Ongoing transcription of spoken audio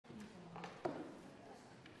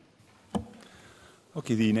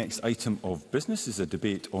Okay, the next item of business is a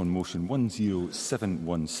debate on motion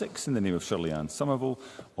 10716 in the name of Shirley Ann Somerville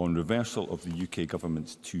on reversal of the UK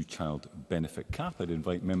Government's two-child benefit cap. I'd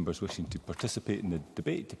invite members wishing to participate in the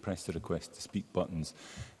debate to press the request to speak buttons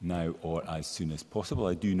now or as soon as possible.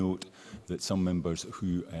 I do note that some members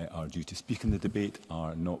who are due to speak in the debate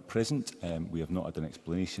are not present. We have not had an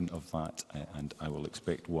explanation of that and I will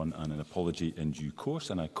expect one and an apology in due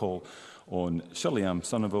course. And I call on Shirley Ann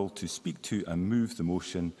Somerville to speak to and move the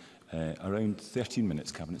motion. Around 13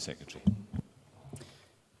 minutes, Cabinet Secretary.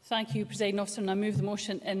 Thank you, Presiding Officer, and I move the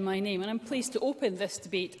motion in my name. And I'm pleased to open this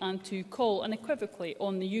debate and to call unequivocally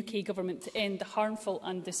on the UK Government to end the harmful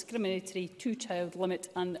and discriminatory two-child limit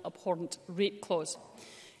and abhorrent rape clause.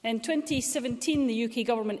 In 2017, the UK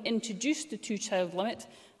Government introduced the two-child limit,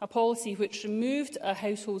 a policy which removed a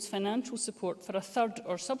household's financial support for a third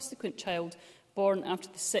or subsequent child born after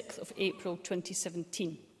the 6th of April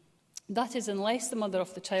 2017. That is, unless the mother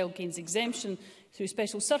of the child gains exemption through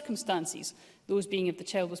special circumstances, those being if the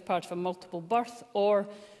child was part of a multiple birth or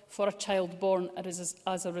for a child born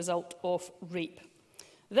as a result of rape.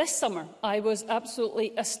 This summer, I was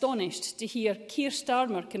absolutely astonished to hear Keir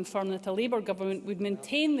Starmer confirm that a Labour government would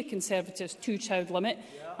maintain the Conservatives' two-child limit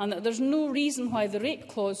and that there is no reason why the rape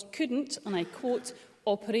clause couldn't, and I quote,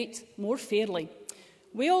 operate more fairly.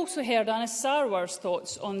 We also heard Anas Sarwar's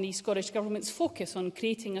thoughts on the Scottish Government's focus on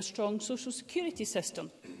creating a strong social security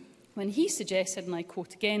system, when he suggested, and I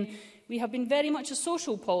quote again, we have been very much a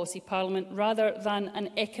social policy parliament rather than an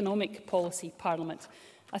economic policy parliament.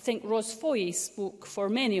 I think Ros Foy spoke for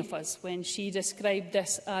many of us when she described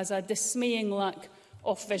this as a dismaying lack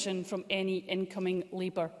of vision from any incoming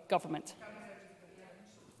Labour government.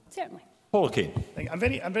 Certainly. Paul Kane. I'm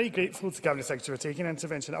very grateful to Cabinet Secretary for taking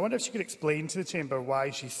intervention. I wonder if she could explain to the Chamber why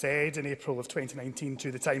she said in April of 2019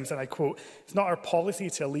 to The Times, and I quote, "It's not our policy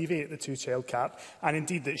to alleviate the two-child cap," and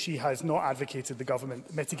indeed that she has not advocated the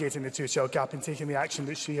Government mitigating the two-child cap and taking the action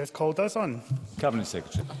that she has called us on. Cabinet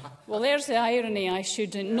Secretary. Well, there's the irony. I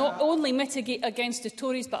should not only mitigate against the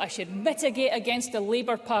Tories, but I should mitigate against the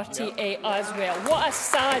Labour Party as well. What a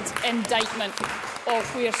sad indictment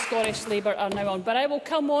of where Scottish Labour are now on. But I will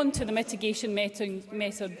come on to the mitigation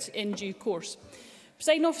method in due course.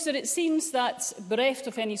 Presiding Officer, it seems that, bereft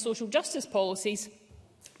of any social justice policies,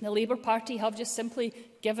 the Labour Party have just simply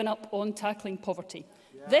given up on tackling poverty.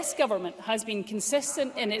 This Government has been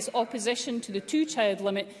consistent in its opposition to the two-child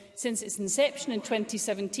limit since its inception in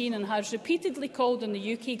 2017 and has repeatedly called on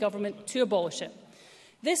the UK Government to abolish it.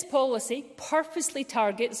 This policy purposely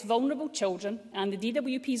targets vulnerable children, and the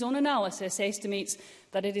DWP's own analysis estimates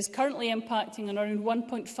that it is currently impacting on around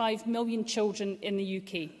 1.5 million children in the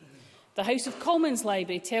UK. The House of Commons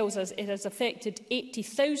Library tells us it has affected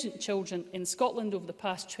 80,000 children in Scotland over the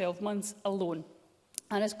past 12 months alone,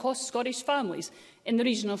 and has cost Scottish families in the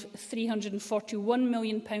region of £341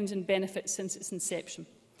 million in benefits since its inception.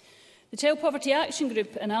 The Child Poverty Action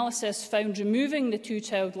Group analysis found removing the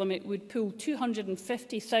two-child limit would pull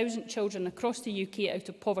 250,000 children across the UK out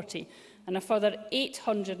of poverty, and a further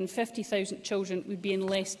 850,000 children would be in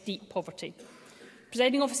less deep poverty.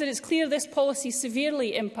 Presiding Officer, it's clear this policy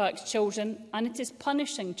severely impacts children, and it is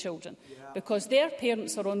punishing children because their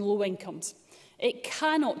parents are on low incomes. It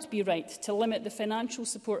cannot be right to limit the financial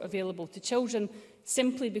support available to children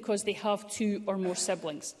simply because they have two or more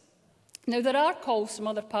siblings. Now, there are calls from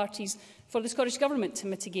other parties for the Scottish Government to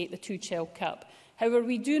mitigate the two-child cap. However,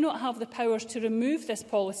 we do not have the powers to remove this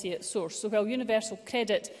policy at source. So while universal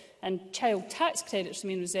credit and child tax credits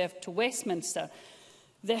remain reserved to Westminster,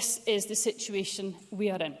 this is the situation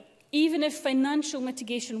we are in. Even if financial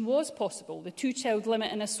mitigation was possible, the two-child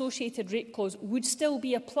limit and associated rape clause would still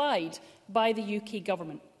be applied by the UK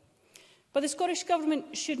Government. But the Scottish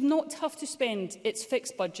Government should not have to spend its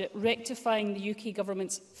fixed budget rectifying the UK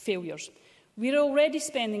Government's failures. We are already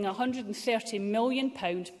spending £130 million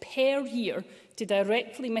per year to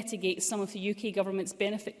directly mitigate some of the UK Government's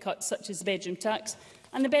benefit cuts, such as bedroom tax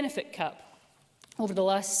and the benefit cap. Over the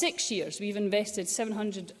last 6 years, we have invested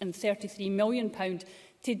 £733 million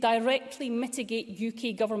to directly mitigate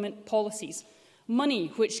UK Government policies, money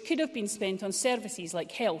which could have been spent on services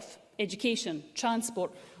like health, education,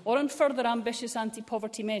 transport, or on further ambitious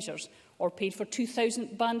anti-poverty measures, or paid for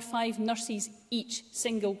 2,000 Band 5 nurses each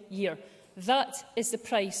single year. That is the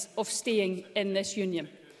price of staying in this union.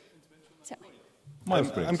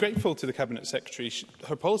 I'm grateful to the Cabinet Secretary.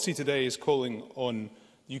 Her policy today is calling on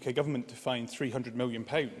the UK Government to find £300 million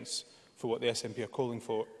for what the SNP are calling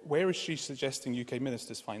for. Where is she suggesting UK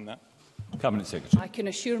ministers find that? Cabinet Secretary. I can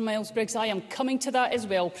assure Miles Briggs I am coming to that as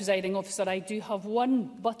well, Presiding Officer. I do have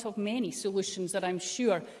one but of many solutions that I'm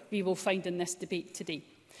sure we will find in this debate today.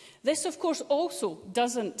 This, of course, also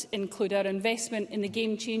doesn't include our investment in the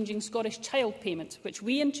game-changing Scottish Child Payment, which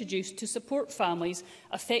we introduced to support families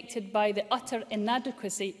affected by the utter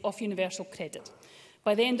inadequacy of universal credit.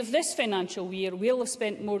 By the end of this financial year, we'll have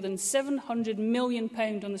spent more than £700 million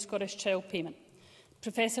on the Scottish Child Payment.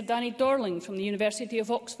 Professor Danny Dorling from the University of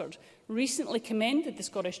Oxford recently commended the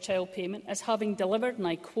Scottish Child Payment as having delivered, and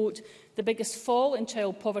I quote, the biggest fall in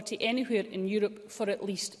child poverty anywhere in Europe for at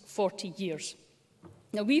least 40 years.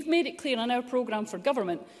 Now, we've made it clear in our programme for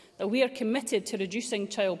government that we are committed to reducing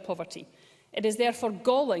child poverty. It is therefore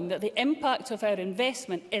galling that the impact of our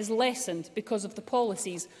investment is lessened because of the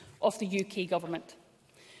policies of the UK Government.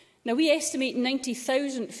 Now, we estimate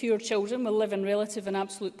 90,000 fewer children will live in relative and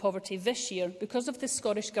absolute poverty this year because of the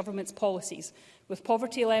Scottish Government's policies, with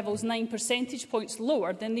poverty levels 9 percentage points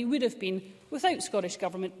lower than they would have been without Scottish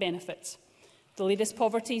Government benefits. The latest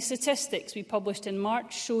poverty statistics we published in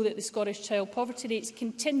March show that the Scottish child poverty rates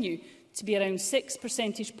continue to be around 6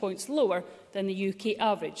 percentage points lower than the UK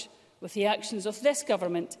average, with the actions of this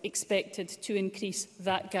Government expected to increase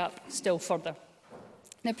that gap still further.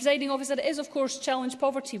 Now, Presiding Officer, it is of course Challenge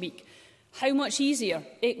Poverty Week. How much easier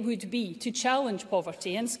it would be to challenge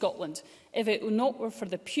poverty in Scotland if it were not for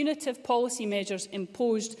the punitive policy measures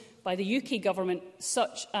imposed by the UK Government,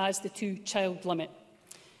 such as the two-child limit.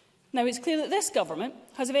 Now, it's clear that this Government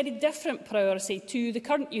has a very different priority to the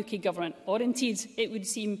current UK Government, or indeed, it would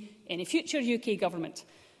seem, any future UK Government.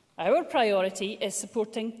 Our priority is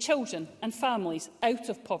supporting children and families out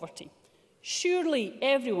of poverty. Surely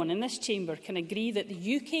everyone in this chamber can agree that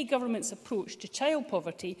the UK Government's approach to child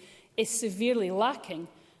poverty is severely lacking,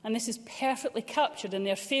 and this is perfectly captured in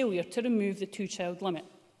their failure to remove the two-child limit.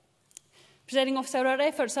 Presiding Officer, our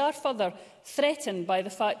efforts are further threatened by the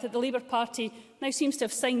fact that the Labour Party now seems to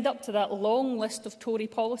have signed up to that long list of Tory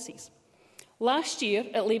policies. Last year,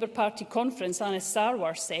 at Labour Party conference, Anas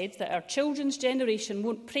Sarwar said that our children's generation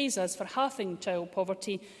won't praise us for halving child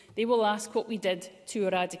poverty, they will ask what we did to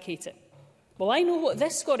eradicate it. Well, I know what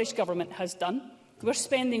this Scottish Government has done. We're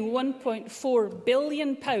spending £1.4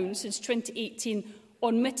 billion since 2018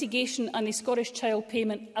 on mitigation and the Scottish Child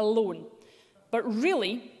Payment alone. But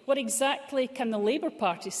really, what exactly can the Labour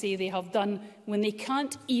Party say they have done when they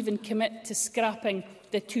can't even commit to scrapping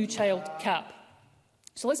the two-child cap?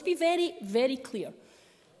 So let's be very, very clear.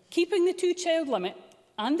 Keeping the two-child limit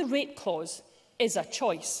and the rate clause is a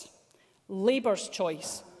choice. Labour's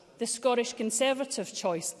choice, the Scottish Conservative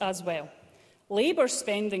choice as well. Labour's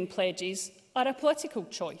spending pledges are a political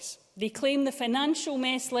choice. They claim the financial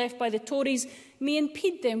mess left by the Tories may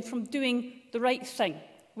impede them from doing the right thing.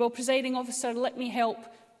 Well, Presiding Officer, let me help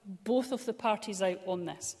both of the parties out on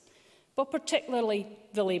this, but particularly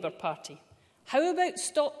the Labour Party. How about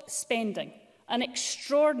stop spending an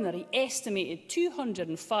extraordinary estimated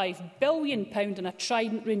 £205 billion on a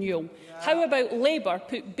Trident renewal? How about Labour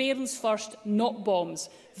put bairns first, not bombs?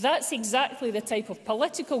 That's exactly the type of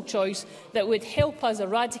political choice that would help us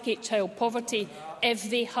eradicate child poverty if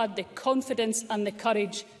they had the confidence and the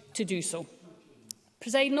courage to do so.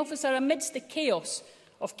 Presiding Officer, amidst the chaos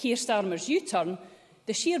of Keir Starmer's U-turn,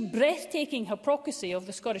 the sheer breathtaking hypocrisy of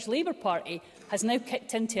the Scottish Labour Party has now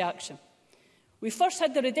kicked into action. We first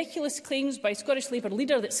had the ridiculous claims by Scottish Labour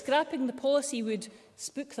leader that scrapping the policy would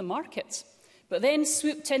spook the markets. But then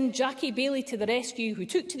swooped in Jackie Baillie to the rescue, who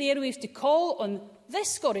took to the airwaves to call on this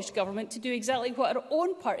Scottish Government to do exactly what our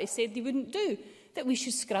own party said they wouldn't do, that we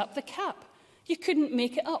should scrap the cap. You couldn't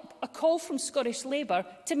make it up. A call from Scottish Labour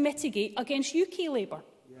to mitigate against UK Labour.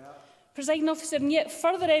 Presiding Officer, and yet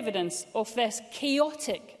further evidence of this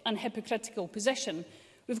chaotic and hypocritical position,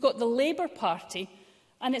 we've got the Labour Party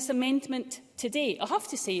and its amendment today. I have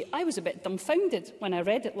to say, I was a bit dumbfounded when I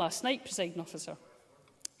read it last night, Presiding Officer.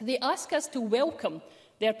 They ask us to welcome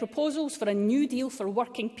their proposals for a new deal for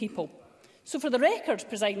working people. So for the record,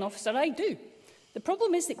 Presiding Officer, I do. The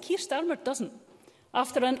problem is that Keir Starmer doesn't.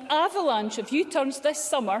 After an avalanche of U-turns this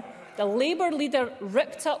summer, the Labour leader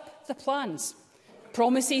ripped up the plans.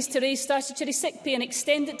 Promises to raise statutory sick pay and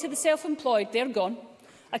extend it to the self-employed, they're gone.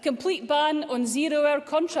 A complete ban on zero-hour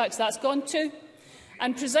contracts, that's gone too.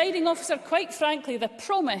 And, Presiding Officer, quite frankly, the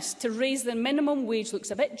promise to raise the minimum wage looks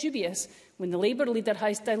a bit dubious when the Labour leader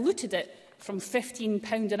has diluted it from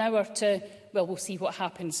 £15 an hour to, well, we'll see what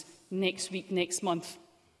happens next week, next month.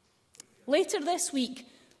 Later this week,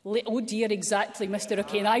 oh dear, exactly, Mr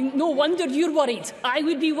O'Kane. No wonder you're worried. I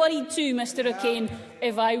would be worried too, Mr O'Kane,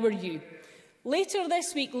 if I were you. Later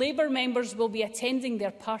this week, Labour members will be attending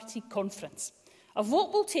their party conference. A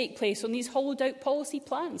vote will take place on these hollowed-out policy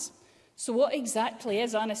plans. So what exactly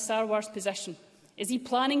is Anas Sarwar's position? Is he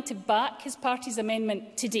planning to back his party's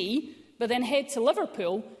amendment today, but then head to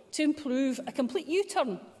Liverpool to improve a complete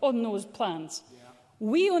U-turn on those plans.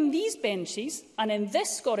 We on these benches and in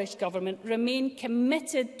this Scottish Government remain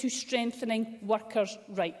committed to strengthening workers'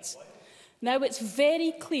 rights. Now, it's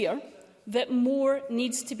very clear that more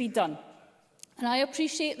needs to be done. And I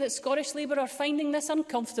appreciate that Scottish Labour are finding this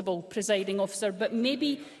uncomfortable, Presiding Officer, but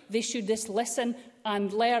maybe they should just listen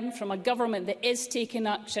and learn from a government that is taking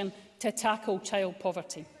action to tackle child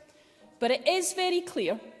poverty. But it is very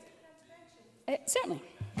clear, certainly.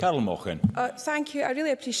 Carol Mochan. Thank you. I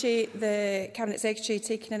really appreciate the Cabinet Secretary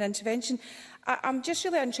taking an intervention. I'm just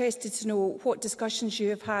really interested to know what discussions you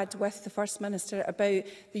have had with the First Minister about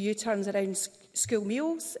the U-turns around school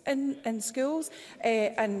meals in schools.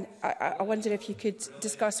 And I wonder if you could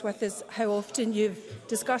discuss with us how often you've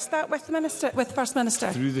discussed that with the First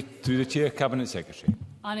Minister. Through the Chair, Cabinet Secretary.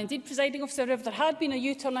 And indeed, Presiding Officer, if there had been a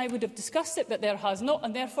U-turn, I would have discussed it, but there has not,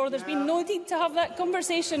 and therefore there's been no need to have that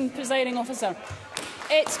conversation, Presiding Officer.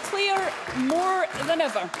 It's clear more than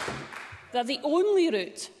ever that the only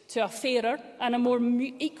route to a fairer and a more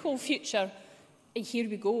equal future, here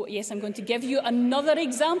we go, yes, I'm going to give you another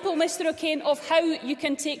example, Mr O'Kane, of how you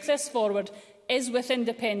can take this forward, is with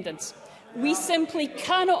independence. We simply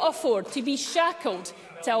cannot afford to be shackled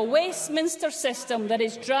to a Westminster system that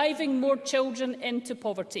is driving more children into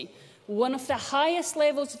poverty, one of the highest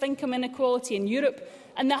levels of income inequality in Europe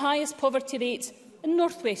and the highest poverty rates in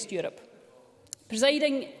North West Europe.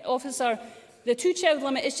 Presiding Officer, the two-child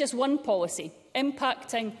limit is just one policy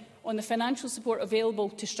impacting on the financial support available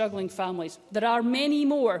to struggling families. There are many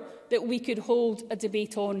more that we could hold a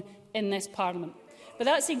debate on in this Parliament. But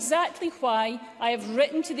that's exactly why I have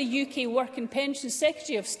written to the UK Work and Pensions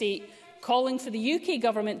Secretary of State calling for the UK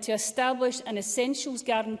Government to establish an essentials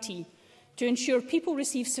guarantee to ensure people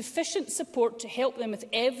receive sufficient support to help them with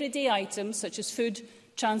everyday items such as food,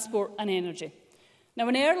 transport and energy. Now,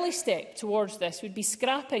 an early step towards this would be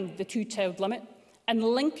scrapping the two-child limit and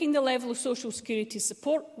linking the level of social security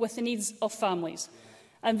support with the needs of families.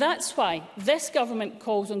 And that's why this Government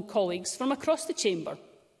calls on colleagues from across the Chamber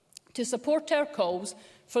to support our calls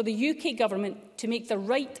for the UK Government to make the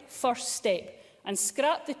right first step and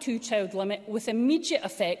scrap the two-child limit with immediate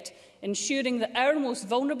effect, ensuring that our most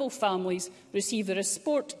vulnerable families receive the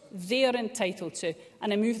support they are entitled to.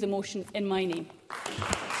 And I move the motion in my name.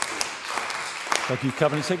 Thank you,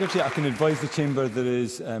 Cabinet Secretary. I can advise the Chamber there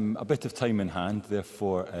is a bit of time in hand,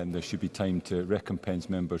 therefore there should be time to recompense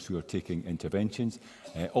members who are taking interventions.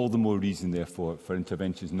 All the more reason, therefore, for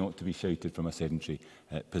interventions not to be shouted from a sedentary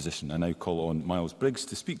position. I now call on Miles Briggs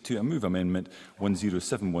to speak to and move Amendment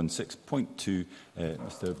 10716.2.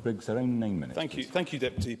 Mr Briggs, around 9 minutes. Thank you,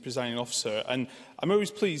 Deputy Presiding Officer. And I'm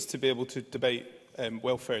always pleased to be able to debate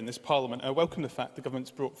welfare in this Parliament. I welcome the fact the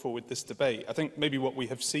Government's brought forward this debate. I think maybe what we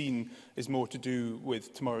have seen is more to do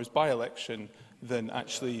with tomorrow's by-election than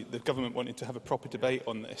actually the Government wanting to have a proper debate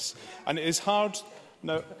on this. And it is hard...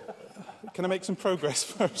 No, can I make some progress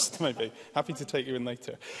first, maybe? Happy to take you in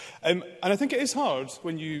later. And I think it is hard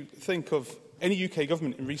when you think of any UK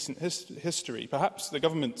government in recent history, perhaps the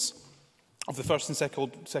governments of the First and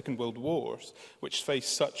Second World Wars, which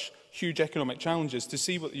faced such huge economic challenges, to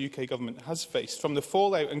see what the UK government has faced from the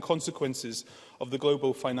fallout and consequences of the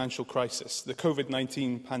global financial crisis, the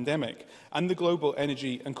COVID-19 pandemic, and the global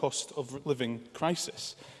energy and cost of living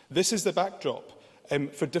crisis. This is the backdrop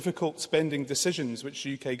for difficult spending decisions which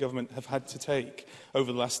the UK government have had to take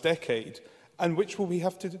over the last decade, and which will we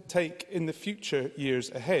have to take in the future years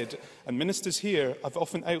ahead. And ministers here have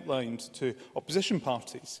often outlined to opposition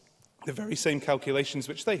parties the very same calculations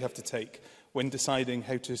which they have to take when deciding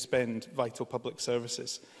how to spend vital public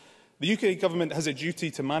services. The UK Government has a duty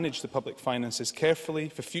to manage the public finances carefully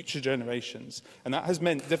for future generations, and that has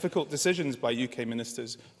meant difficult decisions by UK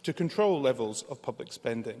ministers to control levels of public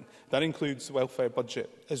spending. That includes the welfare budget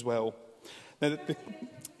as well. Now,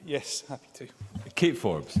 yes, happy to. Kate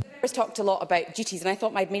Forbes. Has talked a lot about duties, and I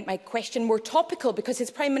thought I'd make my question more topical because his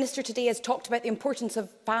Prime Minister today has talked about the importance of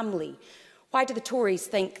family. Why do the Tories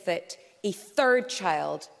think that a third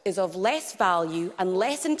child is of less value and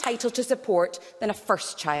less entitled to support than a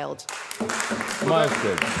first child? Well,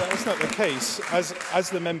 that's not the case. As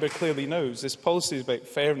the member clearly knows, this policy is about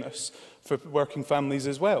fairness for working families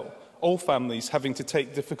as well. All families having to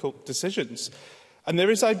take difficult decisions. And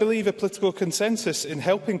there is, I believe, a political consensus in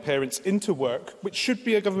helping parents into work, which should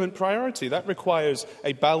be a government priority. That requires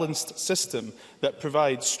a balanced system that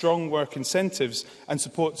provides strong work incentives and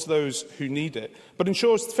supports those who need it, but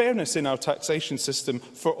ensures fairness in our taxation system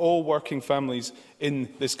for all working families in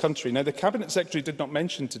this country. Now, the Cabinet Secretary did not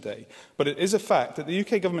mention today, but it is a fact that the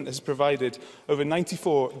UK Government has provided over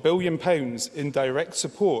 £94 billion in direct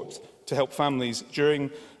support to help families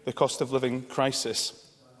during the cost of living crisis.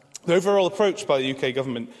 The overall approach by the UK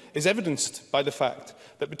Government is evidenced by the fact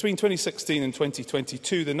that between 2016 and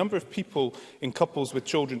 2022, the number of people in couples with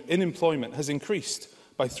children in employment has increased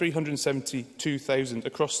by 372,000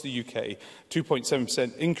 across the UK,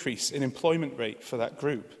 2.7% increase in employment rate for that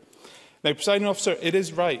group. Now, Presiding Officer, it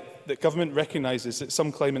is right that Government recognises that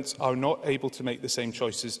some claimants are not able to make the same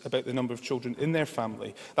choices about the number of children in their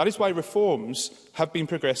family. That is why reforms have been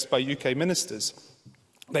progressed by UK ministers.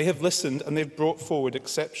 They have listened and they've brought forward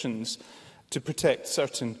exceptions to protect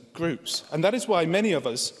certain groups. And that is why many of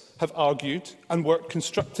us have argued and worked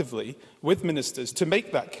constructively with ministers to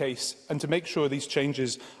make that case and to make sure these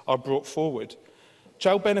changes are brought forward.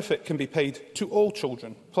 Child benefit can be paid to all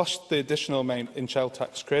children, plus the additional amount in child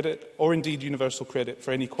tax credit, or indeed universal credit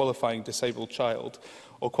for any qualifying disabled child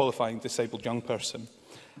or qualifying disabled young person.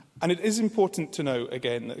 And it is important to note,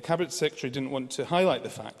 again, that the Cabinet Secretary didn't want to highlight the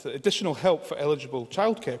fact that additional help for eligible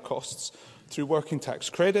childcare costs through working tax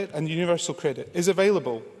credit and universal credit is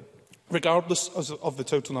available regardless of the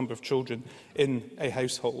total number of children in a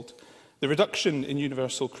household. The reduction in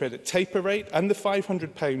universal credit taper rate and the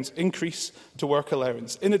 £500 increase to work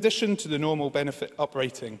allowance, in addition to the normal benefit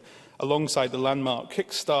uprating alongside the landmark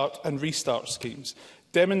Kickstart and Restart schemes,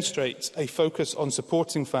 demonstrates a focus on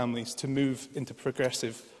supporting families to move into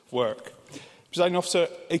progressive work. Presiding Officer,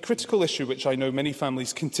 a critical issue which I know many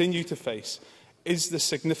families continue to face is the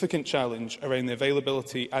significant challenge around the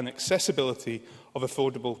availability and accessibility of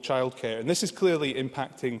affordable childcare. And this is clearly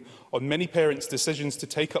impacting on many parents' decisions to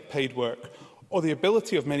take up paid work or the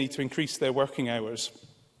ability of many to increase their working hours.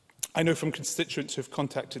 I know from constituents who have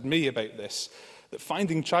contacted me about this that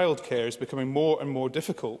finding childcare is becoming more and more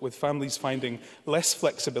difficult, with families finding less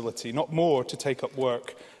flexibility, not more, to take up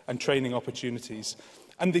work and training opportunities.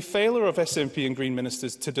 And the failure of SNP and Green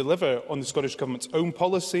ministers to deliver on the Scottish Government's own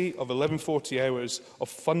policy of 1140 hours of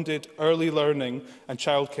funded early learning and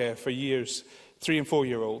childcare for years 3- and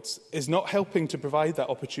 4-year-olds is not helping to provide that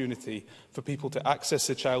opportunity for people to access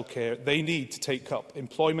the childcare they need to take up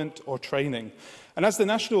employment or training. And as the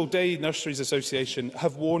National Day Nurseries Association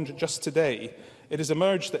have warned just today, it has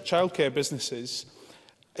emerged that childcare businesses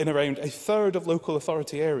in around a third of local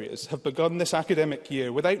authority areas have begun this academic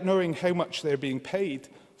year without knowing how much they're being paid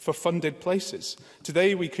for funded places.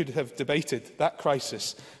 Today we could have debated that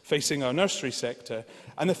crisis facing our nursery sector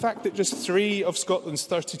and the fact that just 3 of Scotland's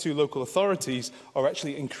 32 local authorities are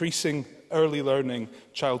actually increasing early learning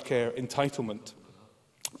childcare entitlement.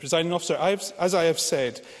 Presiding Officer, as I have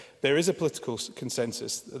said, there is a political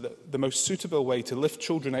consensus that the most suitable way to lift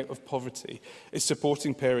children out of poverty is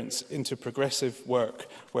supporting parents into progressive work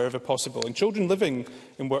wherever possible. And children living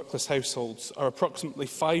in workless households are approximately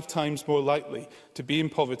 5 times more likely to be in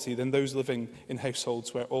poverty than those living in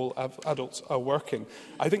households where all adults are working.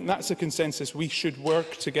 I think that's a consensus we should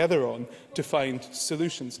work together on to find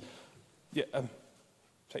solutions. Yeah,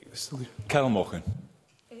 take this. Carol Mochan.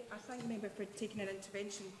 I thank the member for taking an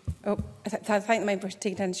intervention. I thank the member for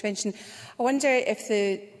taking an intervention. I wonder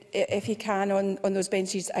if you can, on those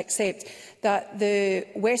benches, accept that the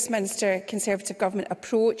Westminster Conservative Government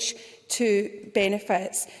approach to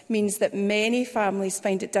benefits means that many families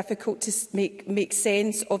find it difficult to make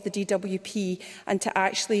sense of the DWP and to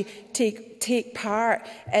actually take part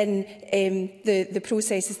in the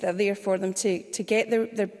processes that are there for them to get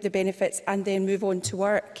the benefits and then move on to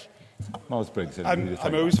work. Miles Briggs. I'm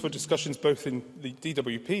always for discussions both in the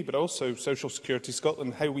DWP but also Social Security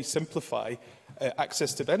Scotland, how we simplify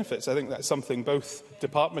access to benefits. I think that's something both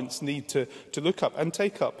departments need to look up and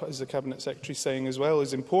take up, as the Cabinet Secretary is saying as well,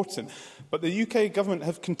 is important. But the UK Government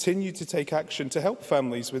have continued to take action to help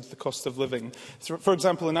families with the cost of living. For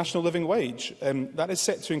example, the national living wage, that is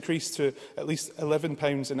set to increase to at least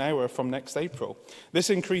 £11 an hour from next April. This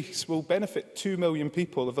increase will benefit 2 million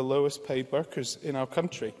people of the lowest paid workers in our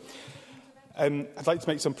country. I'd like to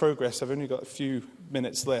make some progress. I've only got a few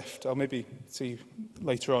minutes left. I'll maybe see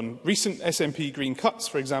later on. Recent SNP Green cuts,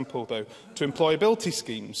 for example, though, to employability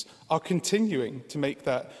schemes are continuing to make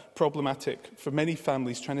that problematic for many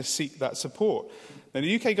families trying to seek that support. Now,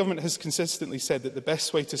 the UK Government has consistently said that the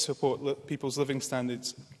best way to support people's living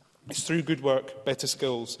standards is through good work, better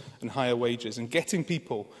skills and higher wages. And getting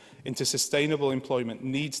people into sustainable employment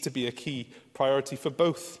needs to be a key priority for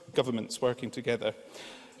both governments working together.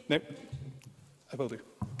 Now, I will do.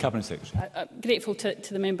 Cabinet Secretary. I'm grateful to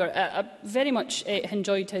the member. I very much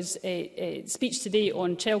enjoyed his speech today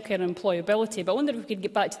on childcare and employability, but I wonder if we could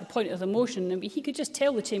get back to the point of the motion and he could just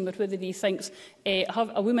tell the Chamber whether he thinks a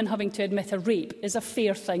woman having to admit a rape is a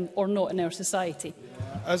fair thing or not in our society.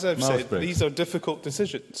 As I've said, these are difficult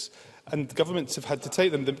decisions and governments have had to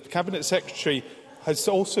take them. The Cabinet Secretary has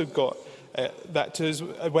also got that to as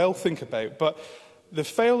well think about. But the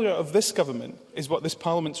failure of this government is what this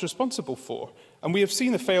Parliament is responsible for. And we have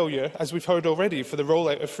seen the failure, as we've heard already, for the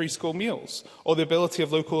rollout of free school meals, or the ability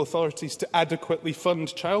of local authorities to adequately fund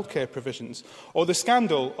childcare provisions, or the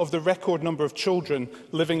scandal of the record number of children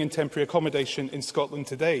living in temporary accommodation in Scotland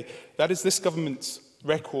today. That is this government's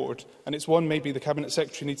record, and it's one maybe the Cabinet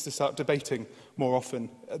Secretary needs to start debating more often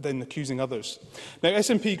than accusing others. Now,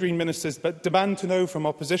 SNP Green ministers demand to know from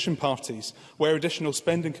opposition parties where additional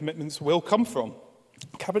spending commitments will come from.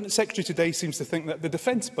 Cabinet Secretary today seems to think that the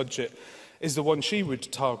defence budget is the one she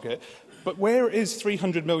would target. But where is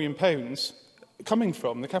 £300 million coming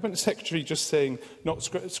from? The Cabinet Secretary just saying not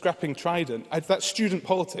scrapping Trident. That's student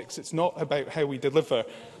politics. It's not about how we deliver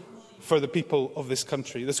for the people of this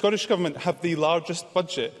country. The Scottish Government have the largest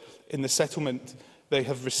budget in the settlement they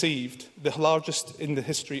have received, the largest in the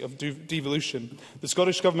history of devolution. The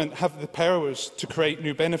Scottish Government have the powers to create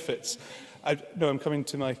new benefits. I'm coming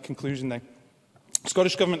to my conclusion now. The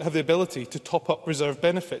Scottish Government have the ability to top up reserve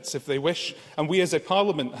benefits if they wish, and we as a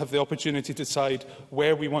Parliament have the opportunity to decide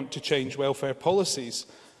where we want to change welfare policies.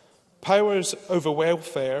 Powers over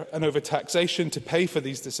welfare and over taxation to pay for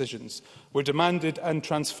these decisions were demanded and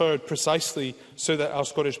transferred precisely so that our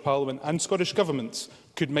Scottish Parliament and Scottish governments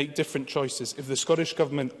could make different choices if the Scottish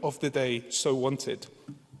Government of the day so wanted.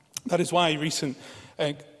 That is why recent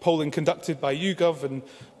polling conducted by YouGov and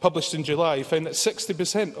published in July found that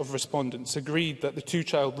 60% of respondents agreed that the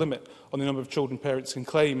two-child limit on the number of children parents can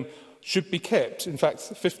claim should be kept. In fact,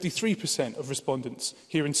 53% of respondents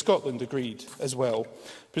here in Scotland agreed as well.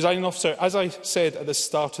 Presiding Officer, as I said at the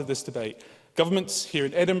start of this debate, governments here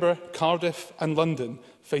in Edinburgh, Cardiff and London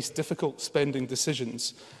face difficult spending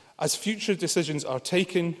decisions. As future decisions are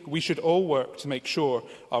taken, we should all work to make sure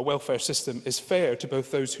our welfare system is fair to both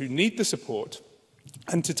those who need the support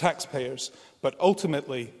and to taxpayers, but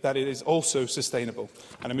ultimately that it is also sustainable.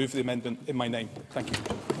 And I move the amendment in my name. Thank you.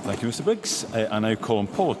 Thank you, Mr Briggs. I now call on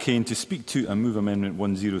Paul O'Kane to speak to and move Amendment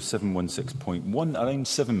 10716.1. Around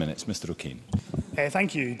 7 minutes. Mr O'Kane.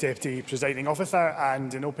 Thank you, Deputy Presiding Officer.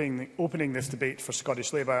 And in opening this debate for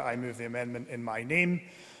Scottish Labour, I move the amendment in my name.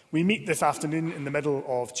 We meet this afternoon in the middle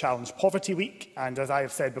of Challenge Poverty Week, and as I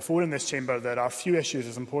have said before in this chamber, there are few issues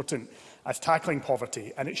as important as tackling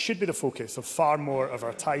poverty, and it should be the focus of far more of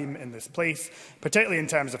our time in this place, particularly in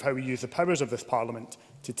terms of how we use the powers of this Parliament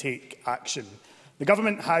to take action. The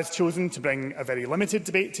Government has chosen to bring a very limited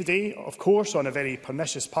debate today, of course, on a very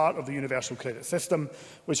pernicious part of the universal credit system,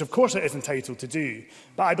 which of course it is entitled to do.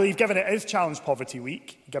 But I believe, given it is Challenge Poverty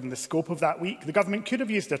Week, given the scope of that week, the Government could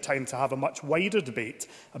have used their time to have a much wider debate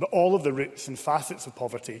about all of the roots and facets of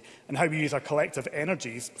poverty and how we use our collective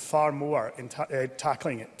energies far more in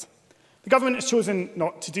tackling it. The Government has chosen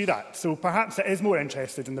not to do that, so perhaps it is more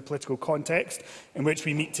interested in the political context in which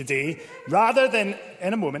we meet today, rather than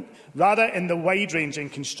in the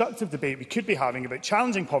wide-ranging constructive debate we could be having about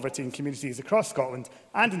challenging poverty in communities across Scotland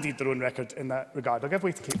and indeed their own record in that regard. I'll give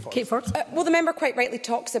way to Kate Ford. Well, the member quite rightly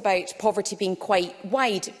talks about poverty being quite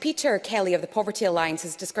wide. Peter Kelly of the Poverty Alliance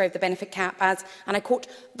has described the benefit cap as, and I quote,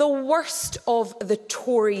 the worst of the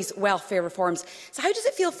Tories' welfare reforms. So how does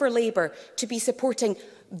it feel for Labour to be supporting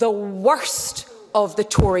the worst of the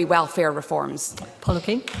Tory welfare reforms? Paul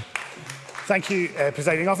O'Kane. Thank you,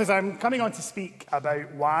 Presiding Officer. I'm coming on to speak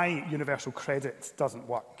about why universal credit doesn't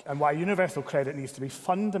work and why universal credit needs to be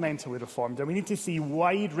fundamentally reformed. And we need to see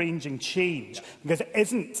wide-ranging change because it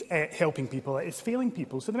isn't helping people, it is failing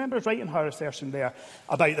people. So the member is right in her assertion there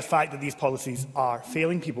about the fact that these policies are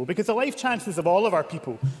failing people, because the life chances of all of our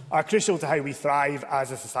people are crucial to how we thrive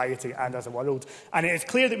as a society and as a world. And it is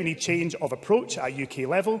clear that we need change of approach at UK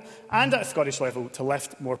level and at a Scottish level to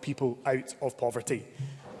lift more people out of poverty.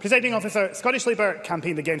 Presiding Officer, Scottish Labour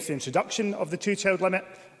campaigned against the introduction of the two-child limit,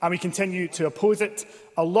 and we continue to oppose it,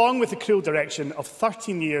 along with the cruel direction of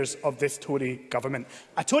 13 years of this Tory government.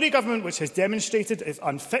 A Tory government which has demonstrated its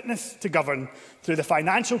unfitness to govern through the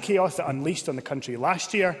financial chaos it unleashed on the country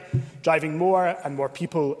last year, driving more and more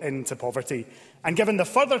people into poverty. And given the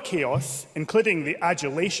further chaos, including the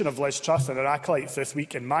adulation of Liz Truss and her acolytes this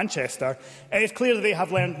week in Manchester, it is clear that they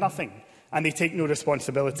have learned nothing and they take no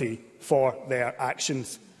responsibility for their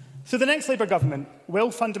actions. So the next Labour government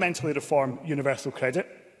will fundamentally reform universal credit,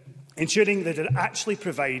 ensuring that it actually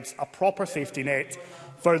provides a proper safety net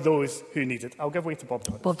for those who need it. I'll give way to Bob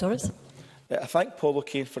Doris. Bob Doris. I thank Paul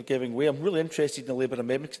O'Kane for giving way. I'm really interested in the Labour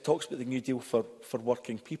amendment. It talks about the New Deal for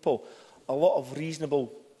working people. A lot of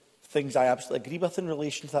reasonable things I absolutely agree with in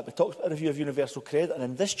relation to that. We talked about a review of universal credit, and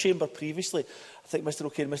in this chamber previously, I think Mr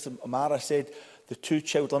O'Kane and Mr O'Mara said the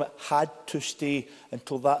two-child limit had to stay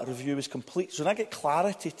until that review was complete. So when I get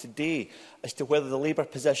clarity today as to whether the Labour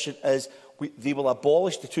position is they will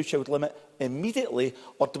abolish the two-child limit immediately,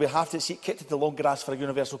 or do we have to see it kicked to the long grass for a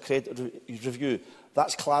universal credit review?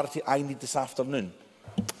 That's clarity I need this afternoon.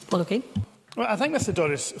 Paul O'Kane. Well, I thank Mr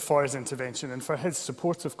Doris for his intervention and for his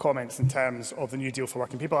supportive comments in terms of the New Deal for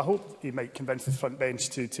Working People. I hope he might convince his front bench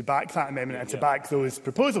to back that amendment and to back those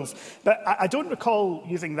proposals. But I don't recall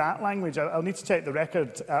using that language. I'll need to check the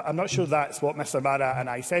record. I'm not sure that's what Mr Mara and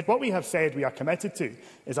I said. What we have said we are committed to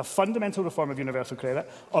is a fundamental reform of universal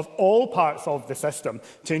credit of all parts of the system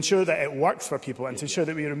to ensure that it works for people and to ensure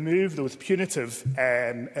that we remove those punitive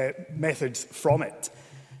methods from it.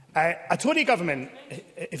 A Tory government,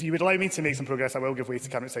 if you would allow me to make some progress, I will give way to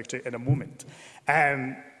Cabinet Secretary in a moment.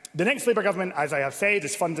 The next Labour government, as I have said,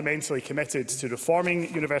 is fundamentally committed to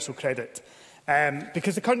reforming universal credit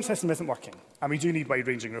because the current system isn't working and we do need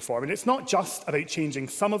wide-ranging reform. And it's not just about changing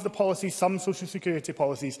some of the policies, some social security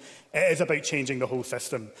policies, it is about changing the whole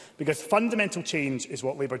system because fundamental change is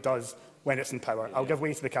what Labour does when it's in power. I'll give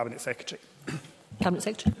way to the Cabinet Secretary. Cabinet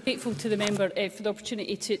Secretary. Grateful to the member for the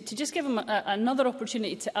opportunity to just give him another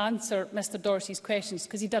opportunity to answer Mr Dorsey's questions,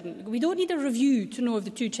 because he didn't. We don't need a review to know if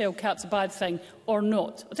the two-child cap's a bad thing or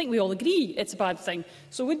not. I think we all agree it's a bad thing.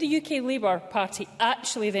 So would the UK Labour Party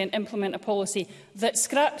actually then implement a policy that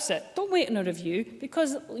scraps it? Don't wait on a review,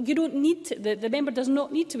 because you don't need to, the member does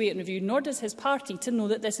not need to wait on a review, nor does his party, to know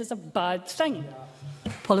that this is a bad thing.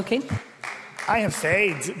 Paul O'Kane. I have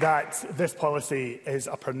said that this policy is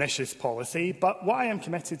a pernicious policy, but what I am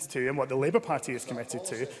committed to and what the Labour Party is committed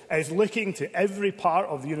to is looking to every part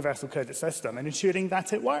of the universal credit system and ensuring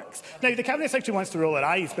that it works. Now, the Cabinet Secretary wants to roll her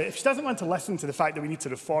eyes, but if she doesn't want to listen to the fact that we need to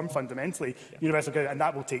reform fundamentally universal credit, and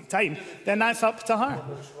that will take time, then that's up to her.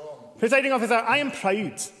 Presiding Officer, I am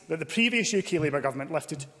proud that the previous UK Labour government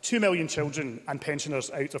lifted 2 million children and pensioners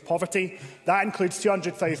out of poverty. That includes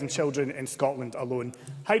 200,000 children in Scotland alone.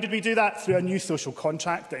 How did we do that? Through a new social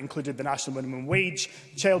contract that included the national minimum wage,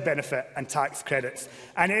 child benefit and tax credits.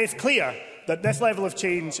 And it is clear that this level of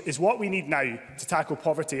change is what we need now to tackle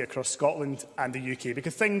poverty across Scotland and the UK,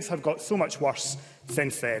 because things have got so much worse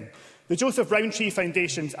since then. The Joseph Rowntree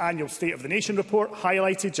Foundation's annual State of the Nation report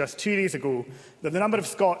highlighted just 2 days ago that the number of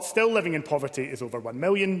Scots still living in poverty is over 1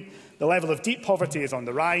 million, the level of deep poverty is on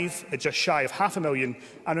the rise at just shy of 500,000,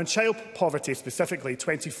 and on child poverty specifically,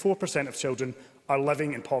 24% of children are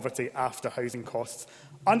living in poverty after housing costs.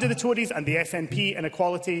 Under the Tories and the SNP,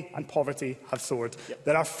 inequality and poverty have soared.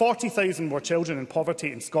 There are 40,000 more children in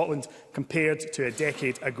poverty in Scotland compared to a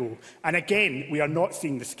decade ago. And again, we are not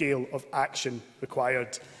seeing the scale of action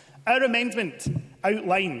required. Our amendment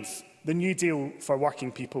outlines the New Deal for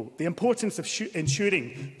working people, the importance of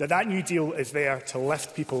ensuring that that New Deal is there to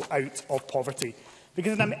lift people out of poverty.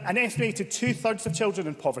 Because an estimated 2/3 of children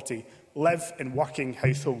in poverty live in working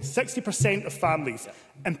households. 60% of families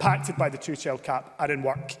impacted by the two-child cap are in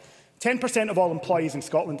work. 10% of all employees in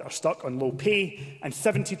Scotland are stuck on low pay, and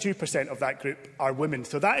 72% of that group are women.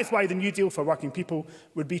 So that is why the New Deal for working people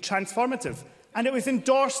would be transformative. And it was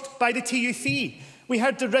endorsed by the TUC. We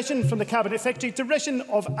heard derision from the Cabinet Secretary, derision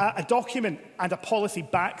of a document and a policy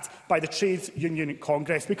backed by the Trades Union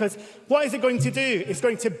Congress. Because what is it going to do? It's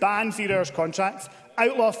going to ban zero-hours contracts,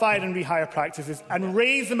 outlaw fire and rehire practices and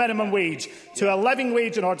raise the minimum wage to a living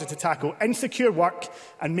wage in order to tackle insecure work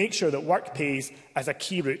and make sure that work pays as a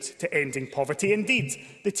key route to ending poverty. Indeed,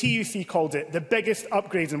 the TUC called it the biggest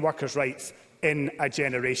upgrade in workers' rights in a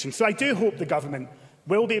generation. So I do hope the government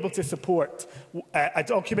will be able to support a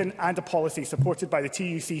document and a policy supported by the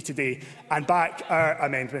TUC today and back our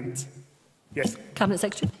amendment. Yes. Cabinet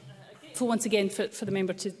Secretary. Once again for the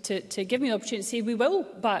member to give me the opportunity to say we will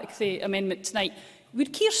back the amendment tonight.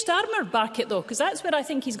 Would Keir Starmer back it though? Because that's where I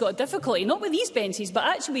think he's got a difficulty, not with these benches, but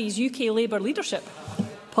actually with his UK Labour leadership.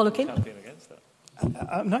 Paul O'Kane.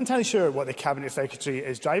 I'm not entirely sure what the Cabinet Secretary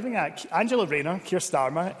is driving at. Angela Rayner, Keir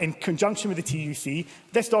Starmer, in conjunction with the TUC,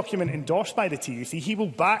 this document endorsed by the TUC, he will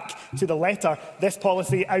back to the letter this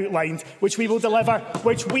policy outlined, which we will deliver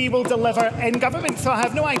in government. So I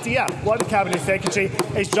have no idea what the Cabinet Secretary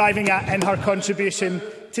is driving at in her contribution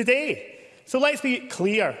today. So let's be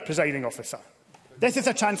clear, Presiding Officer. This is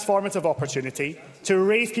a transformative opportunity to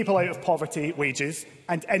raise people out of poverty wages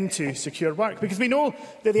and into secure work, because we know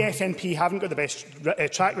that the SNP haven't got the best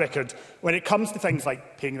track record when it comes to things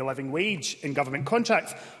like paying the living wage in government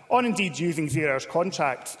contracts, or indeed using zero-hours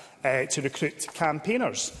contracts to recruit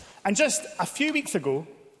campaigners. And just a few weeks ago,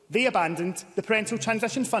 they abandoned the Parental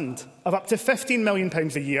Transition Fund of up to £15 million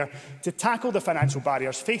a year to tackle the financial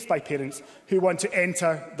barriers faced by parents who want to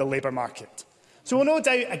enter the labour market. So we'll no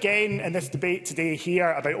doubt again in this debate today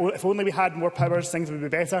hear about if only we had more powers, things would be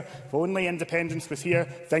better. If only independence was here,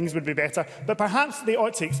 things would be better. But perhaps they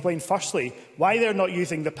ought to explain firstly why they're not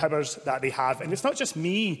using the powers that they have. And it's not just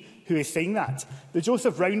me who is saying that. The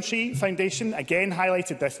Joseph Rowntree Foundation again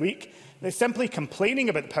highlighted this week that simply complaining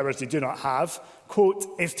about the powers they do not have, quote,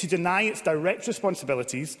 is to deny its direct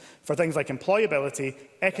responsibilities for things like employability,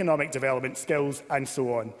 economic development, skills and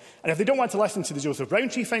so on. And if they don't want to listen to the Joseph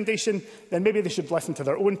Rowntree Foundation, then maybe they should listen to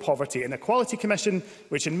their own Poverty and Equality Commission,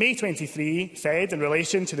 which in May 23 said in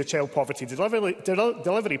relation to the Child Poverty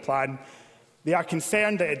Delivery Plan, they are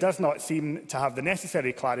concerned that it does not seem to have the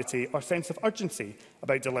necessary clarity or sense of urgency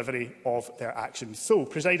about delivery of their actions. So,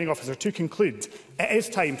 Presiding Officer, to conclude, it is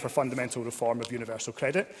time for fundamental reform of universal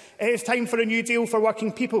credit. It is time for a new deal for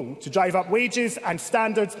working people to drive up wages and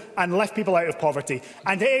standards and lift people out of poverty.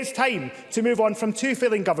 And it is time to move on from two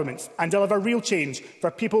failing governments and deliver real change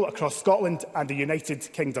for people across Scotland and the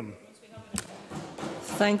United Kingdom.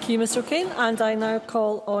 Thank you, Mr O'Kane. And I now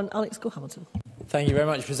call on Alex Cole-Hamilton. Thank you very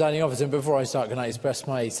much, Presiding Officer. And before I start, can I express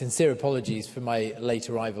my sincere apologies for my late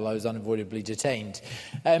arrival? I was unavoidably detained.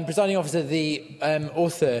 Presiding Officer, the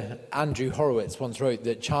author Andrew Horowitz once wrote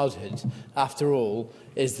that childhood, after all,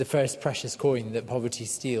 is the first precious coin that poverty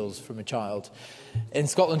steals from a child. In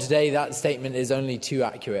Scotland today, that statement is only too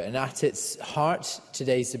accurate. And at its heart,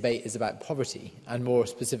 today's debate is about poverty, and more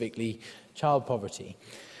specifically, child poverty.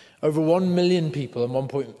 Over 1 million people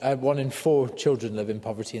and 1 in 4 children live in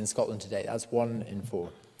poverty in Scotland today. That's 1 in 4.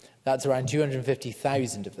 That's around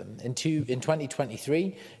 250,000 of them. In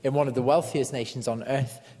 2023, in one of the wealthiest nations on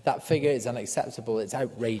earth, that figure is unacceptable. It's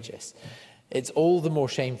outrageous. It's all the more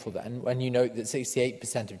shameful then when you note that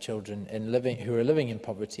 68% of children who are living in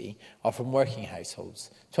poverty are from working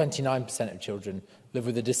households. 29% of children live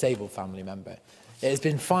with a disabled family member. It has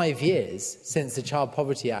been 5 years since the Child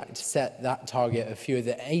Poverty Act set that target of fewer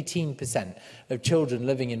than 18% of children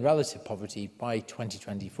living in relative poverty by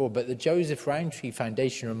 2024. But the Joseph Rowntree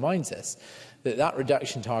Foundation reminds us that that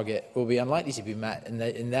reduction target will be unlikely to be met,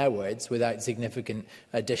 in their words, without significant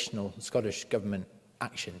additional Scottish Government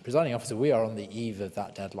action. Presiding Officer, we are on the eve of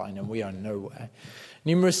that deadline and we are nowhere.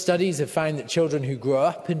 Numerous studies have found that children who grow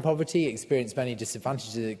up in poverty experience many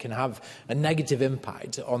disadvantages that can have a negative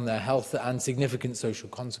impact on their health and significant social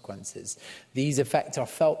consequences. These effects are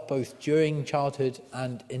felt both during childhood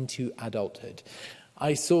and into adulthood.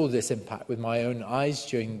 I saw this impact with my own eyes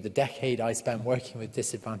during the decade I spent working with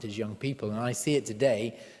disadvantaged young people, and I see it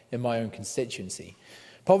today in my own constituency.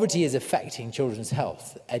 Poverty is affecting children's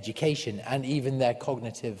health, education and even their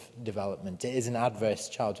cognitive development. It is an adverse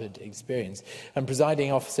childhood experience. And,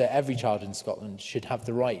 Presiding Officer, every child in Scotland should have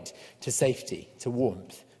the right to safety, to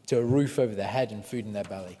warmth, to a roof over their head and food in their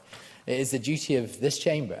belly. It is the duty of this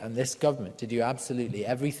chamber and this government to do absolutely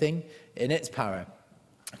everything in its power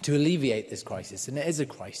to alleviate this crisis, and it is a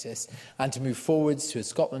crisis, and to move forwards to a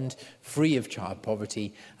Scotland free of child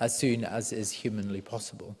poverty as soon as is humanly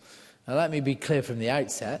possible. Now, let me be clear from the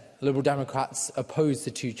outset, Liberal Democrats oppose the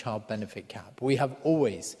two-child benefit cap. We have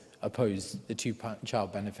always opposed the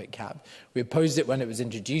two-child benefit cap. We opposed it when it was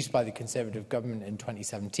introduced by the Conservative government in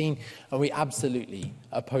 2017, and we absolutely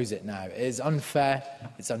oppose it now. It is unfair,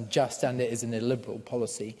 it's unjust, and it is an illiberal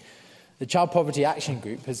policy. The Child Poverty Action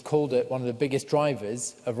Group has called it one of the biggest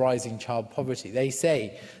drivers of rising child poverty. They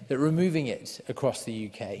say that removing it across the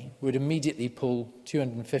UK would immediately pull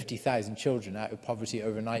 250,000 children out of poverty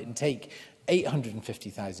overnight and take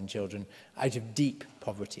 850,000 children out of deep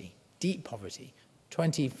poverty. Deep poverty.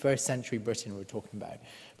 21st century Britain we're talking about.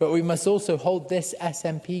 But we must also hold this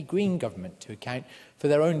SNP Green government to account for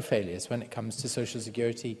their own failures when it comes to social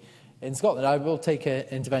security in Scotland. I will take an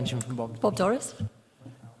intervention from Bob Doris.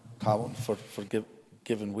 Hamilton for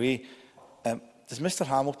giving way. Does Mr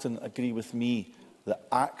Hamilton agree with me that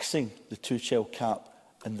axing the two-child cap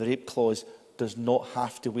and the rape clause does not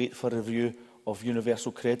have to wait for a review of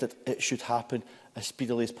universal credit? It should happen as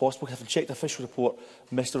speedily as possible. Having checked the official report,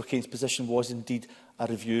 Mr O'Kane's position was indeed a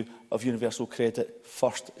review of universal credit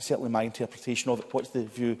first. Certainly my interpretation of it. What's the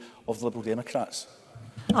view of the Liberal Democrats?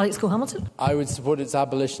 Alex Cole-Hamilton. I would support its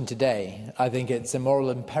abolition today. I think it's a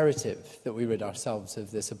moral imperative that we rid ourselves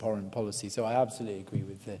of this abhorrent policy. So I absolutely agree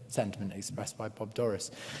with the sentiment expressed by Bob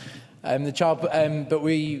Doris.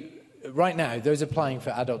 Right now, those applying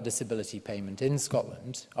for adult disability payment in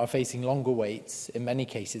Scotland are facing longer waits in many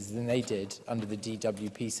cases than they did under the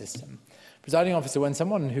DWP system. Presiding Officer, when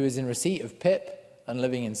someone who is in receipt of PIP and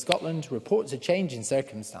living in Scotland reports a change in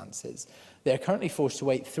circumstances, they are currently forced to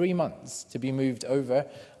wait 3 months to be moved over,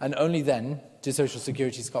 and only then do Social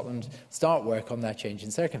Security Scotland start work on their change in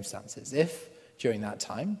circumstances. If during that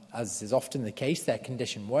time. As is often the case, their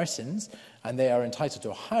condition worsens and they are entitled to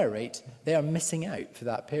a higher rate. They are missing out for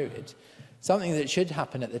that period. Something that should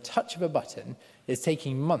happen at the touch of a button is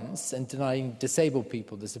taking months and denying disabled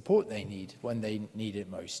people the support they need when they need it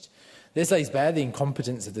most. This lays bare the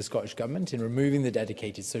incompetence of the Scottish Government in removing the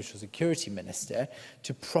dedicated Social Security Minister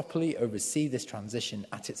to properly oversee this transition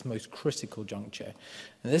at its most critical juncture.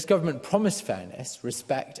 And this Government promised fairness,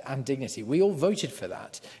 respect and dignity. We all voted for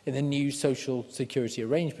that in the new Social Security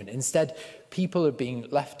arrangement. Instead, people are being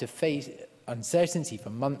left to face uncertainty for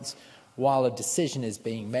months while a decision is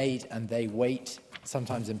being made and they wait,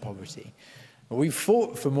 sometimes in poverty. We've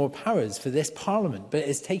fought for more powers for this Parliament, but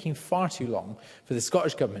it's taking far too long for the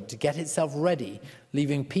Scottish Government to get itself ready,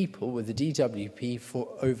 leaving people with the DWP for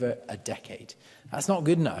over a decade. That's not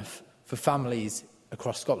good enough for families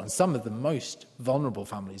across Scotland, some of the most vulnerable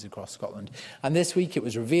families across Scotland. And this week it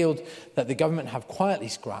was revealed that the Government have quietly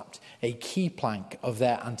scrapped a key plank of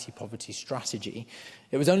their anti-poverty strategy.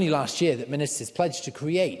 It was only last year that ministers pledged to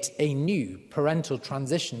create a new parental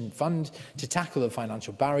transition fund to tackle the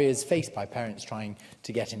financial barriers faced by parents trying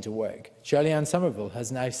to get into work. Shirley-Ann Somerville has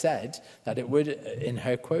now said that it would, in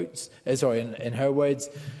her words,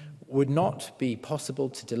 would not be possible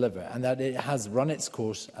to deliver and that it has run its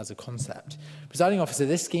course as a concept. Presiding Officer,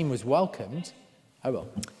 this scheme was welcomed. I will.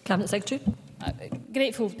 Cabinet Secretary.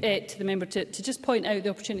 Grateful to the member to just point out the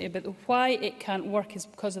opportunity about why it can't work is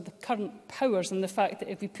because of the current powers and the fact that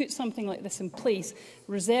if we put something like this in place,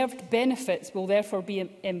 reserved benefits will therefore be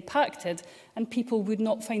impacted and people would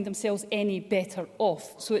not find themselves any better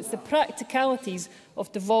off. So it's the practicalities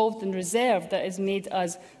of devolved and reserved that has made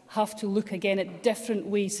us have to look again at different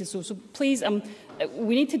ways. So please,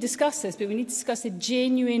 we need to discuss this, but we need to discuss the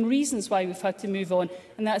genuine reasons why we've had to move on,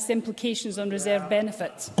 and that's the implications on reserved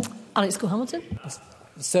benefits. Alex Cole-Hamilton.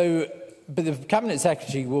 But the Cabinet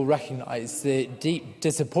Secretary will recognise the deep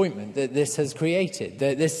disappointment that this has created.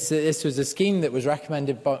 That this was a scheme that was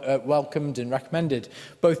welcomed and recommended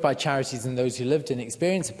both by charities and those who lived in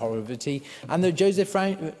experience of poverty, and the Joseph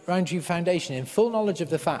Rowntree Foundation, in full knowledge of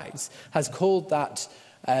the facts, has called that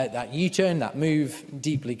U-turn, that move,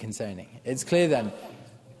 deeply concerning. It's clear then.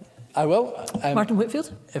 I will. Martin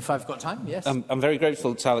Whitfield. If I've got time, yes. I'm very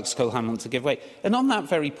grateful to Alex Cole-Hamilton to give way. And on that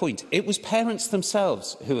very point, it was parents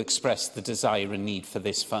themselves who expressed the desire and need for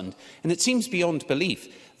this fund. And it seems beyond belief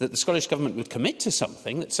that the Scottish Government would commit to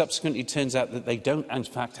something that subsequently turns out that they don't, in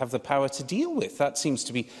fact, have the power to deal with. That seems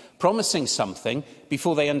to be promising something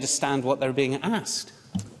before they understand what they're being asked.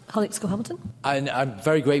 Alex Cole-Hamilton. And I'm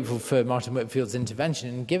very grateful for Martin Whitfield's intervention.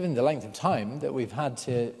 And given the length of time that we've had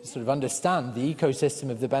to sort of understand the ecosystem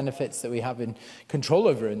of the benefits that we have in control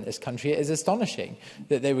over in this country, it is astonishing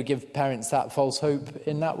that they would give parents that false hope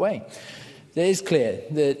in that way. It is clear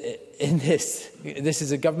that in this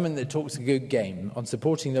is a government that talks a good game on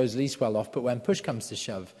supporting those least well off, but when push comes to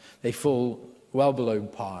shove, they fall well below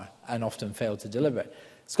par and often fail to deliver.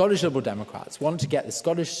 Scottish Liberal Democrats want to get the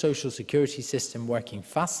Scottish social security system working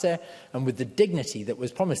faster and with the dignity that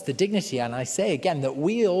was promised. The dignity, and I say again, that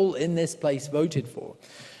we all in this place voted for.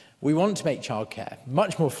 We want to make childcare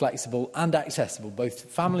much more flexible and accessible, both to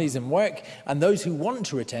families in work and those who want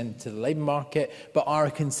to return to the labour market but are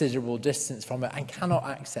a considerable distance from it and cannot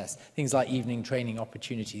access things like evening training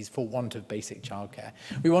opportunities for want of basic childcare.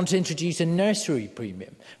 We want to introduce a nursery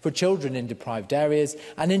premium for children in deprived areas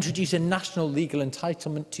and introduce a national legal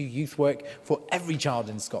entitlement to youth work for every child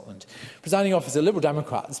in Scotland. Presiding Officer, Liberal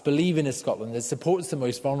Democrats believe in a Scotland that supports the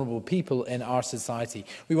most vulnerable people in our society.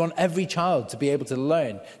 We want every child to be able to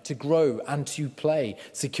learn, to grow and to play,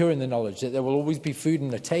 secure in the knowledge that there will always be food on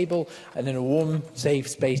the table and in a warm, safe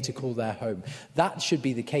space to call their home. That should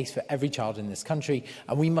be the case for every child in this country,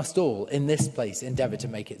 and we must all, in this place, endeavour to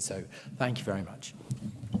make it so. Thank you very much.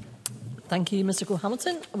 Thank you, Mr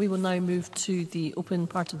Cole-Hamilton. We will now move to the open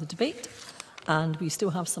part of the debate, and we still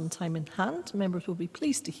have some time in hand. Members will be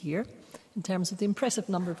pleased to hear in terms of the impressive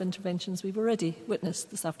number of interventions we've already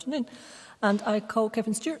witnessed this afternoon. And I call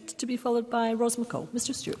Kevin Stewart to be followed by Ros McCall.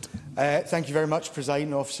 Mr Stewart. Thank you very much,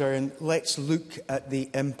 Presiding Officer. And let's look at the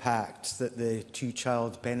impact that the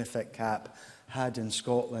two-child benefit cap had in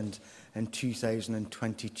Scotland in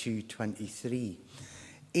 2022-23.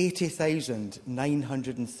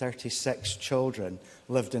 80,936 children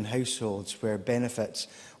lived in households where benefits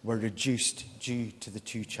were reduced due to the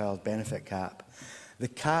two-child benefit cap. The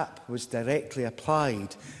cap was directly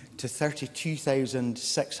applied to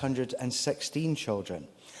 32,616 children,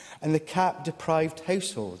 and the cap deprived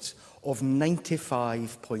households of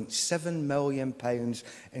 £95.7 million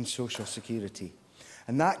in social security.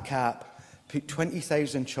 And that cap put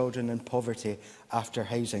 20,000 children in poverty after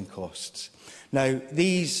housing costs. Now,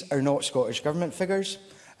 these are not Scottish Government figures.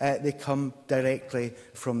 They come directly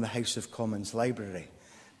from the House of Commons Library.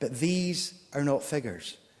 But these are not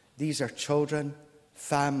figures. These are children,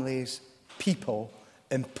 families, people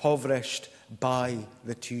impoverished by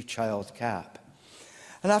the two-child cap.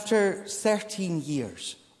 And after 13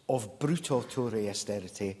 years of brutal Tory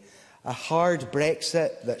austerity, a hard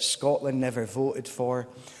Brexit that Scotland never voted for,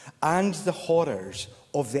 and the horrors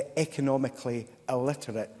of the economically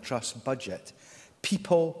illiterate Truss budget,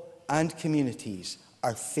 people and communities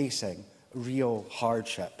are facing real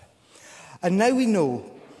hardship. And now we know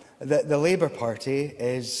that the Labour Party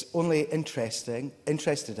is only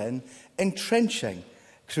interested in entrenching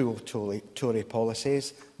cruel Tory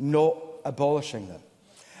policies, not abolishing them.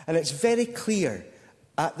 And it's very clear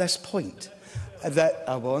at this point that,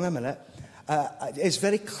 it's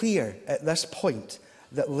very clear at this point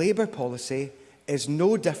that Labour policy is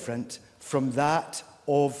no different from that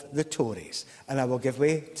of the Tories. And I will give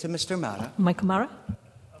way to Mr Mara. Michael Mara.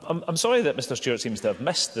 I'm sorry that Mr Stewart seems to have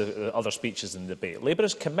missed the other speeches in the debate. Labour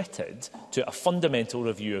is committed to a fundamental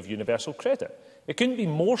review of universal credit. It couldn't be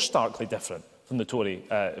more starkly different from the Tory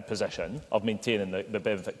position of maintaining the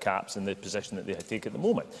benefit caps and the position that they take at the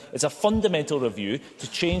moment. It's a fundamental review to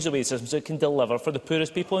change the way systems it can deliver for the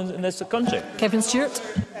poorest people in this country. Kevin Stewart.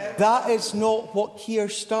 That is not what Keir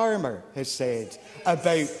Starmer has said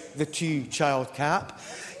about the two-child cap.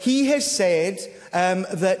 He has said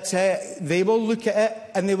that they will look at it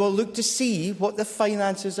and they will look to see what the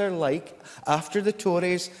finances are like after the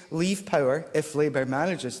Tories leave power, if Labour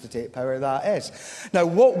manages to take power, that is. Now,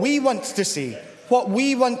 what we want to see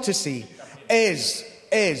is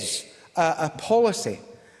a policy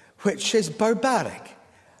which is barbaric.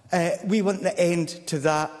 We want the end to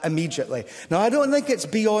that immediately. Now, I don't think it's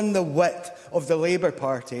beyond the wit of the Labour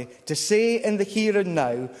Party to say in the here and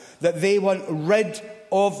now that they want rid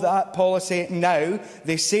of that policy now.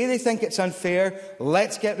 They say they think it's unfair.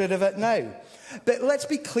 Let's get rid of it now. But let's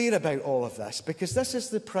be clear about all of this, because this is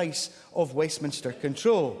the price of Westminster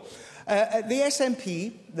control. The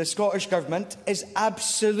SNP, the Scottish Government, is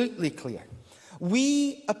absolutely clear.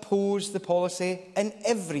 We oppose the policy in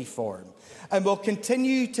every form and will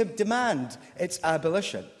continue to demand its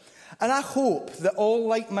abolition. And I hope that all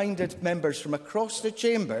like-minded members from across the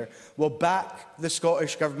chamber will back the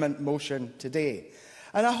Scottish Government motion today.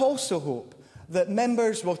 And I also hope that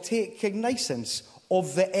members will take cognizance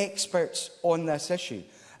of the experts on this issue.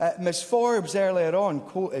 Ms Forbes earlier on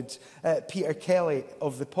quoted Peter Kelly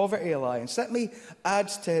of the Poverty Alliance. Let me add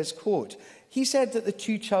to his quote. He said that the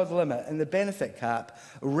two-child limit and the benefit cap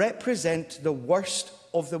represent the worst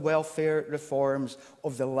of the welfare reforms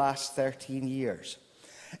of the last 13 years.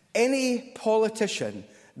 Any politician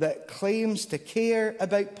that claims to care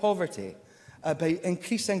about poverty, about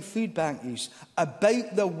increasing food bank use,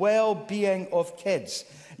 about the well-being of kids,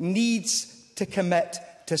 needs to commit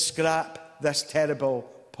to scrap this terrible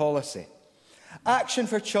policy. Action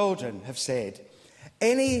for Children have said,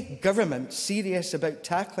 any government serious about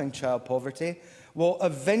tackling child poverty will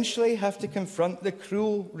eventually have to confront the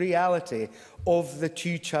cruel reality of the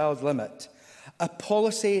two-child limit, a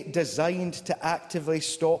policy designed to actively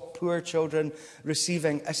stop poor children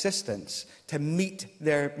receiving assistance to meet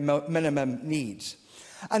their minimum needs.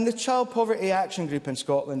 And the Child Poverty Action Group in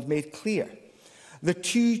Scotland made clear the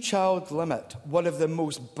two-child limit, one of the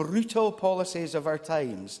most brutal policies of our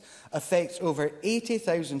times, affects over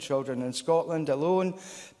 80,000 children in Scotland alone,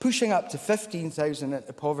 pushing up to 15,000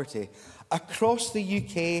 into poverty. Across the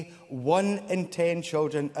UK, 1 in 10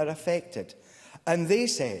 children are affected. And they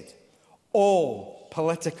said, all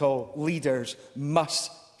political leaders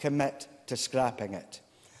must commit to scrapping it.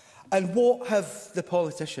 And what have the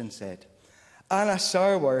politicians said? Anas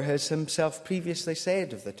Sarwar has himself previously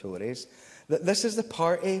said of the Tories that this is the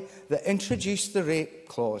party that introduced the rape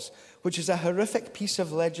clause, which is a horrific piece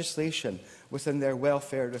of legislation within their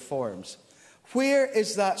welfare reforms. Where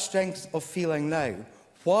is that strength of feeling now?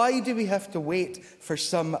 Why do we have to wait for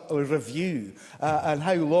some review? And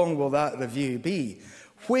how long will that review be?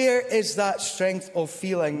 Where is that strength of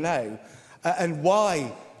feeling now? And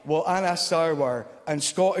why will Anas Sarwar and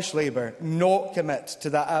Scottish Labour not commit to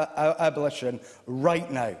that abolition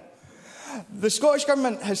right now? The Scottish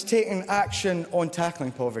Government has taken action on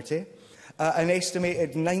tackling poverty. An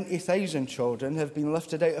estimated 90,000 children have been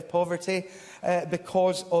lifted out of poverty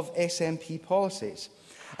because of SNP policies.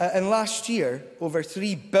 And last year, over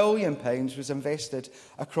 £3 billion was invested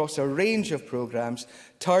across a range of programmes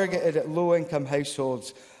targeted at low-income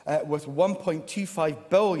households, with £1.25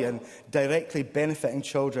 billion directly benefiting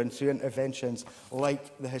children through interventions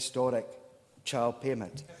like the historic child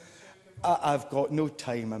payment. I've got no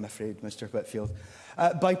time, I'm afraid, Mr Whitfield.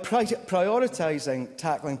 By prioritising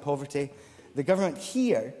tackling poverty, the government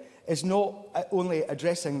here is not only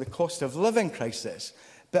addressing the cost of living crisis,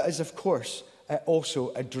 but is, of course,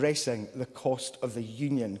 also addressing the cost of the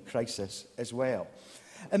union crisis as well.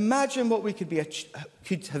 Imagine what we could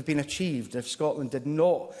have been achieved if Scotland did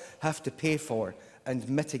not have to pay for and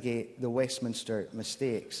mitigate the Westminster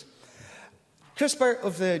mistakes. Chris Burt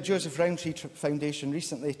of the Joseph Rowntree Foundation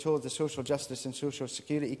recently told the Social Justice and Social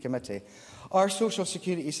Security Committee, our social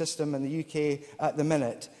security system in the UK at the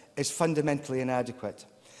minute is fundamentally inadequate.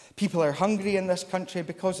 People are hungry in this country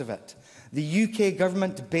because of it. The UK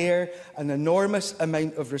government bear an enormous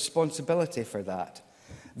amount of responsibility for that.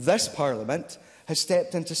 This Parliament has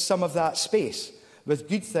stepped into some of that space with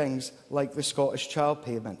good things like the Scottish Child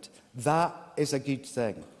Payment. That is a good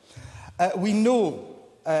thing. We know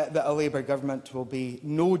that a Labour government will be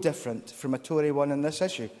no different from a Tory one on this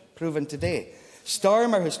issue, proven today.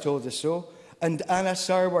 Starmer has told us so, and Anna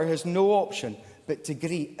Sarwar has no option but to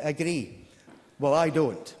agree. Well, I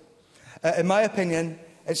don't. In my opinion,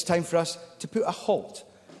 it's time for us to put a halt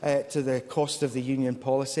to the cost of the union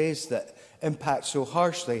policies that impact so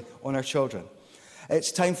harshly on our children.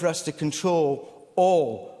 It's time for us to control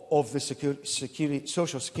all of the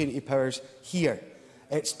social security powers here.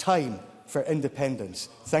 It's time for independence.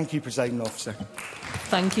 Thank you, Presiding Officer.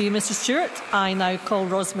 Thank you, Mr Stewart. I now call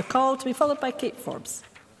Ros McCall to be followed by Kate Forbes.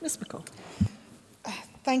 Ms McCall.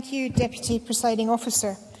 Thank you, Deputy Presiding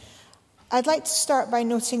Officer. I'd like to start by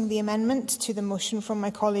noting the amendment to the motion from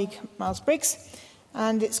my colleague Miles Briggs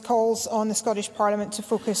and its calls on the Scottish Parliament to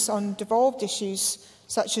focus on devolved issues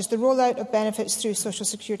such as the rollout of benefits through Social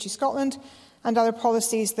Security Scotland and other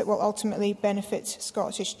policies that will ultimately benefit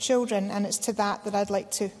Scottish children. And it's to that I'd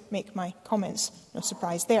like to make my comments. No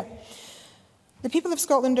surprise there. The people of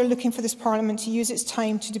Scotland are looking for this Parliament to use its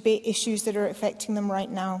time to debate issues that are affecting them right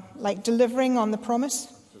now, like delivering on the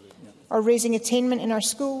promise, or raising attainment in our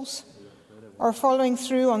schools, or following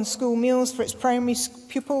through on school meals for its primary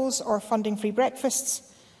pupils, or funding free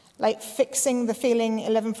breakfasts, like fixing the failing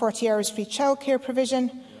 1140 hours free childcare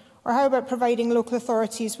provision, or how about providing local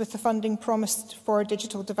authorities with the funding promised for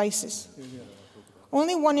digital devices?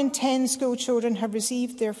 Only 1 in 10 school children have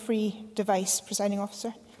received their free device, Presiding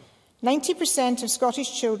Officer. 90% of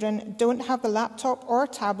Scottish children don't have the laptop or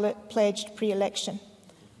tablet pledged pre-election.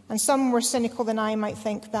 And some more cynical than I might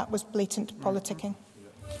think that was blatant politicking.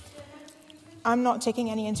 I'm not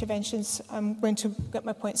taking any interventions. I'm going to get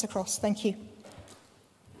my points across. Thank you.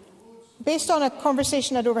 Based on a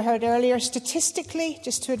conversation I'd overheard earlier, statistically,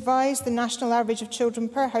 just to advise, the national average of children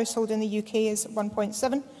per household in the UK is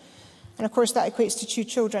 1.7. And of course, that equates to 2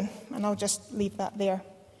 children. And I'll just leave that there.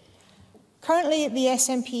 Currently, the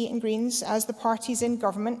SNP and Greens, as the parties in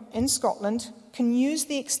government in Scotland, can use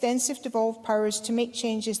the extensive devolved powers to make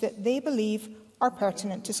changes that they believe are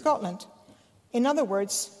pertinent to Scotland. In other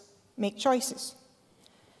words, make choices.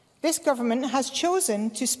 This government has chosen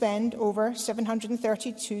to spend over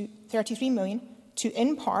 £733 million to,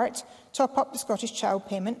 in part, top up the Scottish Child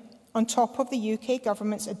Payment on top of the UK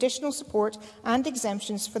government's additional support and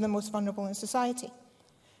exemptions for the most vulnerable in society.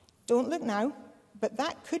 Don't look now, but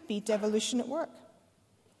that could be devolution at work.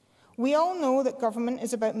 We all know that government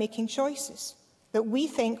is about making choices that we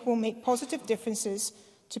think will make positive differences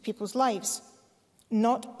to people's lives.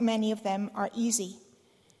 Not many of them are easy.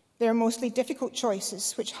 They are mostly difficult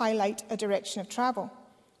choices which highlight a direction of travel.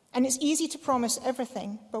 And it's easy to promise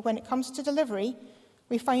everything, but when it comes to delivery,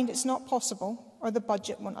 we find it's not possible or the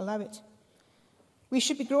budget won't allow it. We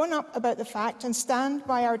should be grown up about the fact and stand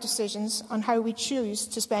by our decisions on how we choose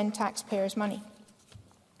to spend taxpayers' money.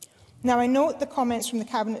 Now, I note the comments from the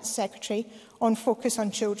Cabinet Secretary on focus on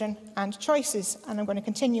children and choices, and I'm going to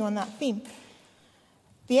continue on that theme.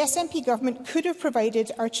 The SNP government could have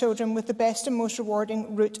provided our children with the best and most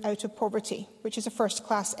rewarding route out of poverty, which is a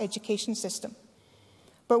first-class education system.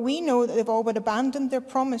 But we know that they've all but abandoned their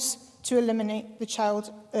promise to eliminate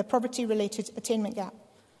the poverty-related attainment gap.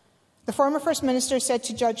 The former First Minister said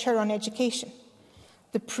to judge her on education.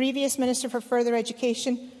 The previous Minister for Further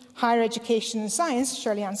Education, Higher Education and Science,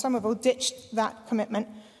 Shirley-Ann Somerville, ditched that commitment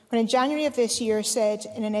when in January of this year said,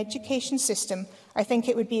 in an education system, I think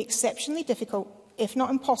it would be exceptionally difficult, if not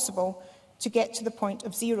impossible, to get to the point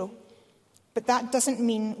of zero. But that doesn't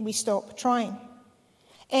mean we stop trying.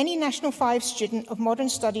 Any National 5 student of modern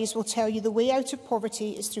studies will tell you the way out of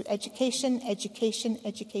poverty is through education, education,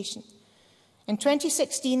 education. In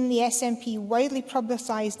 2016, the SNP widely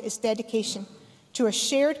publicised its dedication to a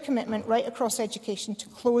shared commitment right across education to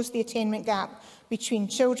close the attainment gap between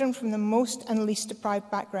children from the most and least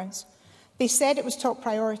deprived backgrounds. They said it was top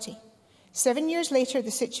priority. 7 years later,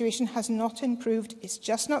 the situation has not improved. It's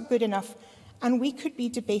just not good enough, and we could be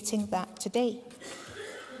debating that today.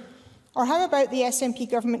 Or how about the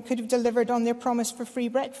SNP government could have delivered on their promise for free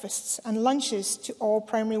breakfasts and lunches to all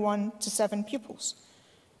primary 1 to 7 pupils?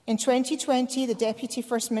 In 2020, the then Deputy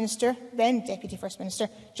First Minister,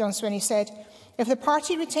 John Swinney, said, if the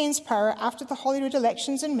party retains power after the Holyrood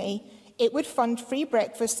elections in May, it would fund free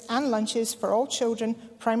breakfasts and lunches for all children,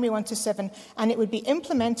 primary 1 to 7, and it would be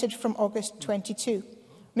implemented from August 22,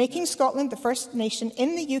 making Scotland the first nation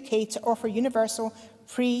in the UK to offer universal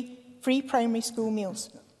free primary school meals.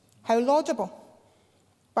 How laudable.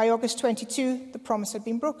 By August 22, the promise had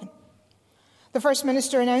been broken. The First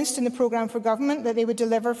Minister announced in the programme for government that they would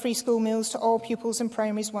deliver free school meals to all pupils in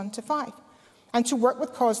primaries 1 to 5, and to work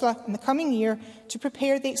with COSLA in the coming year to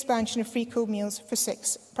prepare the expansion of free school meals for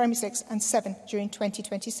primary 6 and 7 during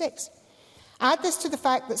 2026. Add this to the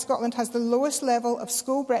fact that Scotland has the lowest level of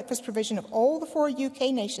school breakfast provision of all the 4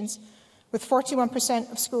 UK nations, with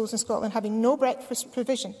 41% of schools in Scotland having no breakfast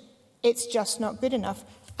provision. It's just not good enough,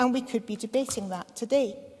 and we could be debating that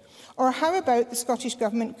today. Or how about the Scottish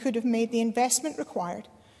Government could have made the investment required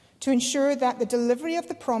to ensure that the delivery of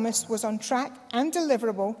the promise was on track and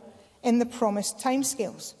deliverable in the promised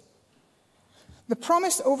timescales? The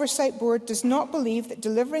Promise Oversight Board does not believe that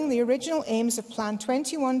delivering the original aims of Plan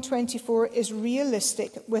 21-24 is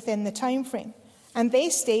realistic within the timeframe, and they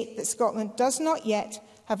state that Scotland does not yet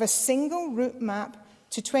have a single route map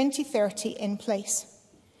to 2030 in place,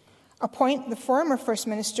 a point the former First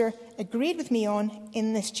Minister agreed with me on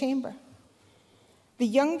in this chamber. The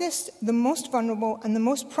youngest, the most vulnerable and the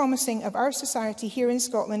most promising of our society here in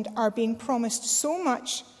Scotland are being promised so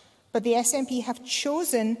much, but the SNP have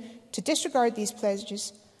chosen to disregard these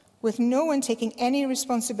pledges, with no one taking any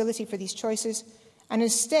responsibility for these choices, and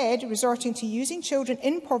instead resorting to using children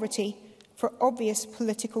in poverty for obvious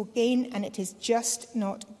political gain, and it is just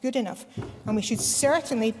not good enough. And we should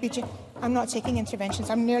certainly be... I'm not taking interventions.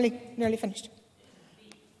 I'm nearly finished.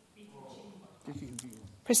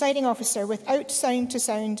 Presiding Officer, without sound to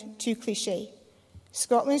sound too cliché,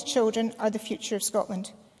 Scotland's children are the future of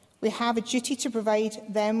Scotland. We have a duty to provide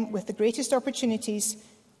them with the greatest opportunities,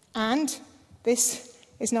 and this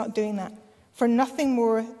is not doing that. For nothing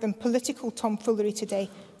more than political tomfoolery today.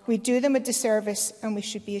 We do them a disservice, and we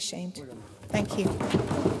should be ashamed. Thank you.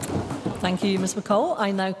 Thank you, Ms McCall.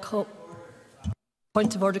 I now call...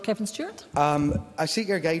 Point of order, Kevin Stewart. I seek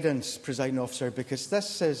your guidance, Presiding Officer, because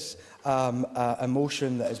this is a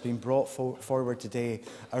motion that has been brought forward today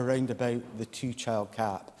around about the 2-child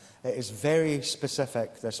cap. It is very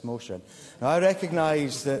specific, this motion. Now, I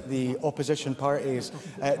recognise that the opposition parties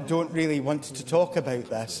don't really want to talk about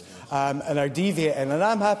this and are deviating, and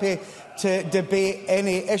I'm happy to debate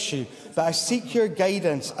any issue. But I seek your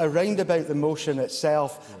guidance around about the motion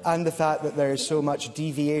itself and the fact that there is so much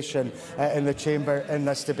deviation in the chamber in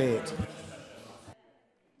this debate.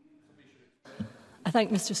 I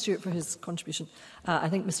thank Mr Stewart for his contribution. I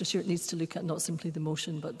think Mr Stewart needs to look at not simply the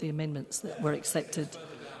motion but the amendments that were accepted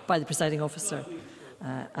by the presiding officer,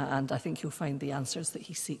 and I think you'll find the answers that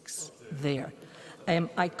he seeks there.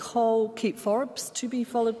 I call Kate Forbes to be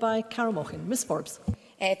followed by Carol Mochan. Ms Forbes.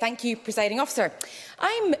 Thank you, Presiding Officer.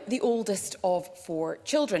 I'm the oldest of 4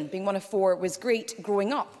 children. Being one of 4 was great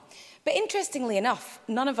growing up. But interestingly enough,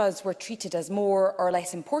 none of us were treated as more or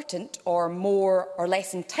less important or more or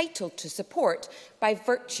less entitled to support by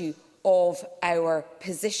virtue of our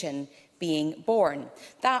position being born.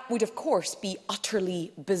 That would, of course, be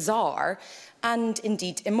utterly bizarre and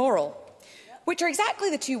indeed immoral, which are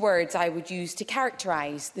exactly the 2 words I would use to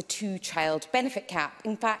characterise the 2-child benefit cap.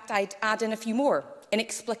 In fact, I'd add in a few more.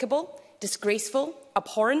 Inexplicable, disgraceful,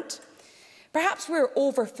 abhorrent. Perhaps we're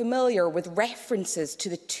over-familiar with references to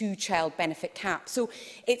the 2-child benefit cap, so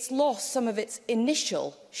it's lost some of its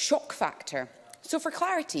initial shock factor. So for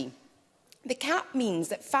clarity, the cap means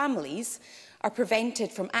that families are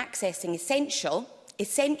prevented from accessing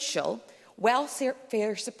essential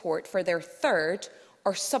welfare support for their 3rd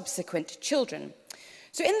or subsequent children.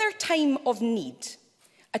 So in their time of need,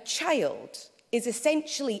 a child is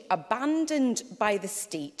essentially abandoned by the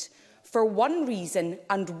state for one reason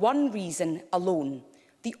and one reason alone: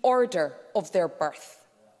 the order of their birth.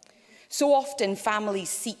 So often families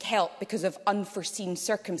seek help because of unforeseen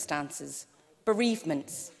circumstances,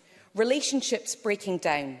 bereavements, relationships breaking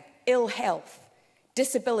down, ill health,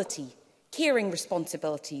 disability, caring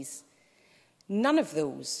responsibilities. None of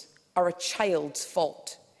those are a child's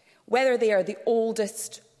fault, whether they are the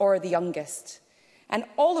oldest or the youngest. And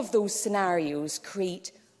all of those scenarios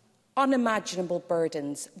create unimaginable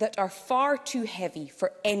burdens that are far too heavy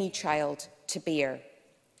for any child to bear.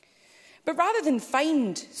 But rather than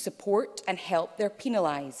find support and help, they're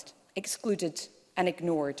penalised, excluded and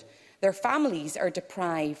ignored. Their families are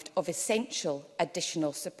deprived of essential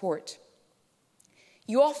additional support.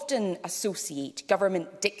 You often associate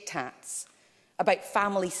government diktats about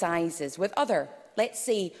family sizes with other, let's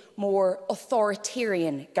say, more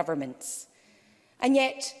authoritarian governments. And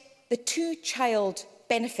yet, the two-child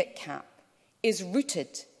benefit cap is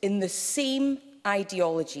rooted in the same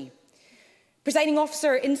ideology. Presiding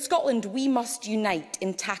Officer, in Scotland, we must unite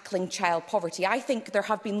in tackling child poverty. I think there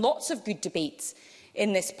have been lots of good debates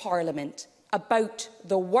in this Parliament about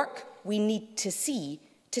the work we need to see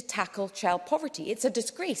to tackle child poverty. It's a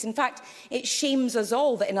disgrace. In fact, it shames us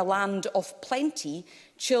all that in a land of plenty,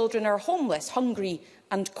 children are homeless, hungry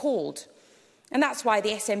and cold. And that's why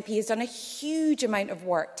the SNP has done a huge amount of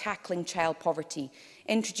work tackling child poverty,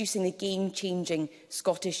 introducing the game-changing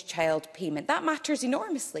Scottish Child Payment. That matters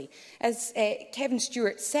enormously. As Kevin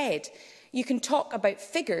Stewart said, you can talk about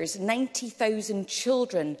figures, 90,000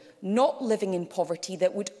 children not living in poverty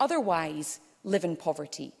that would otherwise live in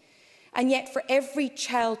poverty. And yet, for every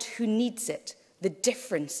child who needs it, the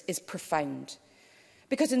difference is profound.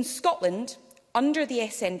 Because in Scotland, under the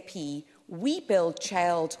SNP, we build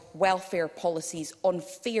child welfare policies on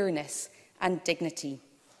fairness and dignity.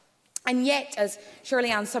 And yet, as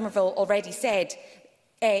Shirley-Ann Somerville already said,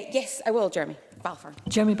 yes, I will, Jeremy Balfour.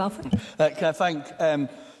 Jeremy Balfour. Can I thank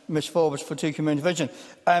Ms Forbes for taking my intervention?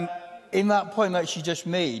 In that point that she just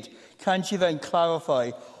made, can she then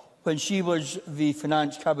clarify, when she was the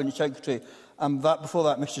Finance Cabinet Secretary, and before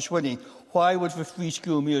that Mr Swinney, why was the free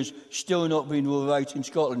school meals still not being rolled out in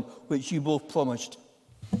Scotland, which you both promised?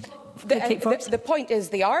 The point is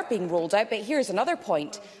they are being rolled out, but here's another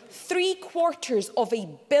point.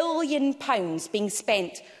 £750 million being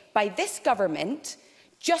spent by this government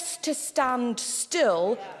just to stand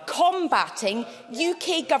still combating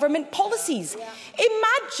UK government policies.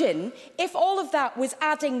 Imagine if all of that was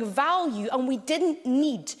adding value and we didn't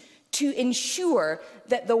need to ensure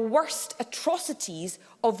that the worst atrocities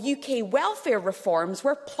of UK welfare reforms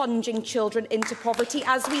were plunging children into poverty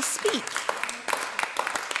as we speak.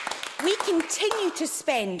 We continue to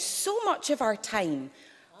spend so much of our time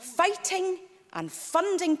fighting and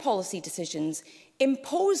funding policy decisions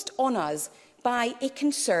imposed on us by a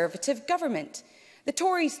Conservative government. The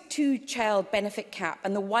Tories' two-child benefit cap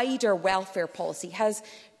and the wider welfare policy has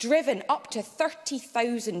driven up to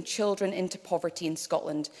 30,000 children into poverty in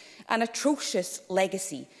Scotland, an atrocious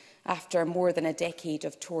legacy after more than a decade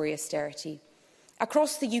of Tory austerity.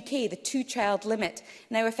 Across the UK, the two-child limit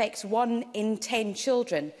now affects 1 in 10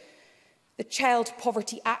 children. The Child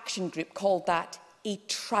Poverty Action Group called that a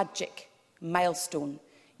tragic milestone.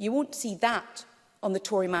 You won't see that on the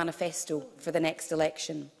Tory manifesto for the next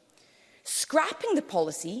election. Scrapping the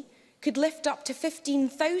policy could lift up to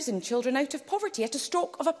 15,000 children out of poverty at a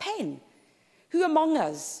stroke of a pen. Who among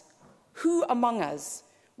us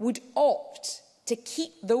would opt to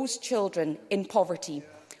keep those children in poverty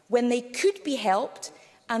when they could be helped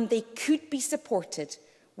and they could be supported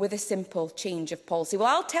with a simple change of policy? Well,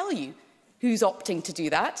 I'll tell you who's opting to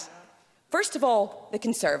do that. First of all, the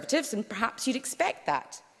Conservatives, and perhaps you'd expect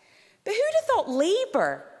that. But who'd have thought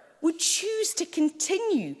Labour would choose to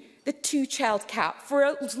continue the two-child cap for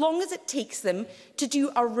as long as it takes them to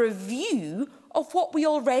do a review of what we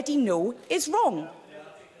already know is wrong?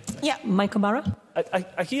 Yeah. Michael Mara.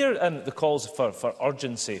 I hear the calls for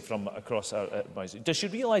urgency from across our advisory. Does she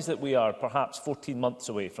realise that we are perhaps 14 months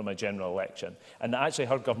away from a general election and that actually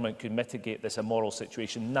her government could mitigate this immoral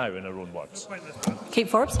situation now, in her own words? Kate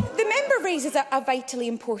Forbes. The member raises a vitally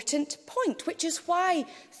important point, which is why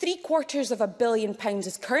 £750 million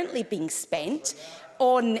is currently being spent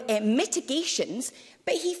on mitigations,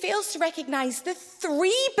 but he fails to recognise the £3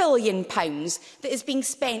 billion that is being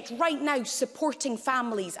spent right now supporting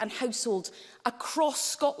families and households across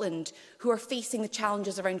Scotland who are facing the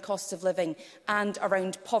challenges around cost of living and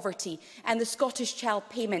around poverty. And the Scottish Child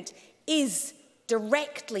Payment is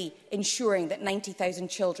directly ensuring that 90,000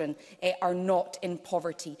 children are not in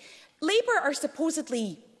poverty. Labour are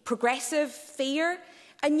supposedly progressive, fair,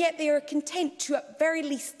 and yet they are content to, at very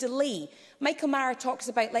least, delay. Michael Mara talks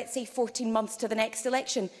about, let's say, 14 months to the next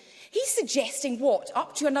election. He's suggesting, what,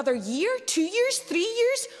 up to another year, 2 years, 3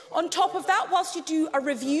 years on top of that, whilst you do a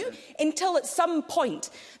review, until at some point.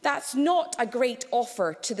 That's not a great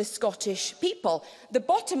offer to the Scottish people. The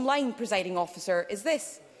bottom line, presiding officer, is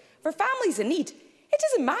this. For families in need, it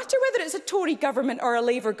doesn't matter whether it's a Tory government or a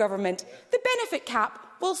Labour government. The benefit cap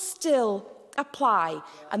will still apply.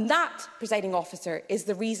 And that, presiding officer, is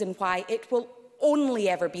the reason why it will only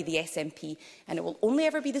ever be the SNP and it will only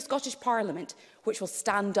ever be the Scottish Parliament which will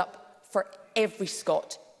stand up for every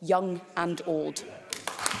Scot young and old.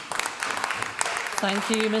 Thank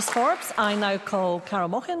you, Ms Forbes. I now call Carol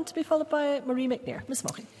Mochan to be followed by Marie McNair. Ms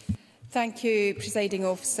Mochan. Thank you, Presiding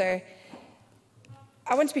Officer.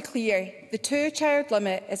 I want to be clear. The two-child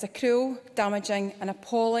limit is a cruel, damaging and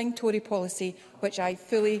appalling Tory policy which I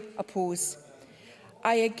fully oppose.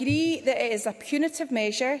 I agree that it is a punitive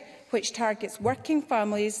measure which targets working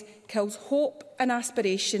families, kills hope and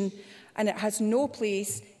aspiration, and it has no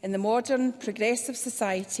place in the modern, progressive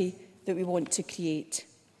society that we want to create.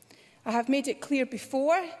 I have made it clear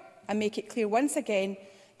before, and make it clear once again,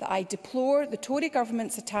 that I deplore the Tory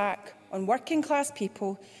government's attack on working-class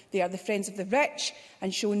people. They are the friends of the rich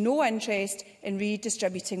and show no interest in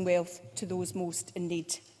redistributing wealth to those most in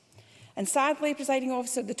need. And sadly, Presiding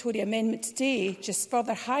Officer, the Tory amendment today just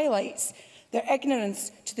further highlights their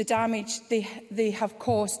ignorance to the damage they have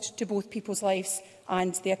caused to both people's lives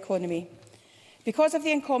and the economy. Because of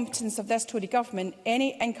the incompetence of this Tory government,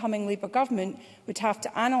 any incoming Labour government would have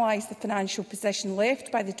to analyse the financial position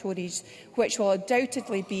left by the Tories, which will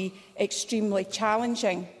undoubtedly be extremely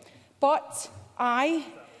challenging. But I,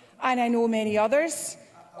 and I know many others,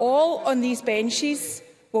 all on these benches,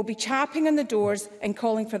 will be chapping on the doors and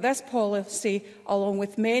calling for this policy, along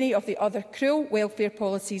with many of the other cruel welfare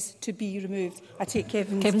policies, to be removed. I take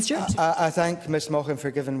Kevin Stewart. I thank Ms Mochan for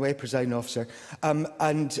giving way, Presiding Officer.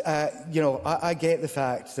 I get the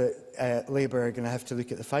fact that Labour are going to have to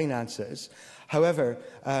look at the finances. However,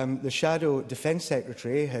 the Shadow Defence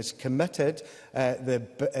Secretary has committed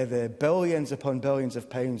the billions upon billions of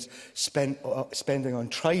pounds spending on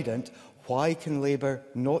Trident. Why can Labour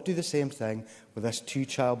not do the same thing with this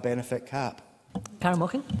two-child benefit cap? Karen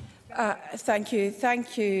Mochan. Thank you.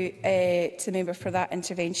 Thank you to the member for that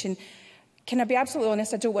intervention. Can I be absolutely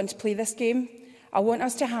honest? I don't want to play this game. I want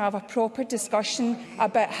us to have a proper discussion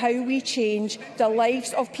about how we change the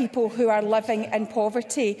lives of people who are living in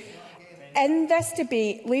poverty. In this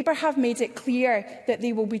debate, Labour have made it clear that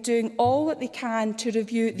they will be doing all that they can to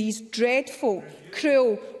review these dreadful,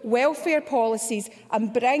 cruel welfare policies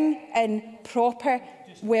and bring in proper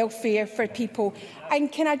welfare for people. And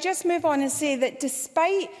can I just move on and say that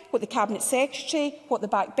despite what the Cabinet Secretary, what the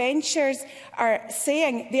backbenchers are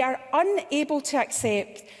saying, they are unable to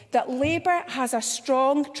accept that Labour has a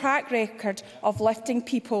strong track record of lifting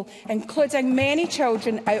people, including many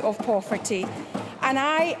children, out of poverty. And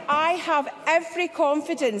I have every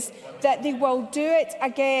confidence that they will do it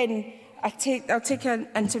again. I'll take an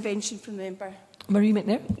intervention from the member. Marie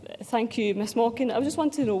McNair. Thank you, Ms Mochan. I just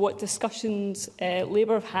want to know what discussions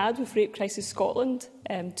Labour have had with Rape Crisis Scotland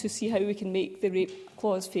to see how we can make the rape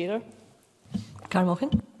clause fairer. Karen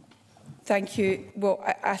Mochan. Thank you. Well,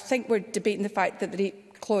 I think we're debating the fact that the rape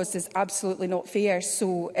clause is absolutely not fair.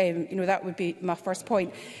 So, that would be my first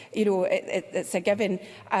point. It's a given.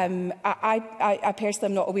 I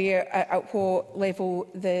personally am not aware at what level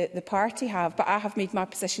the party have, but I have made my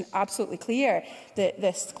position absolutely clear that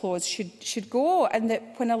this clause should go, and that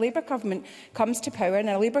when a Labour government comes to power, and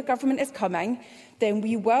a Labour government is coming, then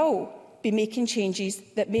we will be making changes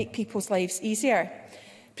that make people's lives easier.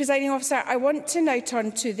 Presiding Officer, I want to now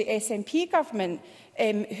turn to the SNP government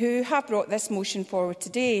who have brought this motion forward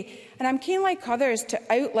today. And I'm keen, like others, to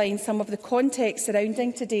outline some of the context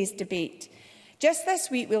surrounding today's debate. Just this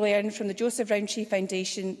week, we learned from the Joseph Rowntree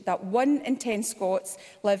Foundation that 1 in 10 Scots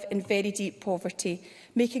live in very deep poverty,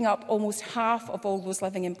 making up almost half of all those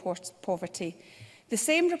living in poverty. The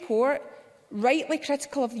same report, rightly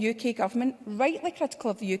critical of the UK government,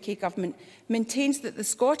 maintains that the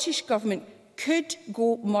Scottish Government could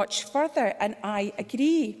go much further, and I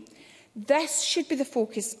agree. This should be the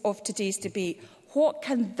focus of today's debate. What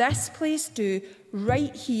can this place do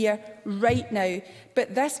right here, right now?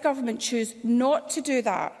 But this government choose not to do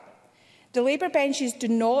that. The Labour benches do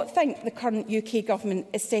not think the current UK government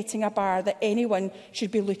is setting a bar that anyone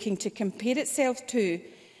should be looking to compare itself to.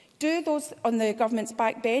 Do those on the government's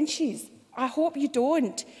backbenches? I hope you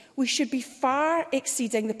don't. We should be far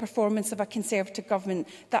exceeding the performance of a Conservative government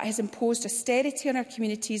that has imposed austerity on our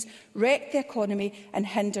communities, wrecked the economy and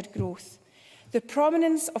hindered growth. The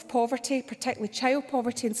prominence of poverty, particularly child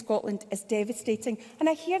poverty in Scotland, is devastating. And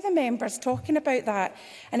I hear the members talking about that.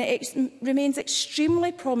 And it remains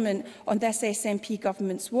extremely prominent on this SNP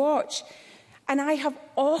government's watch. And I have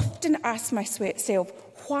often asked myself,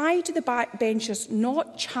 why do the backbenchers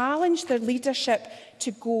not challenge their leadership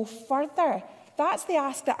to go further? That's the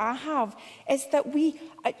ask that I have, is that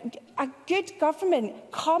a good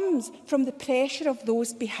government comes from the pressure of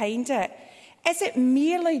those behind it. Is it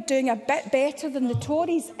merely doing a bit better than the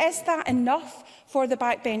Tories? Is that enough for the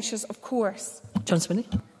backbenchers? Of course. John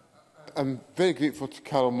Swinney. I'm very grateful to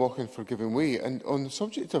Carol Mochan for giving way. And on the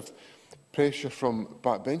subject of pressure from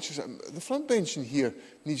backbenchers. The front bench in here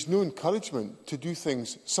needs no encouragement to do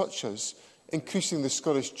things such as increasing the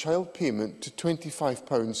Scottish Child Payment to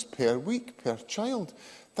 £25 per week per child.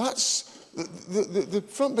 That's the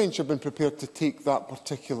front bench have been prepared to take that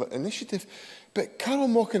particular initiative. But Carol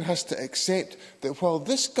Mochan has to accept that while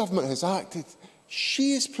this government has acted,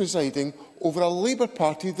 she is presiding over a Labour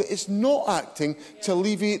Party that is not acting to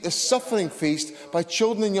alleviate the suffering faced by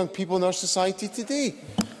children and young people in our society today.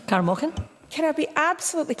 Carol Mochan. Can I be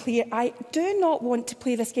absolutely clear? I do not want to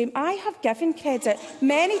play this game. I have given credit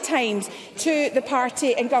many times to the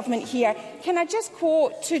party in government here. Can I just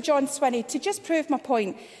quote to John Swinney to just prove my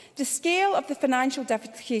point? The scale of the financial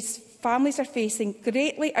difficulties families are facing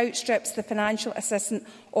greatly outstrips the financial assistance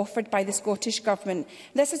offered by the Scottish Government.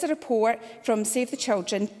 This is a report from Save the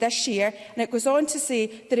Children this year, and it goes on to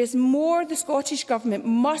say there is more the Scottish Government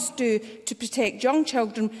must do to protect young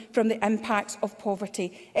children from the impacts of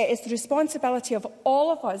poverty. It is the responsibility of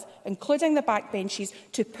all of us, including the backbenches,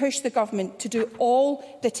 to push the Government to do all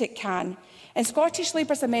that it can. In Scottish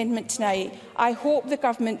Labour's amendment tonight, I hope the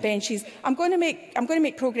government benches. I'm going to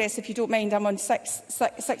make progress, if you don't mind. I'm on six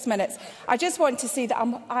minutes. I just want to say that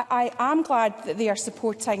I am glad that they are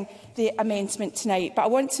supporting the amendment tonight. But I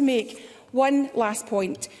want to make one last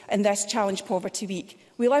point in this Challenge Poverty Week.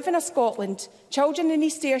 We live in a Scotland. Children in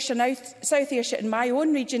East Ayrshire and South Ayrshire, in my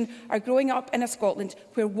own region, are growing up in a Scotland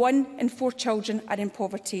where 1 in 4 children are in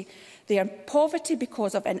poverty. They are in poverty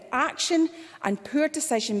because of inaction and poor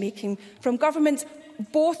decision-making from governments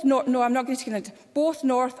both north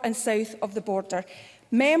and south of the border.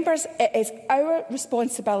 Members, it is our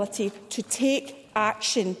responsibility to take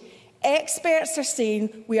action. Experts are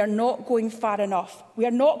saying we are not going far enough. We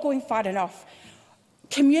are not going far enough.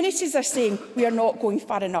 Communities are saying we are not going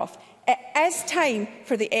far enough. It is time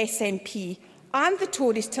for the SNP and the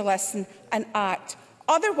Tories to listen and act.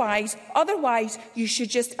 Otherwise, you should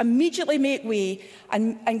just immediately make way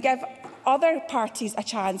and give other parties a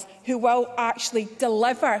chance who will actually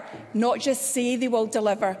deliver, not just say they will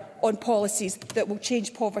deliver, on policies that will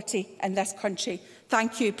change poverty in this country.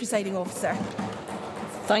 Thank you, Presiding Officer.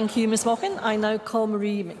 Thank you, Ms Mochan. I now call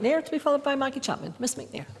Marie McNair to be followed by Maggie Chapman. Ms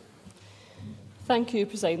McNair. Thank you,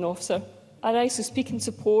 Presiding Officer. I rise to speak in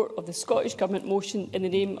support of the Scottish Government motion in the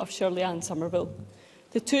name of Shirley Ann Somerville.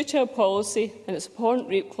 The two-child policy and its abhorrent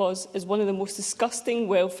rape clause is one of the most disgusting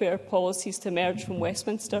welfare policies to emerge from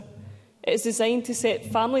Westminster. It is designed to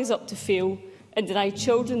set families up to fail and deny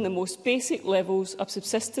children the most basic levels of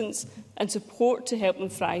subsistence and support to help them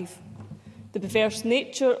thrive. The perverse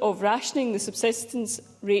nature of rationing the subsistence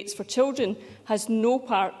rates for children has no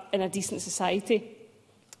part in a decent society.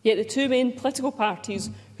 Yet the two main political parties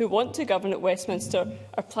who want to govern at Westminster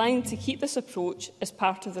are planning to keep this approach as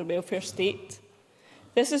part of their welfare state.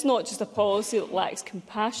 This is not just a policy that lacks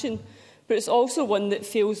compassion, but it's also one that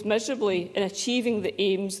fails miserably in achieving the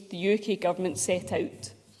aims the UK Government set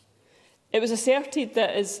out. It was asserted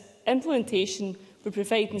that its implementation would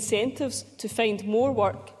provide incentives to find more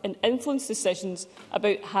work and influence decisions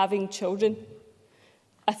about having children.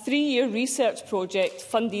 A 3-year research project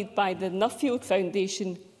funded by the Nuffield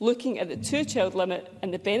Foundation looking at the two-child limit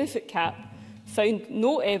and the benefit cap found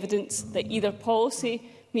no evidence that either policy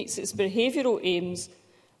meets its behavioural aims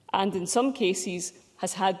and, in some cases,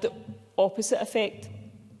 has had the opposite effect.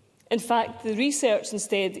 In fact, the research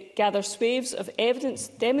instead gathers swathes of evidence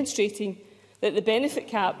demonstrating that the benefit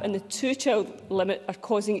cap and the two-child limit are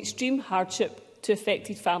causing extreme hardship to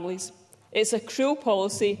affected families. It's a cruel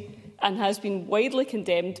policy and has been widely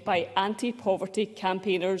condemned by anti-poverty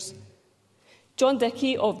campaigners. John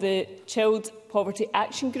Dickey of the Child Poverty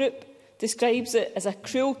Action Group describes it as a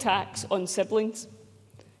cruel tax on siblings.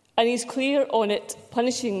 And he's clear on its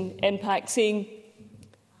punishing impact, saying,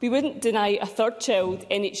 "We wouldn't deny a third child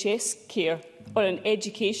NHS care or an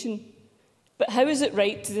education, but how is it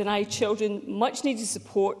right to deny children much-needed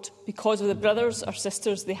support because of the brothers or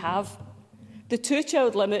sisters they have? The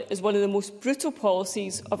two-child limit is one of the most brutal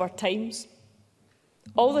policies of our times.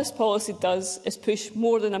 All this policy does is push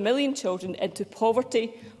more than 1 million children into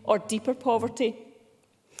poverty or deeper poverty.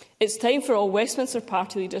 It's time for all Westminster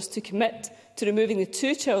party leaders to commit to removing the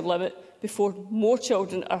two-child limit before more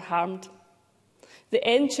children are harmed. The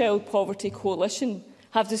End Child Poverty Coalition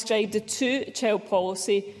have described the two-child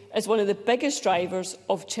policy as one of the biggest drivers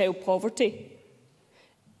of child poverty.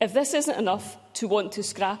 If this isn't enough to want to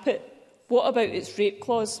scrap it, what about its rape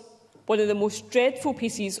clause, one of the most dreadful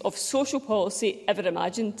pieces of social policy ever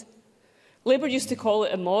imagined? Labour used to call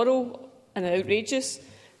it immoral and outrageous.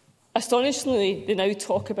 Astonishingly, they now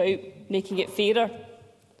talk about making it fairer.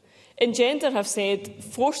 Engender have said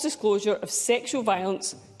forced disclosure of sexual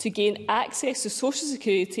violence to gain access to social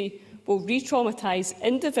security will re-traumatise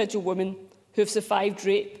individual women who have survived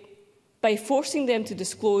rape by forcing them to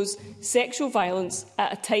disclose sexual violence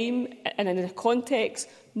at a time and in a context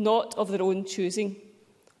not of their own choosing,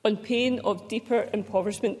 on pain of deeper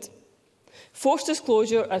impoverishment. Forced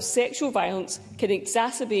disclosure of sexual violence can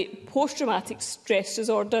exacerbate post-traumatic stress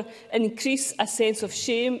disorder and increase a sense of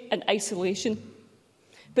shame and isolation.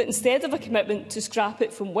 But instead of a commitment to scrap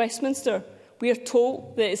it from Westminster, we are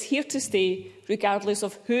told that it is here to stay, regardless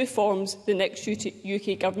of who forms the next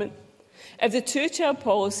UK government. If the two-child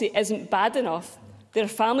policy isn't bad enough, there are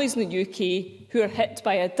families in the UK who are hit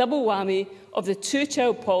by a double whammy of the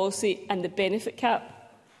two-child policy and the benefit cap.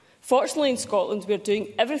 Fortunately, in Scotland, we are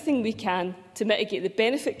doing everything we can to mitigate the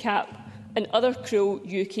benefit cap and other cruel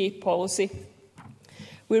UK policy.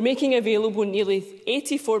 We are making available nearly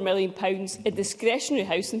 £84 million in discretionary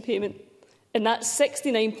housing payment, and that's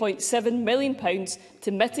 £69.7 million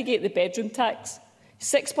to mitigate the bedroom tax,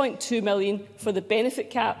 £6.2 million for the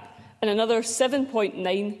benefit cap, and another £7.9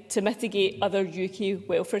 million to mitigate other UK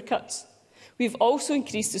welfare cuts. We have also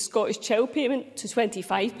increased the Scottish Child Payment to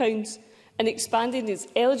 £25 and expanded its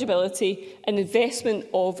eligibility and investment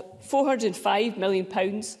of £405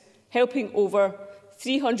 million, helping over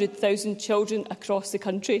 300,000 children across the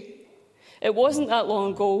country. It wasn't that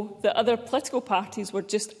long ago that other political parties were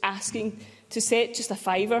just asking to set just a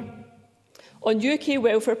fiver. On UK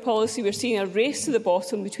welfare policy, we are seeing a race to the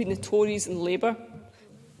bottom between the Tories and Labour.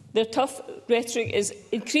 Their tough rhetoric is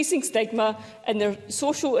increasing stigma, and their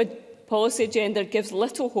social policy agenda gives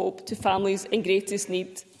little hope to families in greatest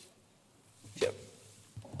need.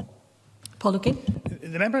 Paul O'Kane.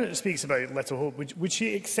 The member speaks about little hope. Would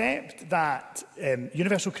she accept that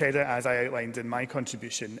universal credit, as I outlined in my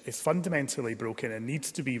contribution, is fundamentally broken and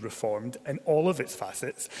needs to be reformed in all of its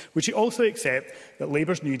facets? Would she also accept that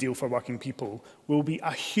Labour's New Deal for working people will be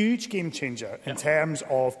a huge game changer in terms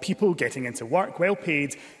of people getting into work,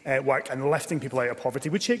 well-paid work, and lifting people out of poverty?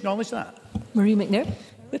 Would she acknowledge that? Marie McNair.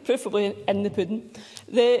 The proof will be in the pudding.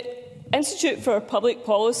 The Institute for Public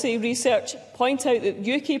Policy Research point out that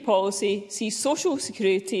UK policy sees social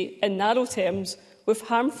security in narrow terms with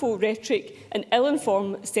harmful rhetoric and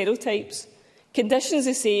ill-informed stereotypes. Conditions,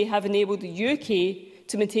 they say, have enabled the UK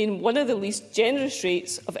to maintain one of the least generous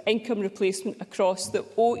rates of income replacement across the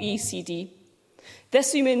OECD.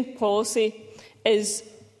 This humane policy is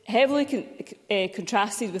heavily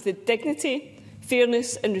contrasted with the dignity,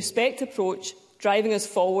 fairness and respect approach driving us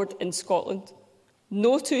forward in Scotland.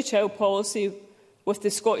 No two-child policy with the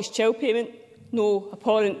Scottish Child Payment, no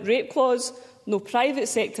abhorrent rape clause, no private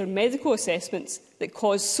sector medical assessments that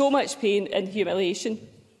cause so much pain and humiliation,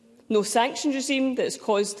 no sanctions regime that has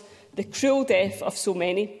caused the cruel death of so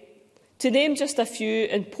many. To name just a few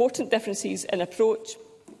important differences in approach,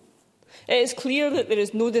 it is clear that there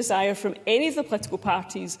is no desire from any of the political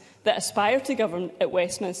parties that aspire to govern at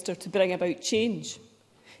Westminster to bring about change.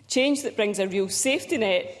 Change that brings a real safety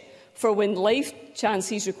net for when life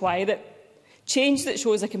chances require it. Change that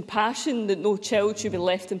shows a compassion that no child should be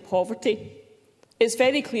left in poverty. It's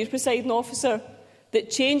very clear, Presiding Officer, that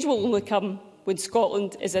change will only come when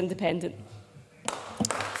Scotland is independent.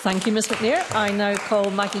 Thank you, Ms McNair. I now call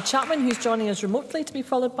Maggie Chapman, who's joining us remotely, to be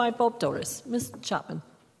followed by Bob Doris. Ms Chapman.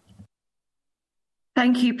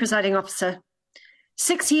 Thank you, Presiding Officer.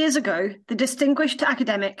 6 years ago, the distinguished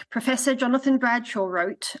academic Professor Jonathan Bradshaw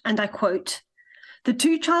wrote, and I quote, "The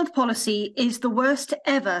two-child policy is the worst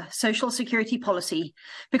ever social security policy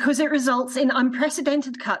because it results in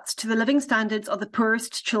unprecedented cuts to the living standards of the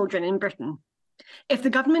poorest children in Britain. If the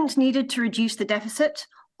government needed to reduce the deficit,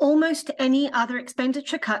 almost any other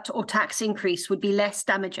expenditure cut or tax increase would be less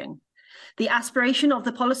damaging. The aspiration of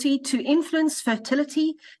the policy to influence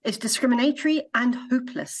fertility is discriminatory and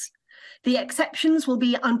hopeless. The exceptions will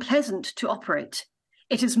be unpleasant to operate.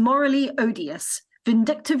 It is morally odious,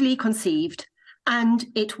 vindictively conceived, and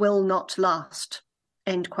it will not last."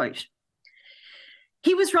 End quote.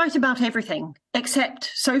 He was right about everything,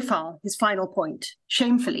 except, so far, his final point.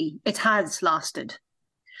 Shamefully, it has lasted.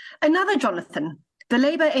 Another Jonathan, the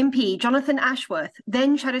Labour MP Jonathan Ashworth,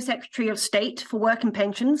 then Shadow Secretary of State for Work and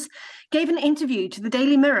Pensions, gave an interview to the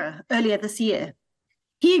Daily Mirror earlier this year.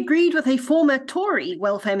 He agreed with a former Tory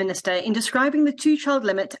welfare minister in describing the two-child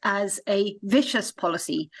limit as a vicious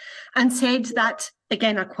policy and said that,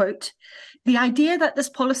 again I quote, "The idea that this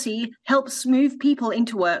policy helps move people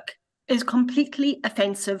into work is completely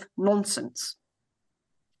offensive nonsense."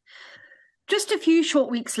 Just a few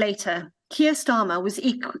short weeks later, Keir Starmer was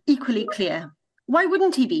equally clear. Why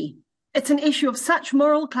wouldn't he be? It's an issue of such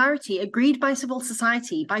moral clarity agreed by civil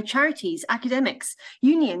society, by charities, academics,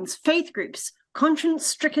 unions, faith groups,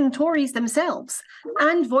 conscience-stricken Tories themselves,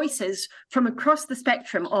 and voices from across the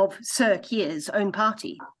spectrum of Sir Keir's own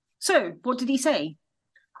party. So, what did he say?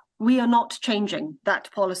 We are not changing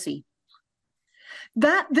that policy.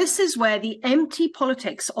 This is where the empty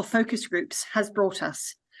politics of focus groups has brought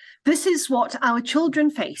us. This is what our children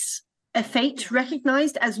face, a fate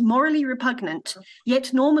recognised as morally repugnant,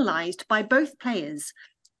 yet normalised by both players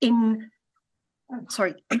in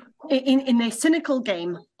a cynical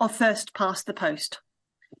game of first past the post.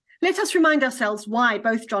 Let us remind ourselves why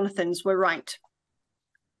both Jonathans were right.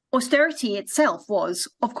 Austerity itself was,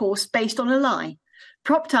 of course, based on a lie,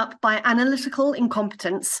 propped up by analytical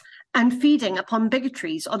incompetence and feeding upon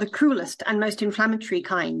bigotries of the cruelest and most inflammatory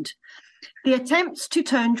kind. The attempt to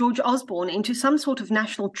turn George Osborne into some sort of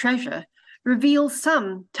national treasure reveals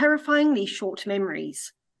some terrifyingly short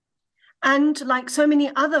memories. And like so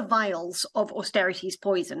many other vials of austerity's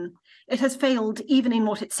poison, it has failed even in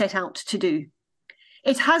what it set out to do.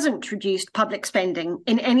 It hasn't reduced public spending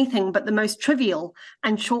in anything but the most trivial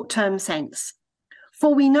and short-term sense.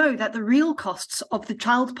 For we know that the real costs of the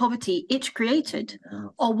child poverty it created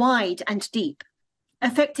are wide and deep,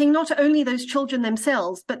 affecting not only those children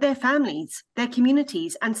themselves, but their families, their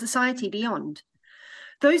communities, and society beyond.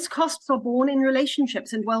 Those costs are borne in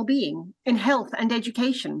relationships and well-being, in health and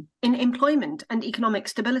education, in employment and economic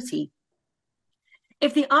stability.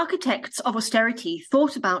 If the architects of austerity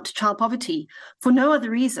thought about child poverty for no other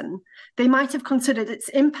reason, they might have considered its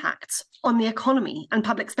impacts on the economy and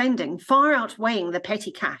public spending far outweighing the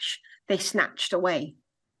petty cash they snatched away.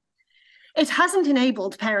 It hasn't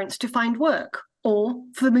enabled parents to find work, or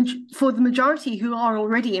for the majority who are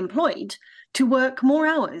already employed, to work more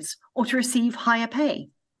hours or to receive higher pay.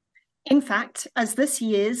 In fact, as this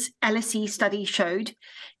year's LSE study showed,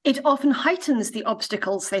 it often heightens the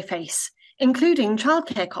obstacles they face, including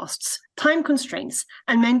childcare costs, time constraints,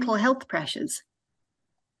 and mental health pressures.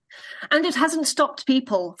 And it hasn't stopped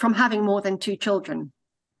people from having more than 2 children.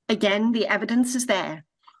 Again, the evidence is there,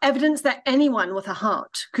 evidence that anyone with a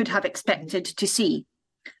heart could have expected to see.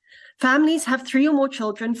 Families have 3 or more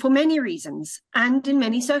children for many reasons and in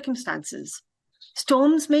many circumstances.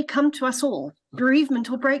 Storms may come to us all, bereavement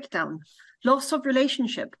or breakdown, loss of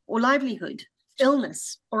relationship or livelihood,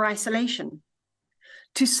 illness or isolation.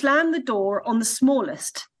 To slam the door on the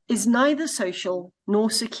smallest is neither social nor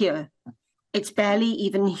secure. It's barely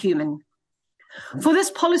even human. For this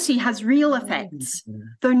policy has real effects,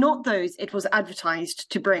 though not those it was advertised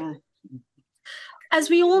to bring. As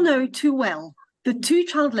we all know too well, the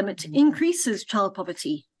 2-child limit increases child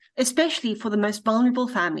poverty, especially for the most vulnerable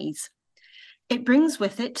families. It brings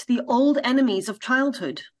with it the old enemies of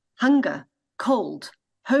childhood: hunger, cold,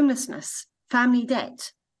 homelessness, family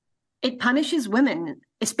debt. It punishes women,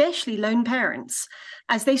 especially lone parents,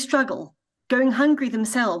 as they struggle, going hungry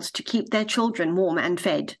themselves to keep their children warm and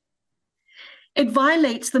fed. It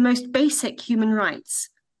violates the most basic human rights,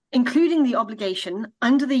 including the obligation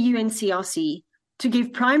under the UNCRC to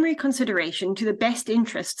give primary consideration to the best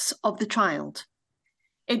interests of the child.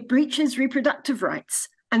 It breaches reproductive rights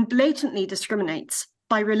and blatantly discriminates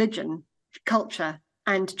by religion, culture,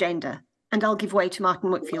 and gender. And I'll give way to Martin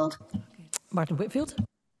Whitfield. Martin Whitfield.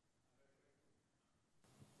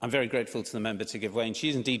 I'm very grateful to the member to give way, and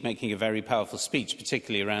she's indeed making a very powerful speech,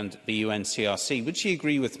 particularly around the UNCRC. Would she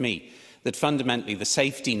agree with me that fundamentally the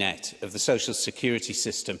safety net of the social security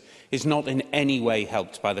system is not in any way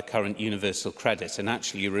helped by the current universal credit, and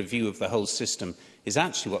actually a review of the whole system is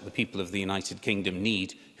actually what the people of the United Kingdom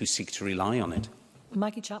need, who seek to rely on it?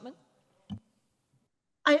 Maggie Chapman.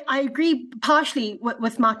 I agree partially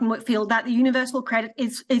with Martin Whitfield that the universal credit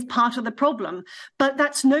is part of the problem, but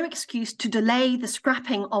that's no excuse to delay the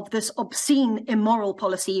scrapping of this obscene, immoral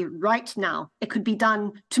policy right now. It could be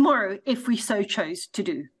done tomorrow if we so chose to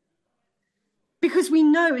do. Because we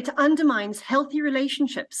know it undermines healthy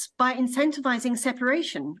relationships by incentivising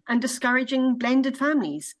separation and discouraging blended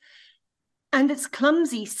families. And its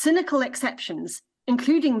clumsy, cynical exceptions,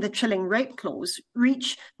 including the chilling rape clause,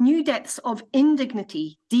 reach new depths of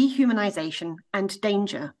indignity, dehumanisation, and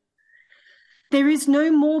danger. There is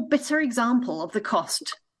no more bitter example of the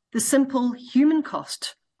cost, the simple human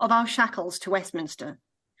cost, of our shackles to Westminster.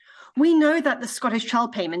 We know that the Scottish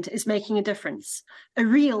Child Payment is making a difference, a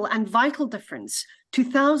real and vital difference to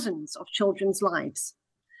thousands of children's lives.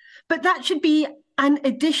 But that should be an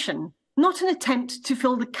addition, not an attempt to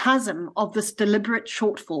fill the chasm of this deliberate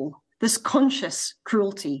shortfall, this conscious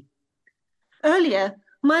cruelty. Earlier,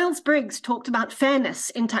 Miles Briggs talked about fairness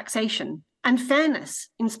in taxation and fairness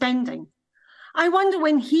in spending. I wonder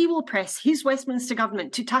when he will press his Westminster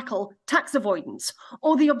government to tackle tax avoidance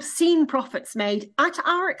or the obscene profits made at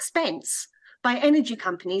our expense by energy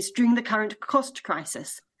companies during the current cost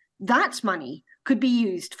crisis. That money could be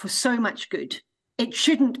used for so much good. It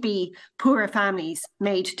shouldn't be poorer families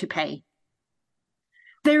made to pay.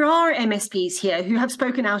 There are MSPs here who have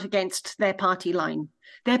spoken out against their party line,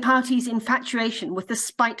 their party's infatuation with the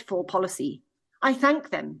spiteful policy. I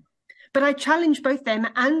thank them, but I challenge both them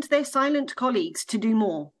and their silent colleagues to do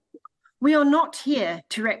more. We are not here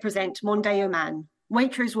to represent Mondeo Man,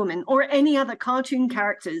 Waitrose Woman, or any other cartoon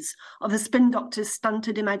characters of the spin doctor's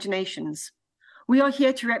stunted imaginations. We are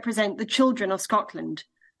here to represent the children of Scotland,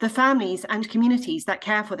 the families and communities that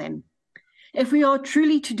care for them. If we are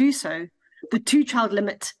truly to do so, the two-child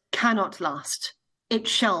limit cannot last. It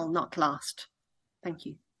shall not last. Thank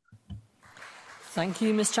you. Thank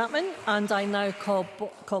you, Ms Chapman. And I now call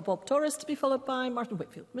Bob Doris to be followed by Martin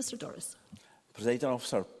Whitfield. Mr Doris. Presiding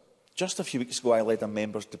Officer, just a few weeks ago I led a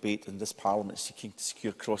members' debate in this Parliament seeking to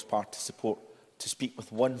secure cross-party support to speak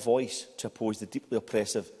with one voice to oppose the deeply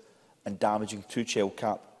oppressive and damaging two-child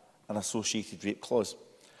cap and associated rape clause.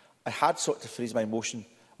 I had sought to phrase my motion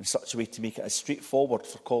in such a way to make it as straightforward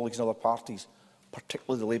for colleagues in other parties,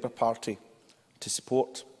 particularly the Labour Party, to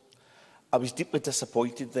support. I was deeply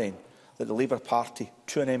disappointed then that the Labour Party,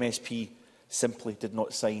 to an MSP, simply did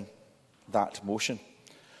not sign that motion.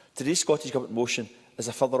 Today's Scottish Government motion is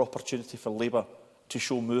a further opportunity for Labour to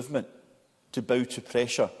show movement, to bow to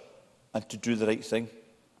pressure and to do the right thing.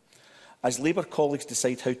 As Labour colleagues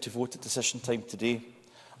decide how to vote at decision time today,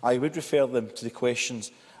 I would refer them to the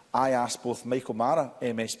questions I asked both Michael Mara,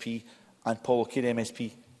 MSP, and Paul O'Kane,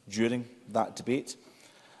 MSP, during that debate.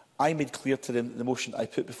 I made clear to them that the motion I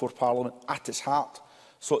put before Parliament, at its heart,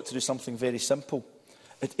 sought to do something very simple.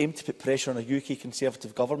 It aimed to put pressure on a UK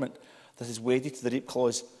Conservative government that is wedded to the rape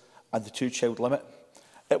clause and the two-child limit.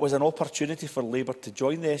 It was an opportunity for Labour to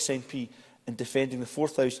join the SNP in defending the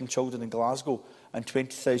 4,000 children in Glasgow and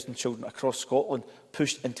 20,000 children across Scotland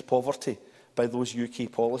pushed into poverty by those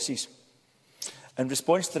UK policies. In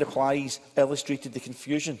response, the replies illustrated the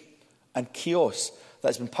confusion and chaos that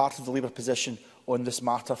has been part of the Labour position on this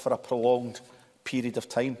matter for a prolonged period of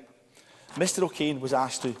time. Mr O'Kane was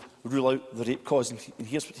asked to rule out the rape clause, and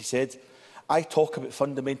here's what he said. I talk about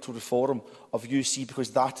fundamental reform of UC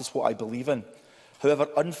because that is what I believe in. However,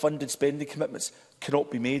 unfunded spending commitments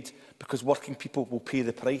cannot be made because working people will pay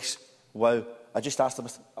the price. Wow. I just asked him,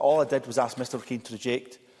 all I did was ask Mr O'Kane to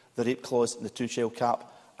reject the rape clause and the two-child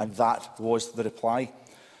cap, and that was the reply.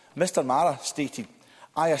 Mr Mara stated,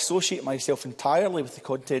 I associate myself entirely with the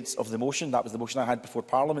contents of the motion. That was the motion I had before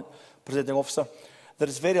Parliament, Presiding Officer. There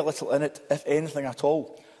is very little in it, if anything at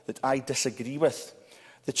all, that I disagree with.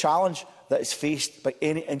 The challenge that is faced by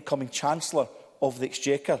any incoming Chancellor of the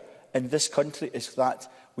Exchequer in this country is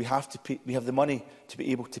that we have the money to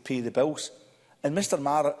be able to pay the bills. And Mr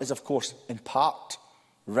Mara is, of course, in part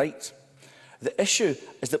right. The issue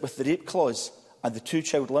is that with the rape clause and the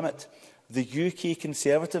two-child limit, the UK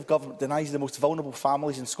Conservative government denies the most vulnerable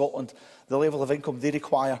families in Scotland the level of income they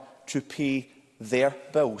require to pay their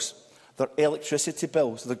bills, their electricity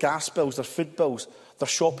bills, their gas bills, their food bills, their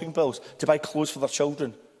shopping bills, to buy clothes for their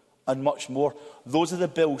children, and much more. Those are the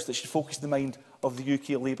bills that should focus the mind of the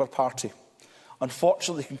UK Labour Party.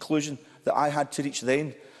 Unfortunately, the conclusion that I had to reach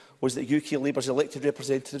then was that UK Labour's elected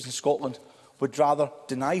representatives in Scotland would rather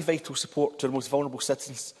deny vital support to the most vulnerable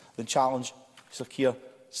citizens than challenge Sir Keir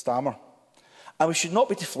Starmer. And we should not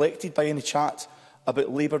be deflected by any chat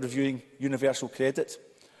about Labour reviewing universal credit.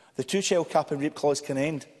 The two-child cap and rape clause can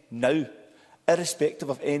end now, irrespective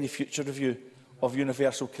of any future review of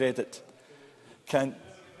universal credit.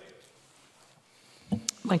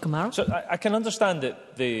 Michael Mara. So I can understand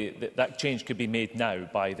that that change could be made now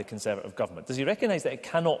by the Conservative government. Does he recognise that it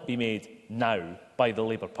cannot be made now by the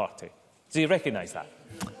Labour Party? Does he recognise that?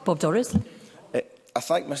 Bob Doris. I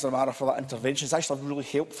thank Mr Mara for that intervention. It's actually a really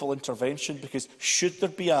helpful intervention because should there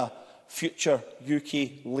be a future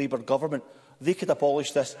UK Labour government, they could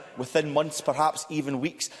abolish this within months, perhaps even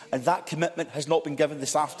weeks, and that commitment has not been given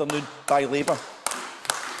this afternoon by Labour.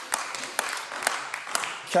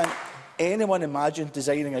 Can anyone imagine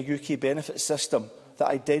designing a UK benefit system that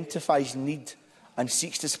identifies need and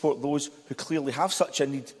seeks to support those who clearly have such a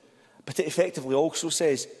need, but it effectively also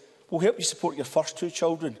says, we'll help you support your first two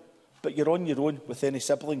children, but you're on your own with any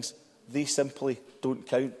siblings. They simply don't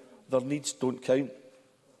count. Their needs don't count.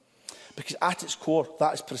 Because at its core,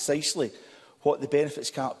 that is precisely what the benefits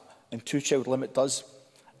cap and two-child limit does.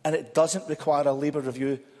 And it doesn't require a Labour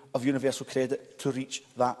review of universal credit to reach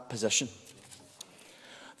that position.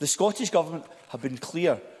 The Scottish Government have been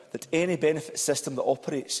clear that any benefit system that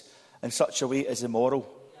operates in such a way is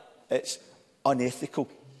immoral. It's unethical.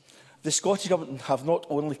 The Scottish Government have not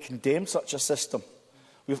only condemned such a system,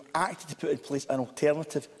 We have acted to put in place an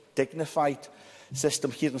alternative, dignified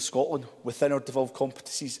system here in Scotland within our devolved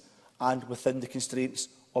competencies and within the constraints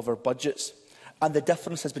of our budgets. And the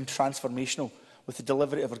difference has been transformational with the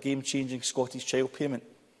delivery of our game-changing Scottish Child Payment.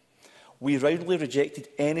 We roundly rejected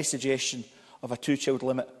any suggestion of a two-child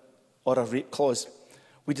limit or a rape clause.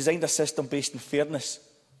 We designed a system based on fairness,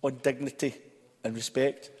 on dignity and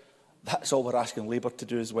respect. That's all we're asking Labour to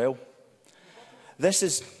do as well. This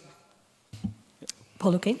is...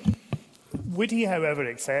 Paul O'Kane. Would he, however,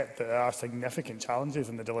 accept that there are significant challenges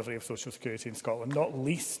in the delivery of social security in Scotland, not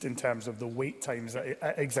least in terms of the wait times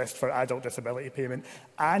that exist for adult disability payment,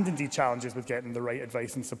 and indeed challenges with getting the right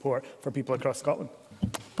advice and support for people across Scotland?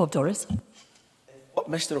 Bob Doris. What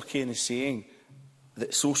Mr O'Kane is saying,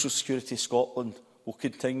 that Social Security Scotland will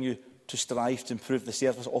continue to strive to improve the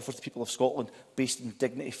service offered to people of Scotland based on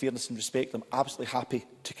dignity, fairness and respect. I'm absolutely happy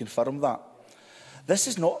to confirm that. This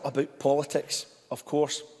is not about politics, of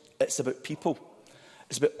course. It's about people.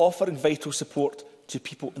 It's about offering vital support to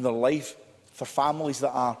people in their life, for families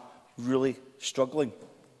that are really struggling.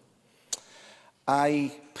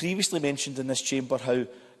 I previously mentioned in this chamber how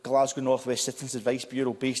Glasgow North West Citizens Advice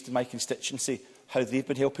Bureau, based in my constituency, how they've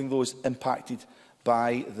been helping those impacted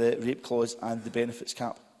by the rape clause and the benefits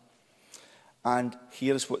cap. And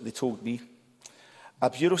here is what they told me.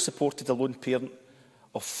 A bureau supported a lone parent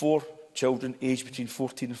of 4 children aged between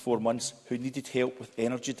 14 and 4 months who needed help with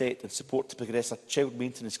energy debt and support to progress a child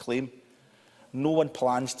maintenance claim. No one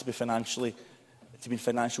plans to be in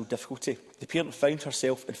financial difficulty. The parent found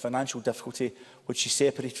herself in financial difficulty when she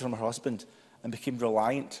separated from her husband and became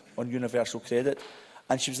reliant on universal credit,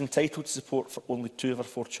 and she was entitled to support for only 2 of her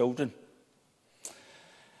 4 children.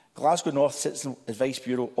 Glasgow North Citizen Advice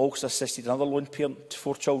Bureau also assisted another lone parent to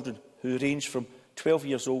 4 children who ranged from 12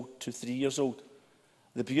 years old to 3 years old.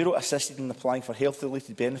 The Bureau assisted in applying for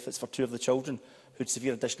health-related benefits for 2 of the children who had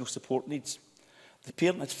severe additional support needs. The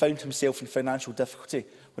parent had found himself in financial difficulty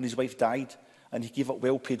when his wife died, and he gave up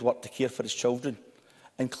well-paid work to care for his children.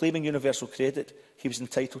 In claiming universal credit, he was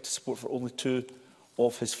entitled to support for only 2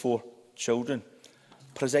 of his 4 children.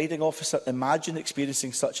 Presiding Officer, imagine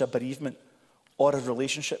experiencing such a bereavement or a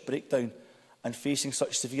relationship breakdown and facing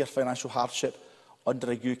such severe financial hardship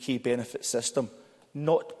under a UK benefit system,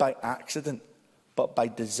 not by accident, but by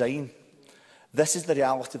design. This is the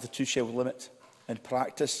reality of the two-child limit in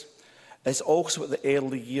practice. It's also at the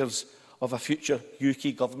early years of a future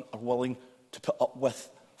UK government are willing to put up with.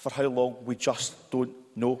 For how long, we just don't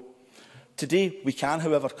know. Today, we can,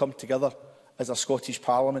 however, come together as a Scottish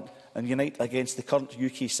Parliament and unite against the current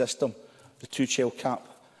UK system, the two-child cap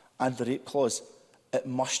and the rape clause. It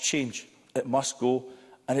must change, it must go,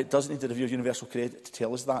 and it doesn't need a review of universal credit to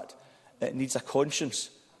tell us that. It needs a conscience,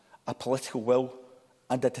 a political will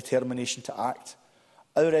and a determination to act.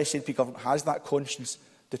 Our SNP government has that conscience,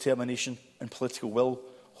 determination and political will.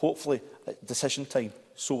 Hopefully, at decision time,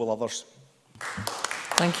 so will others.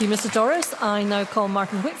 Thank you, Mr Doris. I now call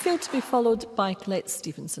Martin Whitfield to be followed by Colette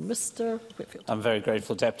Stevenson. Mr Whitfield. I'm very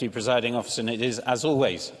grateful, Deputy Presiding Officer, and it is, as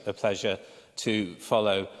always, a pleasure to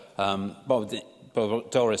follow Bob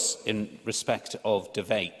Doris in respect of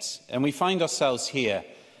debates. And we find ourselves here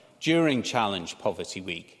during Challenge Poverty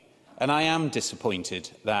Week. And I am disappointed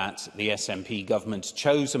that the SNP government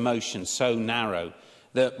chose a motion so narrow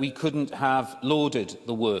that we couldn't have lauded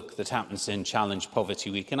the work that happens in Challenge Poverty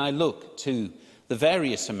Week. And I look to the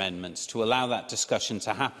various amendments to allow that discussion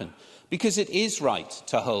to happen, because it is right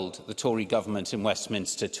to hold the Tory government in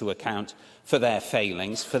Westminster to account for their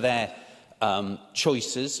failings, for their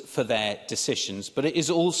choices, for their decisions. But it is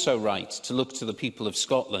also right to look to the people of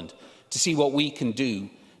Scotland to see what we can do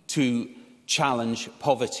to challenge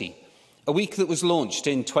poverty. A week that was launched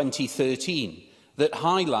in 2013 that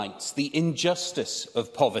highlights the injustice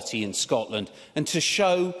of poverty in Scotland, and to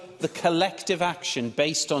show the collective action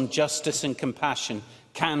based on justice and compassion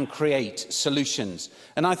can create solutions.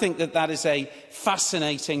 And I think that that is a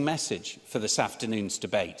fascinating message for this afternoon's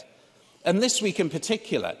debate. And this week in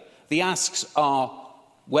particular, the asks are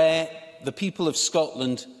where the people of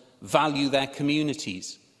Scotland value their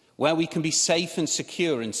communities, where we can be safe and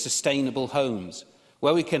secure in sustainable homes,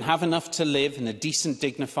 where we can have enough to live in a decent,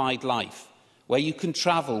 dignified life, where you can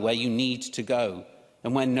travel where you need to go,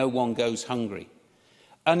 and where no one goes hungry.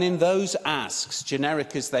 And in those asks,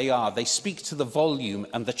 generic as they are, they speak to the volume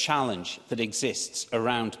and the challenge that exists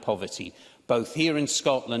around poverty, both here in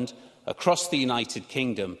Scotland, across the United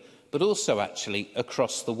Kingdom, but also actually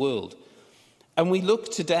across the world. And we look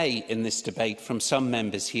today in this debate from some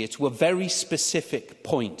members here to a very specific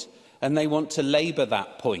point, and they want to labour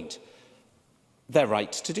that point. They're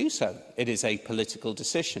right to do so. It is a political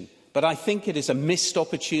decision. But I think it is a missed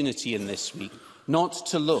opportunity in this week not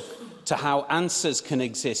to look to how answers can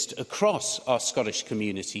exist across our Scottish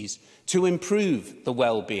communities to improve the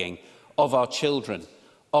well-being of our children,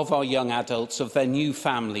 of our young adults, of their new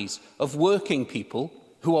families, of working people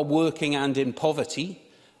who are working and in poverty,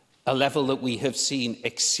 a level that we have seen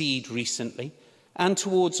exceed recently, and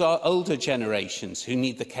towards our older generations who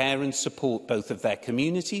need the care and support both of their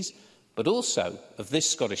communities, but also of this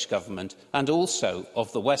Scottish Government and also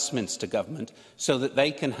of the Westminster Government, so that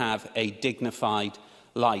they can have a dignified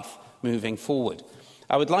life moving forward.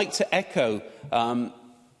 I would like to echo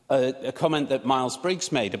a comment that Miles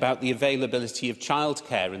Briggs made about the availability of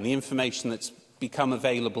childcare and the information that's become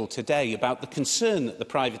available today about the concern that the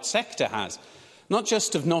private sector has, not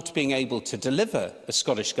just of not being able to deliver a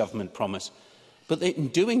Scottish Government promise, but that in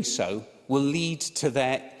doing so will lead to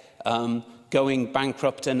their going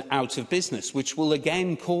bankrupt and out of business, which will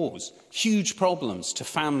again cause huge problems to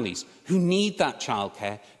families who need that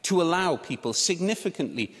childcare to allow people,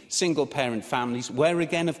 significantly single-parent families, where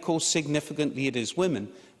again, of course, significantly it is women,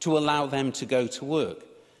 to allow them to go to work.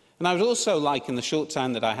 And I would also like, in the short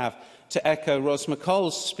time that I have, to echo Ros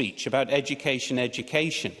McCall's speech about education.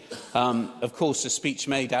 Of course, a speech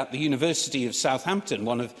made at the University of Southampton,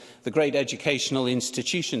 one of the great educational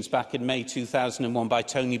institutions, back in May 2001 by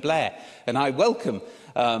Tony Blair. And I welcome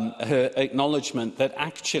her acknowledgement that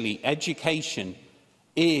actually education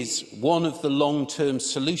is one of the long-term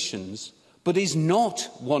solutions, but is not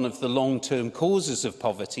one of the long-term causes of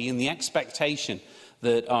poverty, and the expectation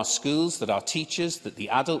that our schools, that our teachers, that the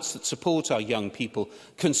adults that support our young people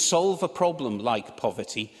can solve a problem like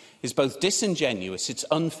poverty is both disingenuous, it's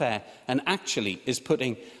unfair, and actually is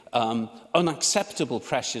putting unacceptable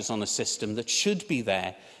pressures on a system that should be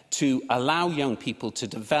there to allow young people to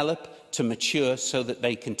develop, to mature, so that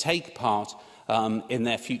they can take part in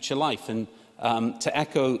their future life. And to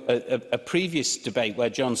echo a previous debate where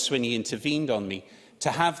John Swinney intervened on me, to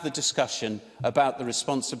have the discussion about the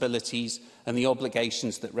responsibilities and the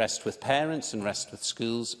obligations that rest with parents and rest with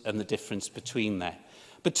schools and the difference between there.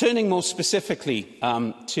 But turning more specifically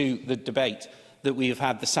to the debate that we have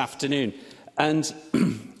had this afternoon, and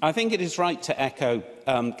I think it is right to echo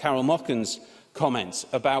Carol Mocken's comments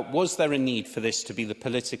about was there a need for this to be the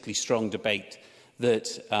politically strong debate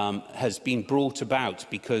that has been brought about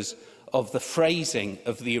because of the phrasing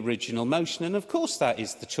of the original motion. And of course that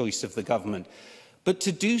is the choice of the government. But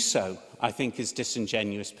to do so, I think, is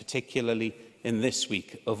disingenuous, particularly in this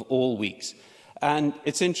week of all weeks. And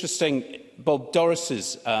it's interesting, Bob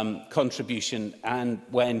Doris's contribution, and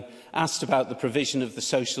when asked about the provision of the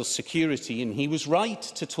social security, and he was right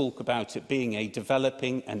to talk about it being a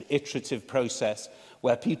developing and iterative process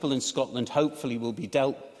where people in Scotland hopefully will be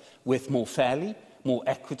dealt with more fairly, more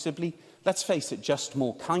equitably, let's face it, just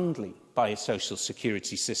more kindly by a social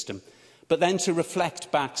security system. But then to reflect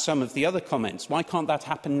back some of the other comments. Why can't that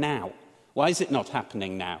happen now? Why is it not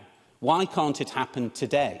happening now? Why can't it happen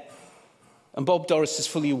today? And Bob Doris is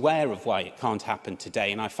fully aware of why it can't happen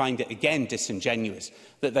today, and I find it again disingenuous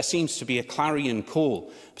that there seems to be a clarion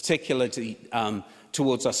call, particularly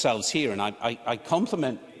towards ourselves here, and I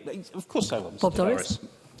compliment... Of course I will, Mr. Bob Doris.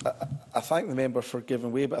 I thank the member for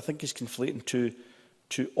giving way, but I think he's conflating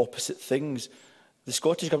two opposite things. The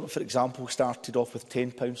Scottish Government, for example, started off with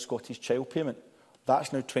 £10 Scottish child payment.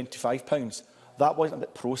 That's now £25. That wasn't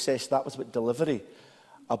about process, that was about delivery.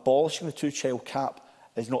 Abolishing the two-child cap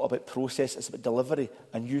is not about process, it's about delivery,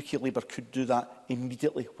 and UK Labour could do that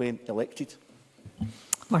immediately when elected.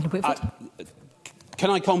 Martin Whitfield.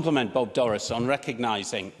 Can I compliment Bob Doris on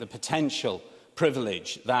recognising the potential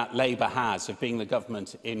privilege that Labour has of being the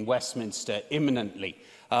government in Westminster imminently?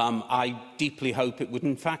 I deeply hope it would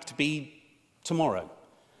in fact be tomorrow.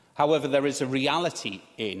 However, there is a reality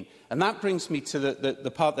in, and that brings me to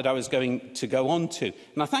the part that I was going to go on to.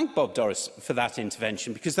 And I thank Bob Doris for that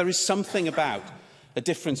intervention, because there is something about a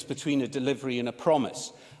difference between a delivery and a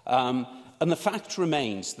promise. And the fact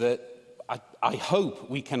remains that I hope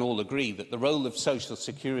we can all agree that the role of social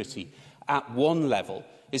security at one level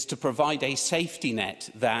is to provide a safety net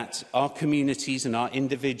that our communities and our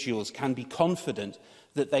individuals can be confident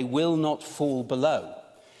that they will not fall below.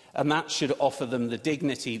 And that should offer them the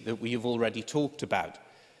dignity that we have already talked about.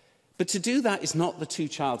 But to do that is not the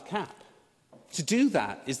two-child cap. To do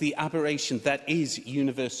that is the aberration that is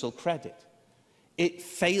universal credit. It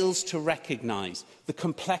fails to recognise the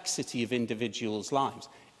complexity of individuals' lives.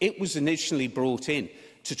 It was initially brought in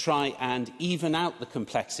to try and even out the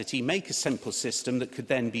complexity, make a simple system that could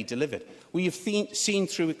then be delivered. We have seen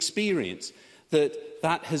through experience that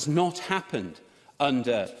that has not happened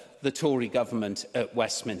under the Tory government at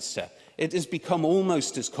Westminster. It has become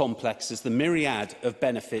almost as complex as the myriad of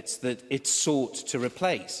benefits that it sought to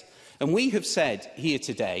replace. And we have said here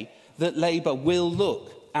today that Labour will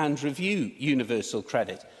look and review universal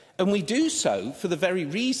credit. And we do so for the very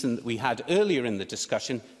reason that we had earlier in the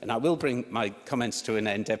discussion, and I will bring my comments to an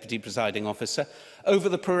end, Deputy Presiding Officer, over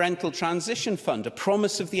the Parental Transition Fund, a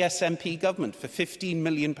promise of the SNP government for £15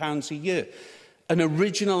 million a year, an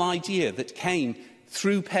original idea that came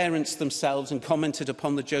through parents themselves and commented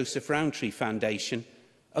upon the Joseph Rowntree Foundation,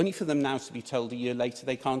 only for them now to be told a year later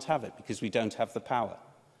they can't have it because we don't have the power.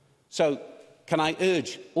 So, can I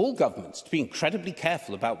urge all governments to be incredibly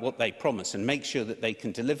careful about what they promise and make sure that they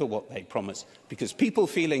can deliver what they promise, because people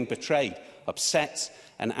feeling betrayed upsets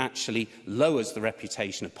and actually lowers the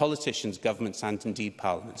reputation of politicians, governments and indeed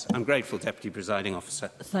parliaments. I'm grateful, Deputy Presiding Officer.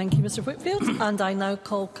 Thank you, Mr Whitfield. And I now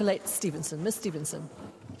call Colette Stevenson. Ms Stevenson.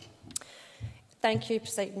 Thank you,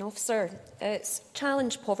 Presiding Officer. It's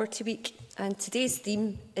Challenge Poverty Week and today's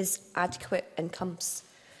theme is adequate incomes.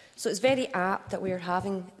 So it's very apt that we are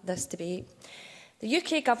having this debate. The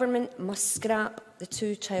UK Government must scrap the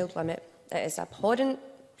two-child limit. It is abhorrent,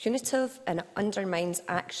 punitive and it undermines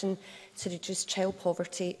action to reduce child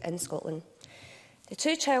poverty in Scotland. The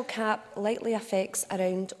two-child cap likely affects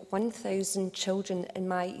around 1,000 children in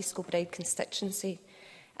my East Kilbride constituency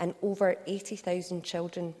and over 80,000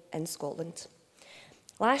 children in Scotland.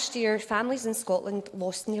 Last year, families in Scotland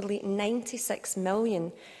lost nearly 96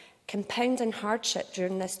 million compounding hardship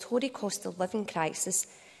during this Tory cost of living crisis,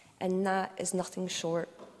 and that is nothing short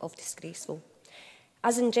of disgraceful.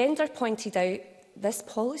 As Engender pointed out, this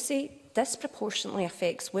policy disproportionately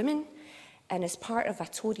affects women and is part of a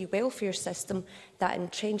Tory welfare system that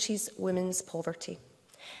entrenches women's poverty.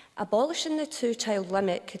 Abolishing the two-child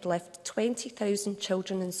limit could lift 20,000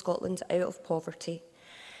 children in Scotland out of poverty,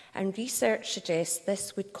 and research suggests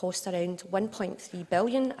this would cost around £1.3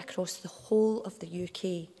 billion across the whole of the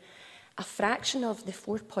UK, a fraction of the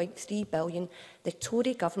 £4.3 billion the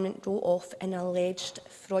Tory government wrote off in alleged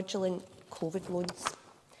fraudulent COVID loans.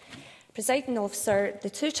 Presiding Officer, the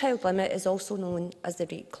two-child limit is also known as the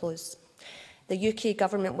rate clause. The UK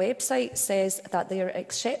Government website says that there are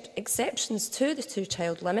exceptions to the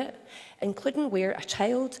two-child limit, including where a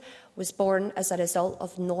child was born as a result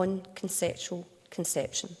of non-consensual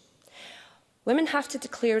conception. Women have to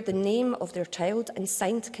declare the name of their child and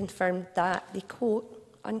sign to confirm that they, quote,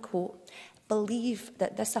 unquote, believe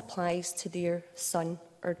that this applies to their son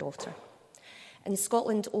or daughter. In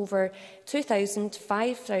Scotland, over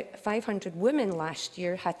 2,500 women last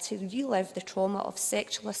year had to relive the trauma of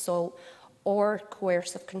sexual assault or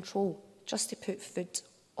coercive control just to put food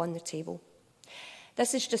on the table.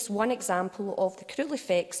 This is just one example of the cruel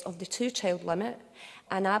effects of the two-child limit,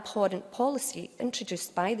 an abhorrent policy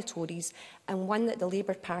introduced by the Tories and one that the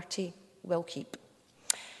Labour Party will keep.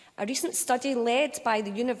 A recent study led by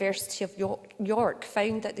the University of York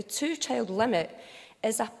found that the two-child limit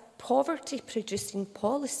is a poverty-producing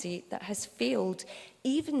policy that has failed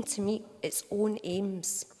even to meet its own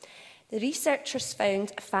aims. The researchers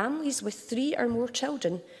found families with 3 or more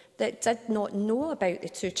children that did not know about the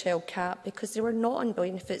two-child cap because they were not on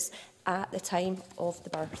benefits at the time of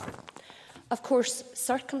the birth. Of course,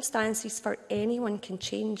 circumstances for anyone can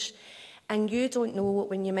change, and you don't know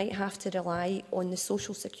when you might have to rely on the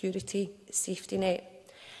social security safety net.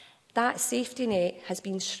 That safety net has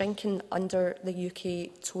been shrinking under the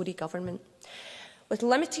UK Tory government. With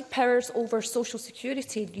limited powers over social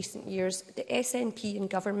security in recent years, the SNP in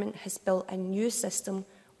government has built a new system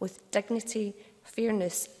with dignity,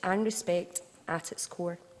 fairness and respect at its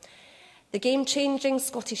core. The game-changing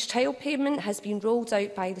Scottish Child Payment has been rolled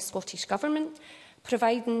out by the Scottish Government,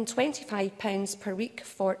 providing £25 per week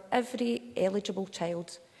for every eligible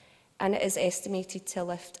child, and it is estimated to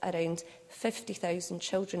lift around 50,000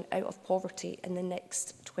 children out of poverty in the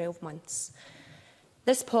next 12 months.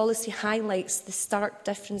 This policy highlights the stark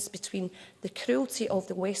difference between the cruelty of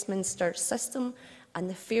the Westminster system and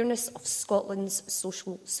the fairness of Scotland's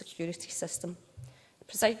social security system.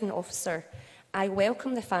 Presiding Officer, I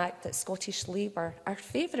welcome the fact that Scottish Labour are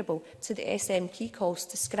favourable to the SNP calls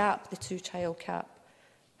to scrap the two-child cap.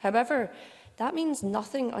 However, that means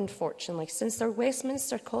nothing, unfortunately, since their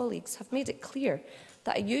Westminster colleagues have made it clear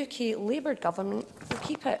that a UK Labour government will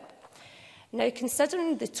keep it. Now,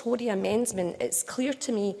 considering the Tory amendment, it's clear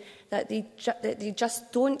to me that they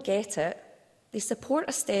just don't get it. They support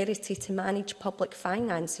austerity to manage public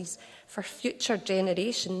finances for future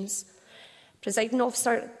generations. Presiding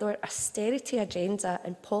Officer, their austerity agenda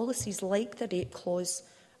and policies like the rate clause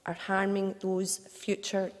are harming those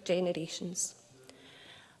future generations.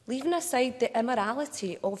 Leaving aside the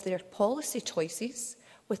immorality of their policy choices,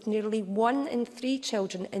 with nearly 1 in 3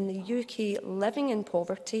 children in the UK living in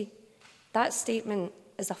poverty, that statement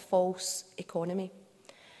is a false economy.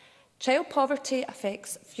 Child poverty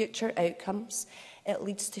affects future outcomes. It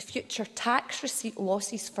leads to future tax receipt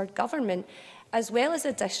losses for government, as well as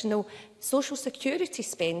additional social security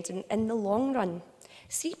spending in the long run.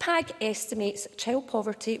 CPAG estimates child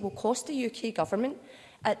poverty will cost the UK government,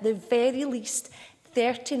 at the very least,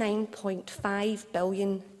 £39.5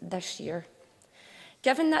 billion this year.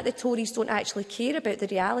 Given that the Tories don't actually care about the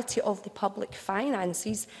reality of the public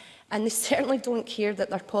finances, and they certainly don't care that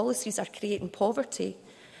their policies are creating poverty,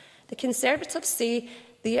 the Conservatives say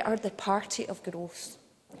they are the party of growth.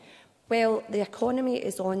 Well, the economy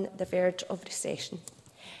is on the verge of recession.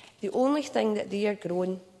 The only thing that they are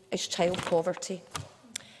growing is child poverty.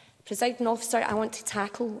 Presiding Officer, I want to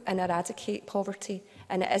tackle and eradicate poverty,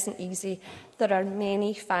 and it isn't easy. There are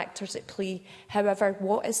many factors at play. However,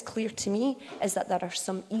 what is clear to me is that there are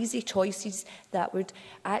some easy choices that would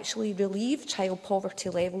actually relieve child poverty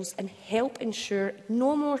levels and help ensure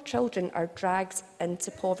no more children are dragged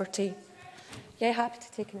into poverty. Yeah, happy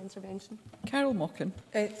to take an intervention. Carol Mockin.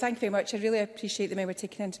 Thank you very much. I really appreciate the member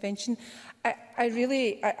taking an intervention. I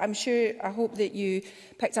hope that you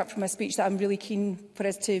picked up from my speech that I'm really keen for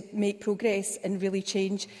us to make progress and really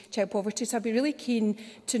change child poverty. So I'd be really keen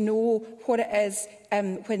to know what it is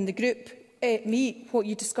when the group meet, what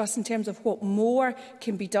you discuss in terms of what more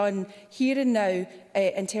can be done here and now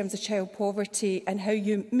in terms of child poverty, and how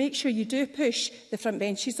you make sure you do push the front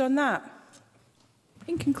benches on that.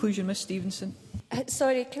 In conclusion, Ms Stevenson.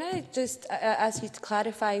 Sorry, can I just ask you to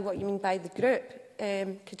clarify what you mean by the group?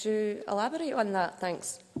 Could you elaborate on that?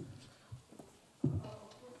 Thanks.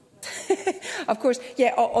 Of course,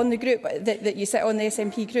 yeah, on the group that you sit on, the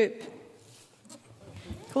SNP group.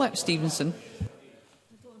 Colette Stevenson.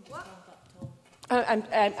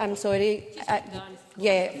 I'm sorry.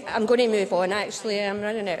 Yeah, I'm going to move on, actually. I'm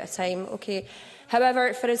running out of time. Okay.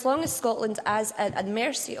 However, for as long as Scotland is at the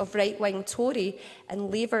mercy of right-wing Tory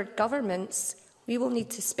and Labour governments, we will need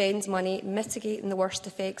to spend money mitigating the worst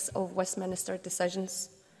effects of Westminster decisions.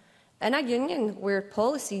 In a union where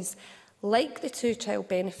policies like the two-child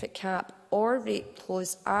benefit cap or rate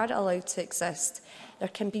clause are allowed to exist, there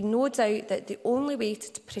can be no doubt that the only way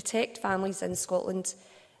to protect families in Scotland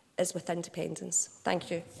is with independence.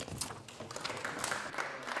 Thank you.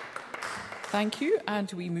 Thank you.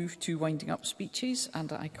 And we move to winding up speeches.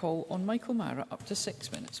 And I call on Michael Mara. Up to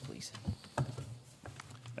 6 minutes, please.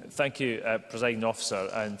 Thank you, Presiding Officer,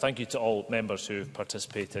 and thank you to all members who have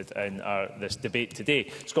participated in this debate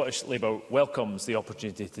today. Scottish Labour welcomes the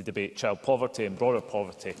opportunity to debate child poverty and broader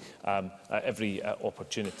poverty at every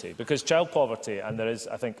opportunity, because child poverty, and there is,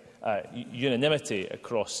 I think, unanimity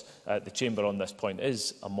across the Chamber on this point,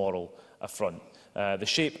 is a moral affront. The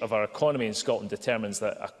shape of our economy in Scotland determines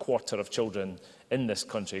that a quarter of children in this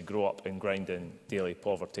country grow up in grinding daily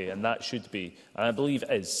poverty, and that should be, and I believe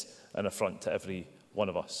is, an affront to every one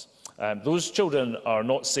of us. Those children are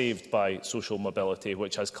not saved by social mobility,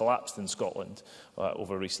 which has collapsed in Scotland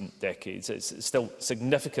over recent decades. It's still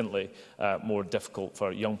significantly more difficult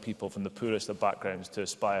for young people from the poorest of backgrounds to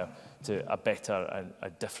aspire to a better and a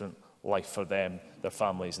different life for them, their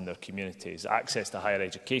families and their communities. Access to higher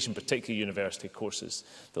education, particularly university courses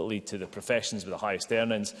that lead to the professions with the highest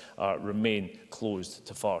earnings, remain closed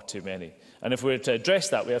to far too many. And if we're to address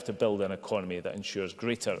that, we have to build an economy that ensures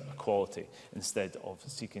greater equality instead of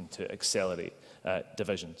seeking to accelerate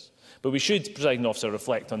divisions. But we should, Presiding Officer,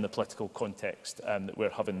 reflect on the political context that we're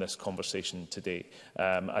having this conversation today.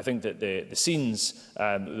 I think that the scenes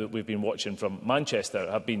that we've been watching from Manchester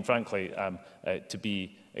have been, frankly, to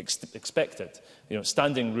be expected. You know,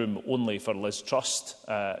 standing room only for Liz Truss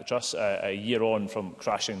a year on from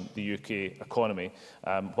crashing the UK economy,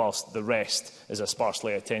 whilst the rest is a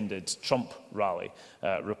sparsely attended Trump rally,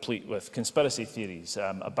 replete with conspiracy theories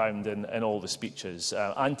abound in all the speeches,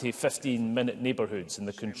 anti-15-minute neighbourhoods and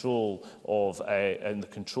the control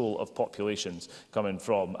of populations coming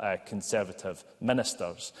from Conservative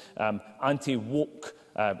ministers, anti-woke,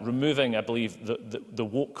 removing, I believe, the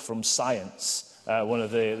woke from science. One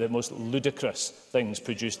of the most ludicrous things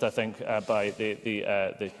produced, I think, by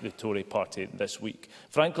the Tory party this week.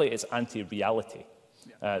 Frankly, it's anti-reality,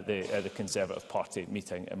 the Conservative Party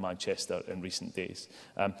meeting in Manchester in recent days.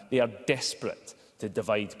 They are desperate to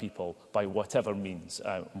divide people by whatever means,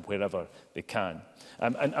 wherever they can.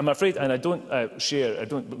 And I'm afraid, and I don't want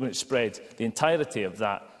to spread the entirety of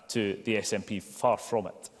that to the SNP, far from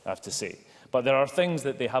it, I have to say. But there are things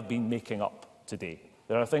that they have been making up today.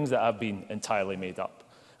 There are things that have been entirely made up.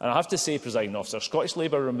 And I have to say, Presiding Officer, Scottish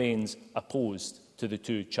Labour remains opposed to the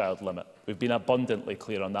two-child limit. We've been abundantly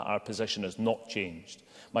clear on that. Our position has not changed.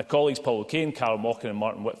 My colleagues Paul O'Kane, Carol Mockin and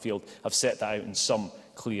Martin Whitfield have set that out in some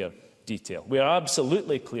clear detail. We are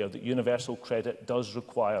absolutely clear that universal credit does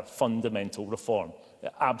require fundamental reform.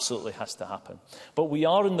 It absolutely has to happen. But we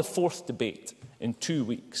are in the fourth debate in 2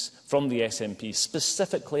 weeks from the SNP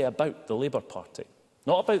specifically about the Labour Party.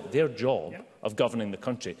 Not about their job of governing the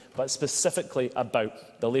country, but specifically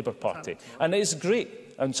about the Labour Party. And it is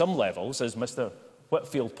great on some levels, as Mr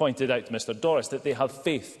Whitfield pointed out to Mr Doris, that they have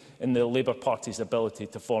faith in the Labour Party's ability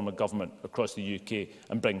to form a government across the UK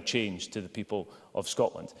and bring change to the people of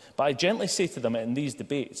Scotland. But I gently say to them in these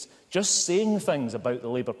debates, just saying things about the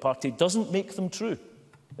Labour Party doesn't make them true.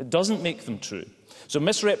 It doesn't make them true. So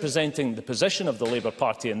misrepresenting the position of the Labour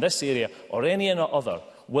Party in this area or any other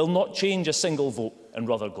will not change a single vote in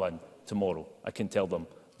Rutherglen tomorrow. I can tell them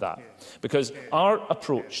that. Because our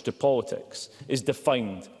approach to politics is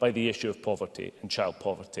defined by the issue of poverty and child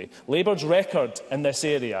poverty. Labour's record in this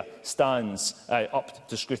area stands up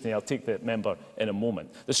to scrutiny. I'll take the member in a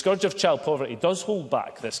moment. The scourge of child poverty does hold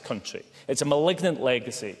back this country. It's a malignant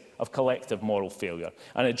legacy of collective moral failure,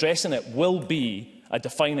 and addressing it will be a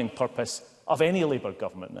defining purpose of any Labour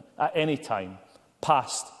government at any time,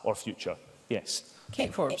 past or future. Yes.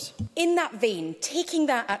 Kate Forbes. In that vein, taking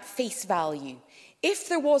that at face value, if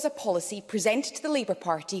there was a policy presented to the Labour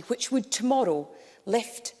Party which would tomorrow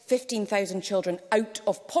lift 15,000 children out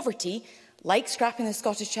of poverty, like scrapping the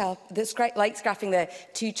scrapping the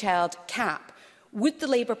two-child cap, would the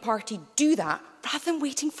Labour Party do that rather than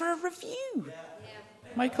waiting for a review?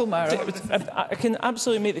 Michael Mara. I can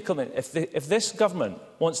absolutely make the comment. If this government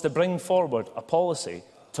wants to bring forward a policy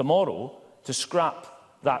tomorrow to scrap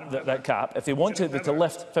that cap, if they want to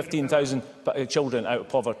lift 15,000 children out of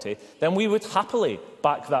poverty, then we would happily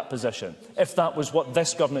back that position, if that was what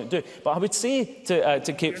this government would do. But I would say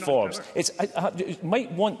to Kate Forbes, it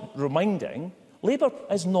might want reminding, Labour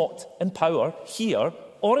is not in power here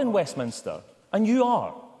or in Westminster, and you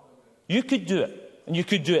are. You could do it, and you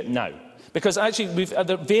could do it now. Because actually, we've had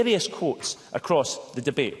various quotes across the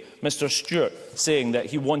debate. Mr Stewart saying that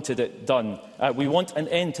he wanted it done. We want an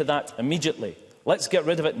end to that immediately. Let's get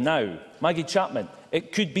rid of it now. Maggie Chapman,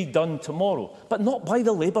 it could be done tomorrow. But not by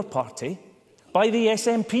the Labour Party, by the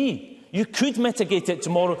SNP. You could mitigate it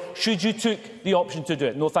tomorrow should you took the option to do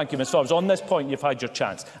it. No, thank you, Ms Forbes. On this point, you've had your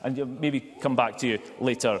chance. And you'll maybe come back to you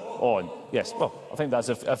later on. Yes, well, I think that's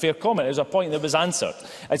a fair comment. It was a point that was answered.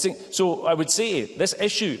 So I would say this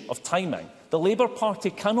issue of timing, the Labour Party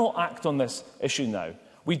cannot act on this issue now.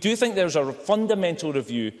 We do think there's a fundamental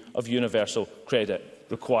review of universal credit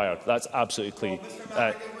required. That's absolutely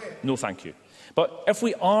clear. No, thank you. But if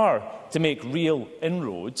we are to make real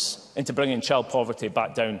inroads into bringing child poverty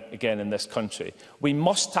back down again in this country, we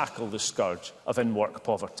must tackle the scourge of in-work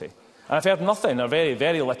poverty. And I've heard nothing or very,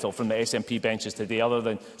 very little from the SNP benches today other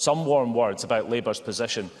than some warm words about Labour's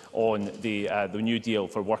position on the New Deal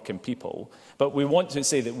for working people. But we want to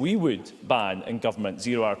say that we would ban in government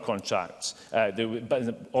zero-hour contracts.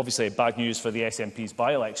 Obviously, bad news for the SNP's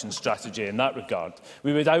by-election strategy in that regard.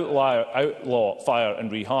 We would outlaw fire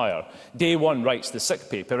and rehire, day one rights to sick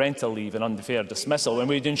pay, parental leave and unfair dismissal, and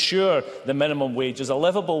we'd ensure the minimum wage is a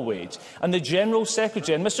livable wage. And the General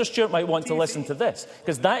Secretary, and Mr Stewart might want to listen to this,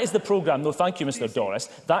 because that is the programme, no thank you Mr Doris,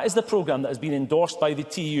 that is the programme that has been endorsed by the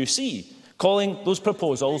TUC, calling those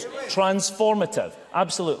proposals transformative.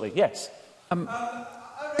 Absolutely, yes.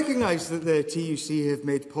 I recognise that the TUC have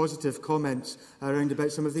made positive comments around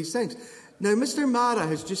about some of these things. Now, Mr Mara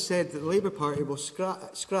has just said that the Labour Party will scrap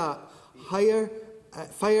fire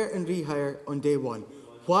and rehire on day one.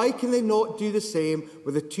 Why can they not do the same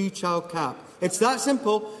with a two-child cap? It's that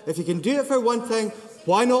simple. If you can do it for one thing,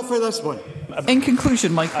 why not for this one? In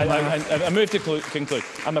conclusion, Michael. I move to conclude.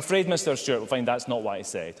 I'm afraid Mr Stewart will find that's not what I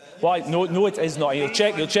said. Why? No, it is not. You'll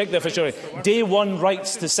check the official. Day one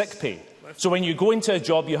rights to sick pay. So when you go into a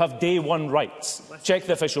job, you have day one rights. Check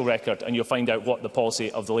the official record and you'll find out what the policy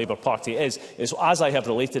of the Labour Party is as I have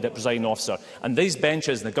related it, Presiding Officer. And these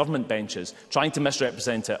benches, the government benches, trying to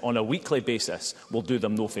misrepresent it on a weekly basis will do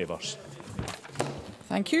them no favours.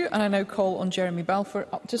 Thank you. And I now call on Jeremy Balfour.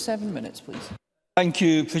 Up to 7 minutes, please. Thank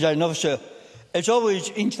you, Presiding Officer. It's always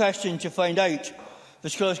interesting to find out the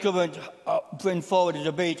Scottish Government bring forward a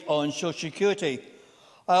debate on social security.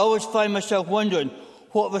 I always find myself wondering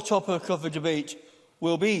what the topic of the debate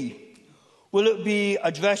will be. Will it be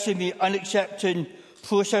addressing the unacceptable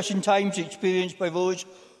processing times experienced by those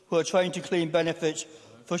who are trying to claim benefits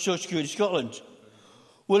for Social Security Scotland?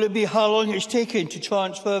 Will it be how long it's taken to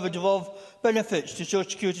transfer the devolved benefits to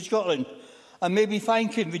Social Security Scotland, and maybe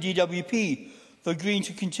thanking the DWP for agreeing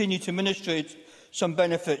to continue to administrate some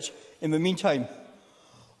benefits in the meantime?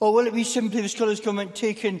 Or will it be simply the Scottish Government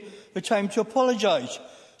taking the time to apologise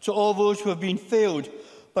to all those who have been failed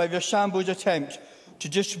by their shambles attempt to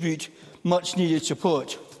distribute much-needed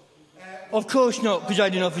support? Of course not,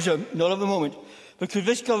 Presiding Officer, not at the moment, because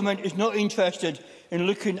this government is not interested in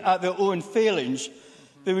looking at their own failings.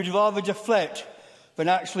 They would rather deflect than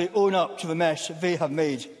actually own up to the mess they have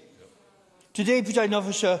made. Today, Presiding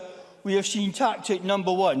Officer, we have seen tactic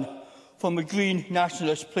number 1 from the Green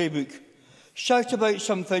Nationalist playbook. Shout about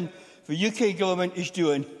something the UK government is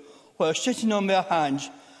doing while sitting on their hands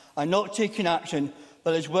and not taking action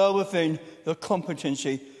that is well within their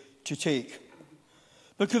competency to take.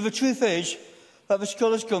 Because the truth is that the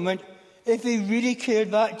Scottish Government, if they really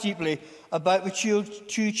cared that deeply about the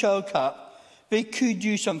two-child cap, they could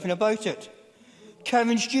do something about it.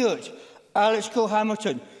 Kevin Stewart, Alex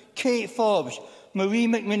Cole-Hamilton, Kate Forbes, Marie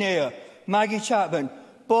McNair, Maggie Chapman,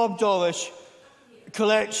 Bob Doris,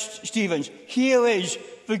 Colette Stevens. Here is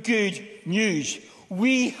the good news.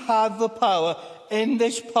 We have the power in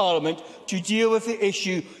this Parliament to deal with the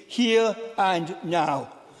issue here and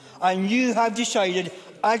now. And you have decided,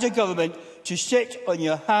 as a government, to sit on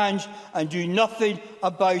your hands and do nothing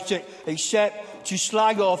about it except to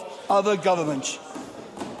slag off other governments.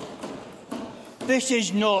 This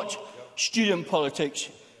is not student politics.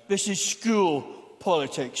 This is school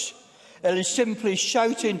politics. It is simply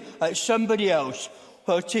shouting at somebody else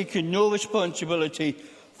while taking no responsibility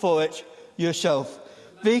for it yourself.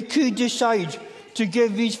 They could decide to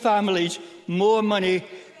give these families more money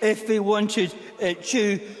if they wanted it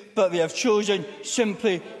to, but they have chosen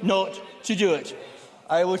simply not to do it.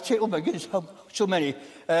 I will take, oh my goodness, how so many.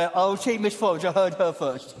 I will take Ms Forbes. I heard her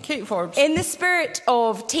first. Kate Forbes. In the spirit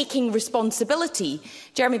of taking responsibility,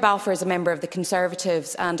 Jeremy Balfour is a member of the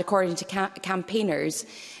Conservatives, and according to campaigners,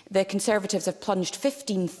 the Conservatives have plunged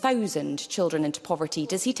 15,000 children into poverty.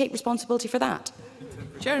 Does he take responsibility for that?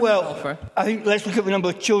 Jeremy Balfour. I think let's look at the number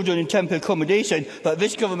of children in temporary accommodation that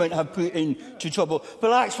this government have put into trouble.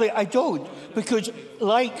 But actually, I don't, because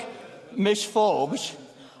like Ms Forbes,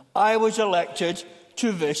 I was elected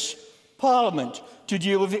to this Parliament to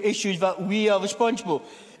deal with the issues that we are responsible.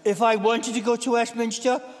 If I wanted to go to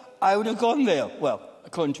Westminster, I would have gone there. Well,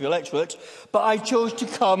 according to the electorate. But I chose to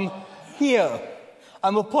come here.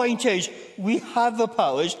 And the point is, we have the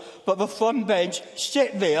powers, but the front bench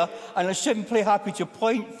sit there and are simply happy to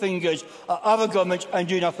point fingers at other governments and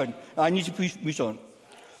do nothing. I need to push on.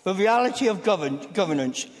 The reality of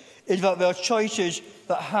governance is that there are choices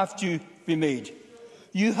that have to be made.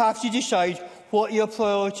 You have to decide what your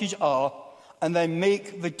priorities are and then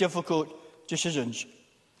make the difficult decisions.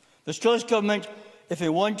 The Scottish Government, if they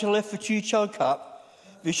want to lift the two-child cap,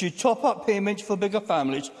 they should top up payments for bigger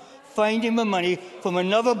families, finding the money from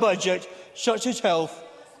another budget, such as health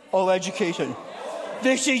or education.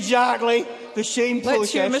 This is exactly the same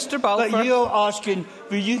process that you are asking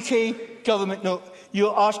the UK government. No, you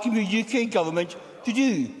are asking the UK government to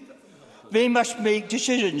do. They must make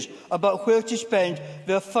decisions about where to spend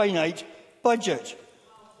their finite budget.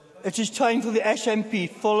 It is time for the SNP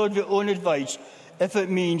to follow their own advice if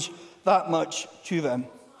it means that much to them.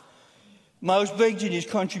 Miles Briggs, in his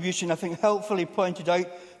contribution, I think helpfully pointed out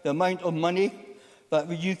the amount of money that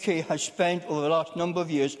the UK has spent over the last number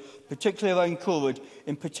of years, particularly around COVID,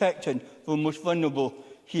 in protecting the most vulnerable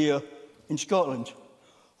here in Scotland.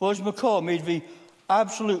 Ros McCaw made the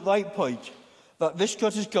absolute right point that this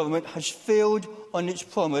Scottish Government has failed on its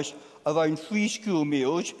promise around free school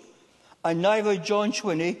meals, and neither John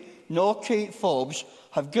Swinney nor Kate Forbes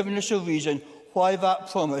have given us a reason why that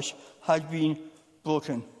promise has been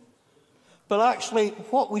broken. But actually,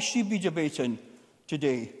 what we should be debating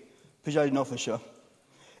today, Presiding Officer,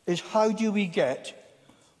 is how do we get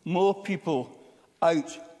more people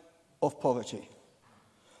out of poverty?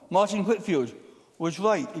 Martin Whitfield was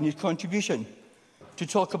right in his contribution to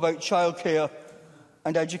talk about childcare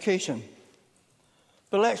and education.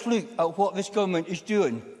 But let's look at what this government is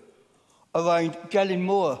doing around getting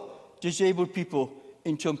more disabled people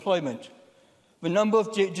into employment. The number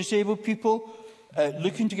of disabled people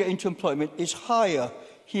looking to get into employment is higher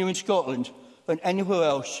here in Scotland than anywhere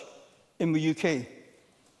else in the UK.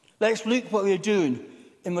 Let's look at what we are doing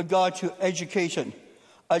in regard to education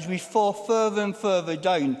as we fall further and further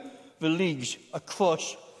down the leagues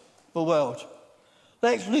across the world.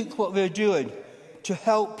 Let's look at what we are doing to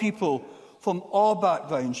help people from all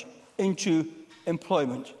backgrounds into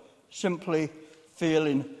employment, simply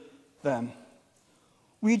failing them.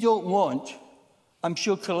 We don't want, I'm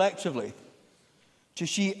sure collectively, to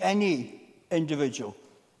see any individual,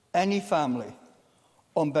 any family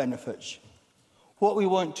on benefits. What we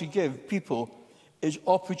want to give people is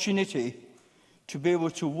opportunity to be able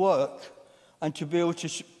to work and to be able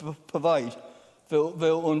to provide for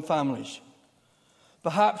their own families.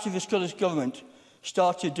 Perhaps if the Scottish Government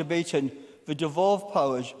started debating the devolved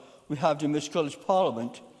powers we have in the Scottish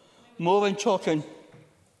Parliament, more than talking...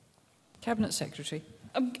 Cabinet Secretary.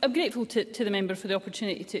 I'm grateful to the member for the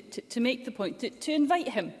opportunity to make the point, to invite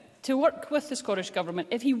him to work with the Scottish Government.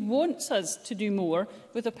 If he wants us to do more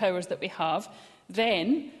with the powers that we have,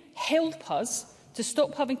 then help us to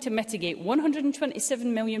stop having to mitigate £127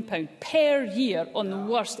 million per year on the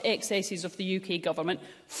worst excesses of the UK Government,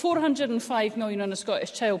 £405 million on the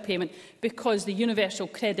Scottish Child Payment, because the universal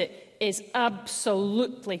credit is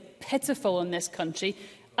absolutely pitiful in this country.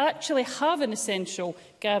 Actually have an essential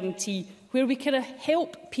guarantee where we can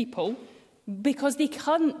help people, because they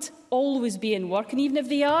can't always be in work, and even if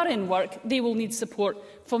they are in work, they will need support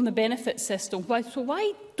from the benefit system. So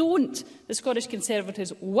why don't the Scottish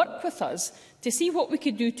Conservatives work with us to see what we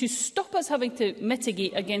could do to stop us having to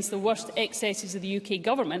mitigate against the worst excesses of the UK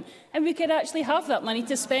Government, and we could actually have that money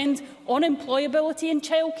to spend on employability in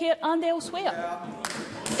childcare and elsewhere?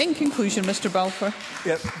 In conclusion, Mr Balfour.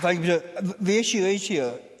 Yeah, thank you. The issue is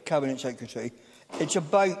here, Cabinet Secretary, it's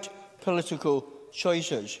about political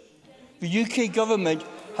choices. The UK Government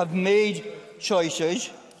have made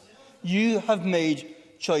choices. You have made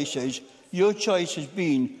choices. Your choice has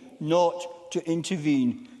been not to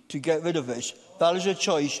intervene to get rid of this. That is a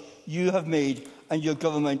choice you have made and your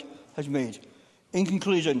government has made. In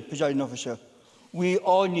conclusion, Presiding Officer, we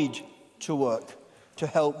all need to work to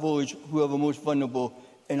help those who are the most vulnerable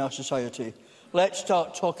in our society. Let's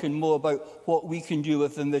start talking more about what we can do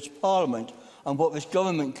within this Parliament and what this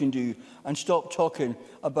government can do, and stop talking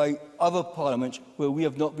about other parliaments where we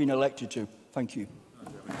have not been elected to. Thank you.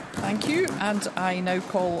 Thank you. And I now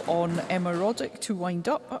call on Emma Roddick to wind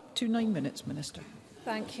up to 9 minutes, Minister.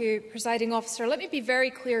 Thank you, Presiding Officer. Let me be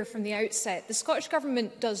very clear from the outset. The Scottish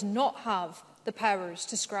Government does not have the powers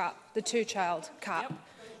to scrap the two-child cap. Yep.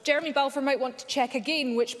 Jeremy Balfour might want to check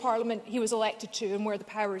again which Parliament he was elected to and where the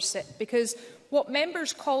powers sit, because what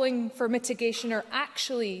members calling for mitigation are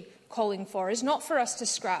actually calling for is not for us to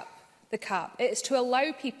scrap the cap. It is to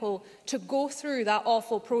allow people to go through that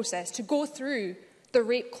awful process, to go through the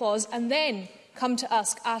rape clause and then come to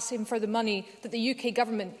us asking for the money that the UK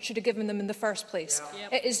Government should have given them in the first place.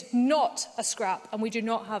 Yep. It is not a scrap, and we do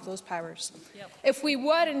not have those powers. Yep. If we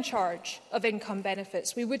were in charge of income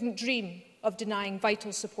benefits, we wouldn't dream of denying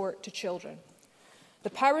vital support to children. The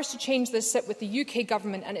powers to change this sit with the UK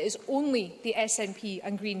Government, and it is only the SNP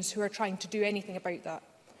and Greens who are trying to do anything about that.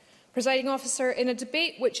 Presiding Officer, in a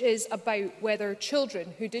debate which is about whether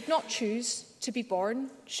children who did not choose to be born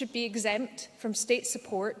should be exempt from state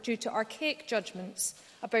support due to archaic judgments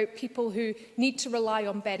about people who need to rely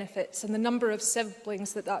on benefits and the number of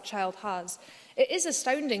siblings that child has, it is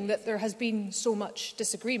astounding that there has been so much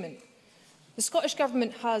disagreement. The Scottish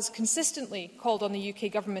Government has consistently called on the UK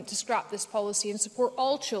Government to scrap this policy and support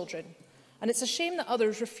all children, and it's a shame that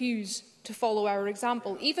others refuse to follow our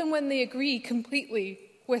example, even when they agree completely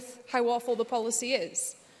with how awful the policy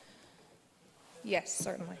is. Yes,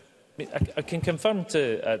 certainly. I can confirm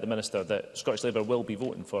to the Minister that Scottish Labour will be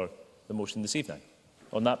voting for the motion this evening.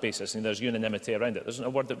 On that basis, and there's unanimity around it. There isn't a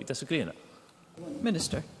word that we disagree in it.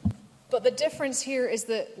 Minister. But the difference here is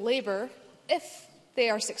that Labour, if they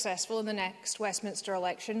are successful in the next Westminster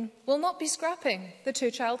election, will not be scrapping the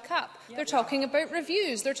two-child cap. They're talking about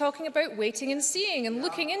reviews. They're talking about waiting and seeing and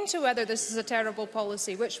looking into whether this is a terrible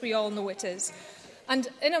policy, which we all know it is. And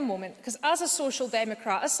in a moment, because as a social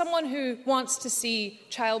democrat, as someone who wants to see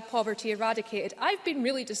child poverty eradicated, I've been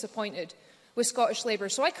really disappointed with Scottish Labour,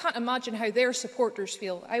 so I can't imagine how their supporters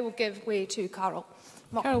feel. I will give way to Carol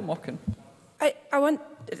Mockin. Carol Mockin.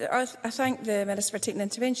 I thank the Minister for taking the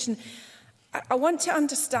intervention. I want to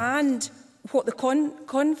understand what the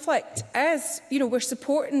conflict is. You know, we're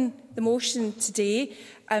supporting the motion today.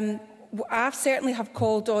 I certainly have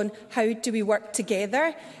called on how do we work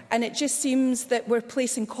together, and it just seems that we're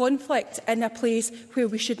placing conflict in a place where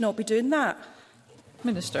we should not be doing that.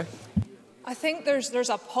 Minister. I think there's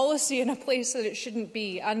a policy in a place that it shouldn't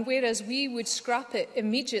be, and whereas we would scrap it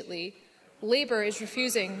immediately, Labour is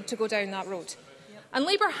refusing to go down that road. And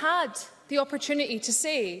Labour had the opportunity to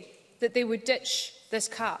say that they would ditch this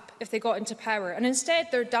cap if they got into power, and instead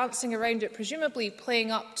they're dancing around it, presumably playing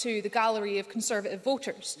up to the gallery of Conservative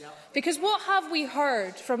voters. Because what have we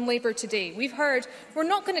heard from Labour today? We've heard, we're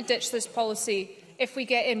not going to ditch this policy if we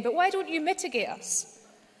get in, but why don't you mitigate us?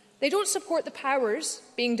 They don't support the powers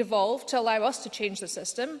being devolved to allow us to change the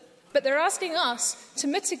system, but they're asking us to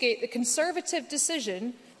mitigate the Conservative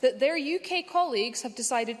decision that their UK colleagues have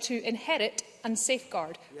decided to inherit and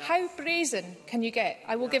safeguard. How brazen can you get?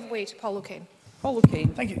 I will give way to Paul O'Kane. Paul O'Kane.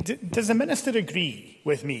 Thank you. Does the Minister agree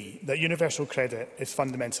with me that universal credit is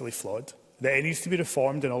fundamentally flawed? that it needs to be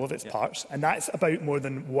reformed in all of its parts, and that's about more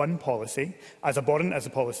than one policy, as abhorrent as the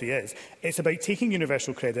policy is. It's about taking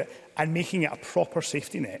universal credit and making it a proper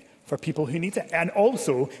safety net for people who need it, and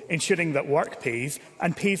also ensuring that work pays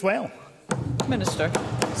and pays well. Minister.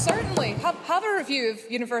 Certainly, have a review of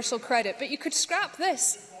universal credit, but you could scrap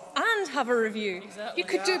this and have a review. Exactly. You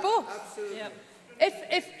could do both. Yep.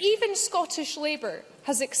 If even Scottish Labour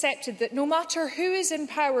has accepted that no matter who is in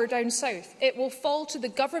power down south, it will fall to the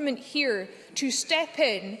government here to step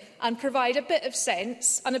in and provide a bit of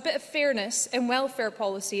sense and a bit of fairness in welfare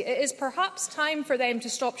policy, it is perhaps time for them to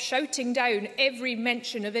stop shouting down every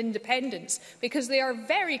mention of independence, because they are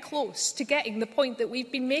very close to getting the point that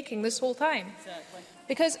we've been making this whole time. Exactly.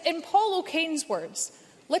 Because in Paul O'Kane's words,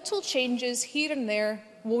 little changes here and there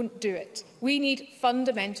won't do it. We need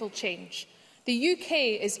fundamental change. The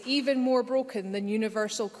UK is even more broken than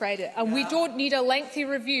universal credit, and we don't need a lengthy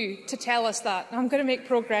review to tell us that. I'm going to make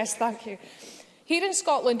progress, thank you. Here in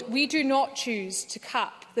Scotland, we do not choose to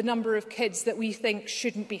cap the number of kids that we think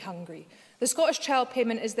shouldn't be hungry. The Scottish Child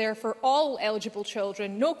Payment is there for all eligible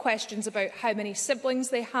children, no questions about how many siblings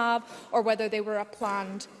they have or whether they were a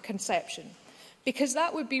planned conception, because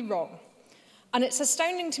that would be wrong. And it's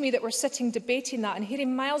astounding to me that we're sitting debating that and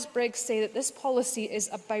hearing Miles Briggs say that this policy is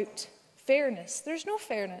about fairness. There's no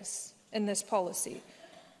fairness in this policy.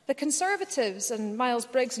 The Conservatives and Miles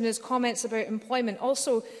Briggs in his comments about employment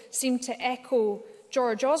also seem to echo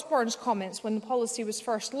George Osborne's comments when the policy was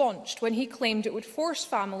first launched, when he claimed it would force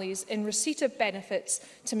families in receipt of benefits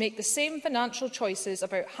to make the same financial choices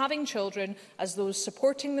about having children as those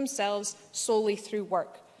supporting themselves solely through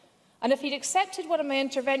work. And if he'd accepted one of my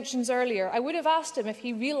interventions earlier, I would have asked him if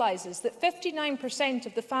he realises that 59%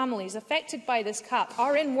 of the families affected by this cap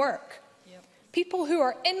are in work. People who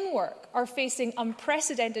are in work are facing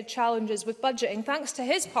unprecedented challenges with budgeting, thanks to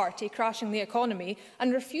his party crashing the economy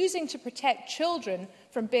and refusing to protect children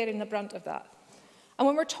from bearing the brunt of that. And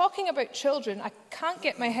when we're talking about children, I can't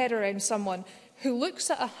get my head around someone who looks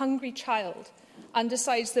at a hungry child and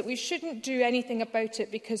decides that we shouldn't do anything about it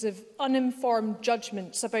because of uninformed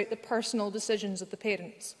judgments about the personal decisions of the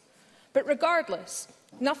parents. But regardless,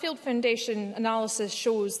 Nuffield Foundation analysis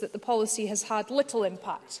shows that the policy has had little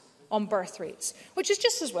impact on birth rates, which is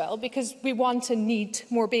just as well, because we want and need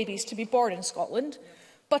more babies to be born in Scotland.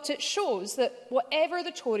 But it shows that whatever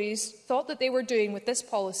the Tories thought that they were doing with this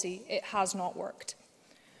policy, it has not worked.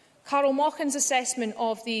 Carol Mochan's assessment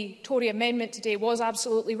of the Tory amendment today was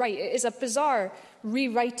absolutely right. It is a bizarre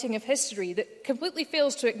rewriting of history that completely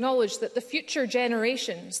fails to acknowledge that the future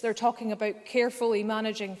generations they're talking about carefully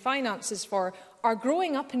managing finances for are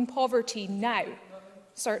growing up in poverty now,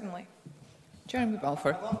 certainly. Jeremy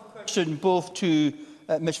Balfour. Question both to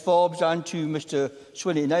Ms Forbes and to Mr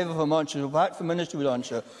Swinney. Neither of them answered. Perhaps the Minister would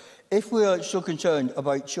answer. If we are so concerned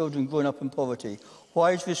about children growing up in poverty,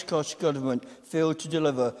 why has the Scottish Government failed to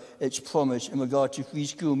deliver its promise in regard to free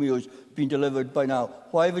school meals being delivered by now?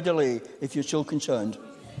 Why the delay if you're so concerned?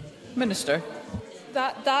 Minister.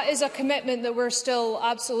 That is a commitment that we're still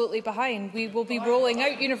absolutely behind. We will be rolling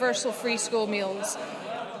out universal free school meals.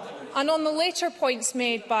 And on the later points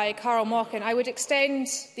made by Carol Mochan, I would extend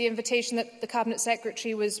the invitation that the Cabinet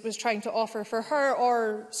Secretary was trying to offer for her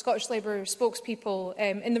or Scottish Labour spokespeople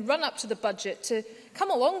in the run-up to the budget to come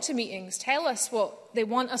along to meetings, tell us what they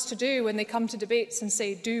want us to do when they come to debates and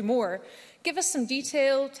say, do more. Give us some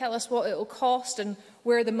detail, tell us what it will cost and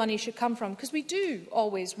where the money should come from, because we do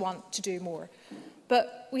always want to do more.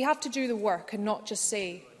 But we have to do the work and not just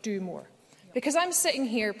say, do more. Because I'm sitting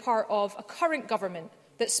here part of a current government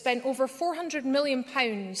that spent over £400 million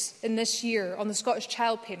in this year on the Scottish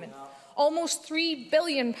Child Payment, almost £3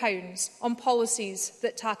 billion on policies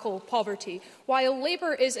that tackle poverty. While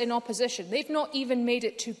Labour is in opposition, they've not even made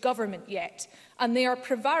it to government yet, and they are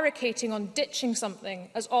prevaricating on ditching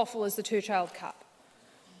something as awful as the two-child cap.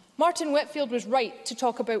 Martin Whitfield was right to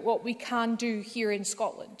talk about what we can do here in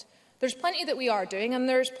Scotland. There's plenty that we are doing, and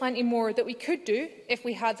there's plenty more that we could do if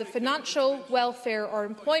we had the financial, welfare or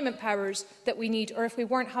employment powers that we need, or if we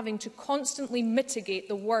weren't having to constantly mitigate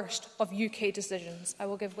the worst of UK decisions. I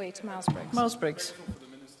will give way to Miles Briggs. Miles Briggs.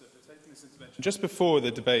 Just before the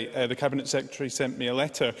debate, the Cabinet Secretary sent me a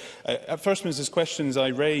letter. At First Minister's questions I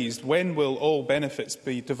raised, when will all benefits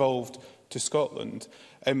be devolved to Scotland?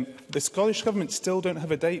 The Scottish Government still don't have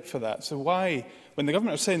a date for that. So why, when the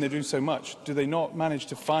Government are saying they're doing so much, do they not manage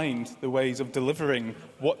to find the ways of delivering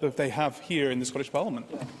what they have here in the Scottish Parliament?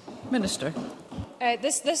 Minister.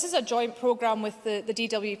 This is a joint programme with the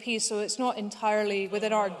DWP, so it's not entirely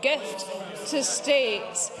within our gift to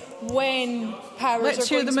state when powers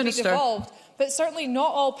are going to be devolved. but certainly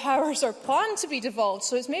not all powers are planned to be devolved.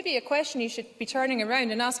 So it's maybe a question you should be turning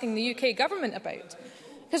around and asking the UK Government about.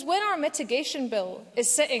 Because when our mitigation bill is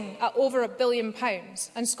sitting at over £1 billion,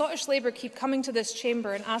 and Scottish Labour keep coming to this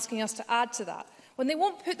chamber and asking us to add to that, when they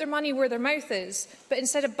won't put their money where their mouth is, but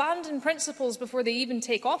instead abandon principles before they even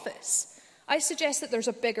take office, I suggest that there's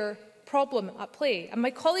a bigger problem at play. And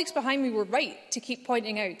my colleagues behind me were right to keep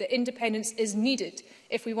pointing out that independence is needed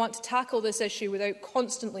if we want to tackle this issue without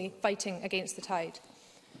constantly fighting against the tide.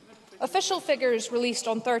 Official figures released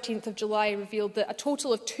on 13th of July revealed that a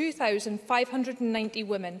total of 2,590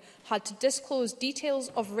 women had to disclose details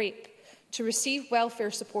of rape to receive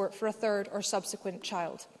welfare support for a third or subsequent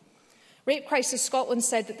child. Rape Crisis Scotland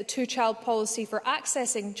said that the two-child policy for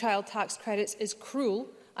accessing child tax credits is cruel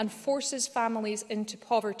and forces families into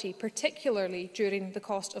poverty, particularly during the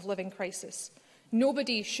cost of living crisis.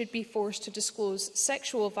 Nobody should be forced to disclose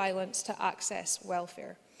sexual violence to access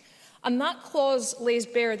welfare. And that clause lays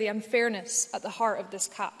bare the unfairness at the heart of this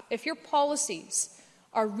cap. If your policies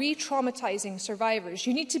are re-traumatising survivors,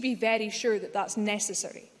 you need to be very sure that that's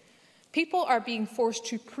necessary. People are being forced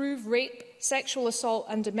to prove rape, sexual assault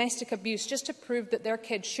and domestic abuse just to prove that their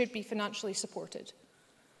kids should be financially supported.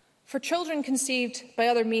 For children conceived by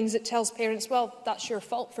other means, it tells parents, well, that's your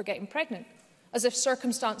fault for getting pregnant, as if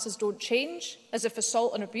circumstances don't change, as if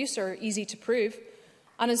assault and abuse are easy to prove,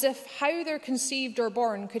 and as if how they're conceived or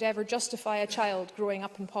born could ever justify a child growing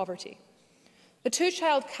up in poverty. The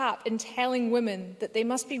two-child cap, in telling women that they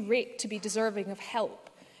must be raped to be deserving of help,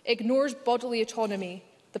 ignores bodily autonomy,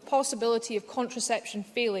 the possibility of contraception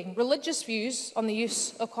failing, religious views on the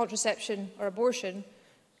use of contraception or abortion.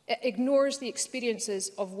 It ignores the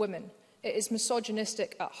experiences of women. It is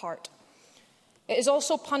misogynistic at heart. It is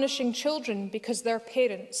also punishing children because their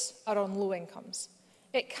parents are on low incomes.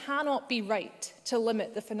 It cannot be right to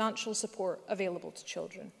limit the financial support available to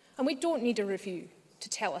children. And we don't need a review to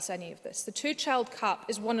tell us any of this. The two-child cap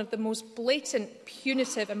is one of the most blatant,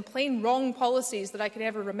 punitive and plain wrong policies that I can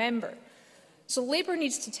ever remember. So Labour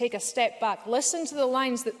needs to take a step back, listen to the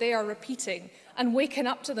lines that they are repeating and waken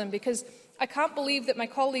up to them, because I can't believe that my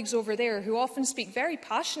colleagues over there, who often speak very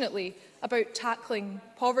passionately about tackling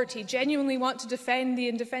poverty, genuinely want to defend the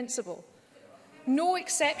indefensible. No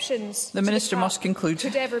exceptions the Minister must conclude.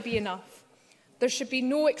 Could ever be enough. There should be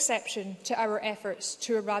no exception to our efforts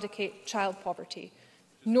to eradicate child poverty.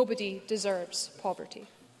 Nobody deserves poverty.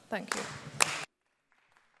 Thank you.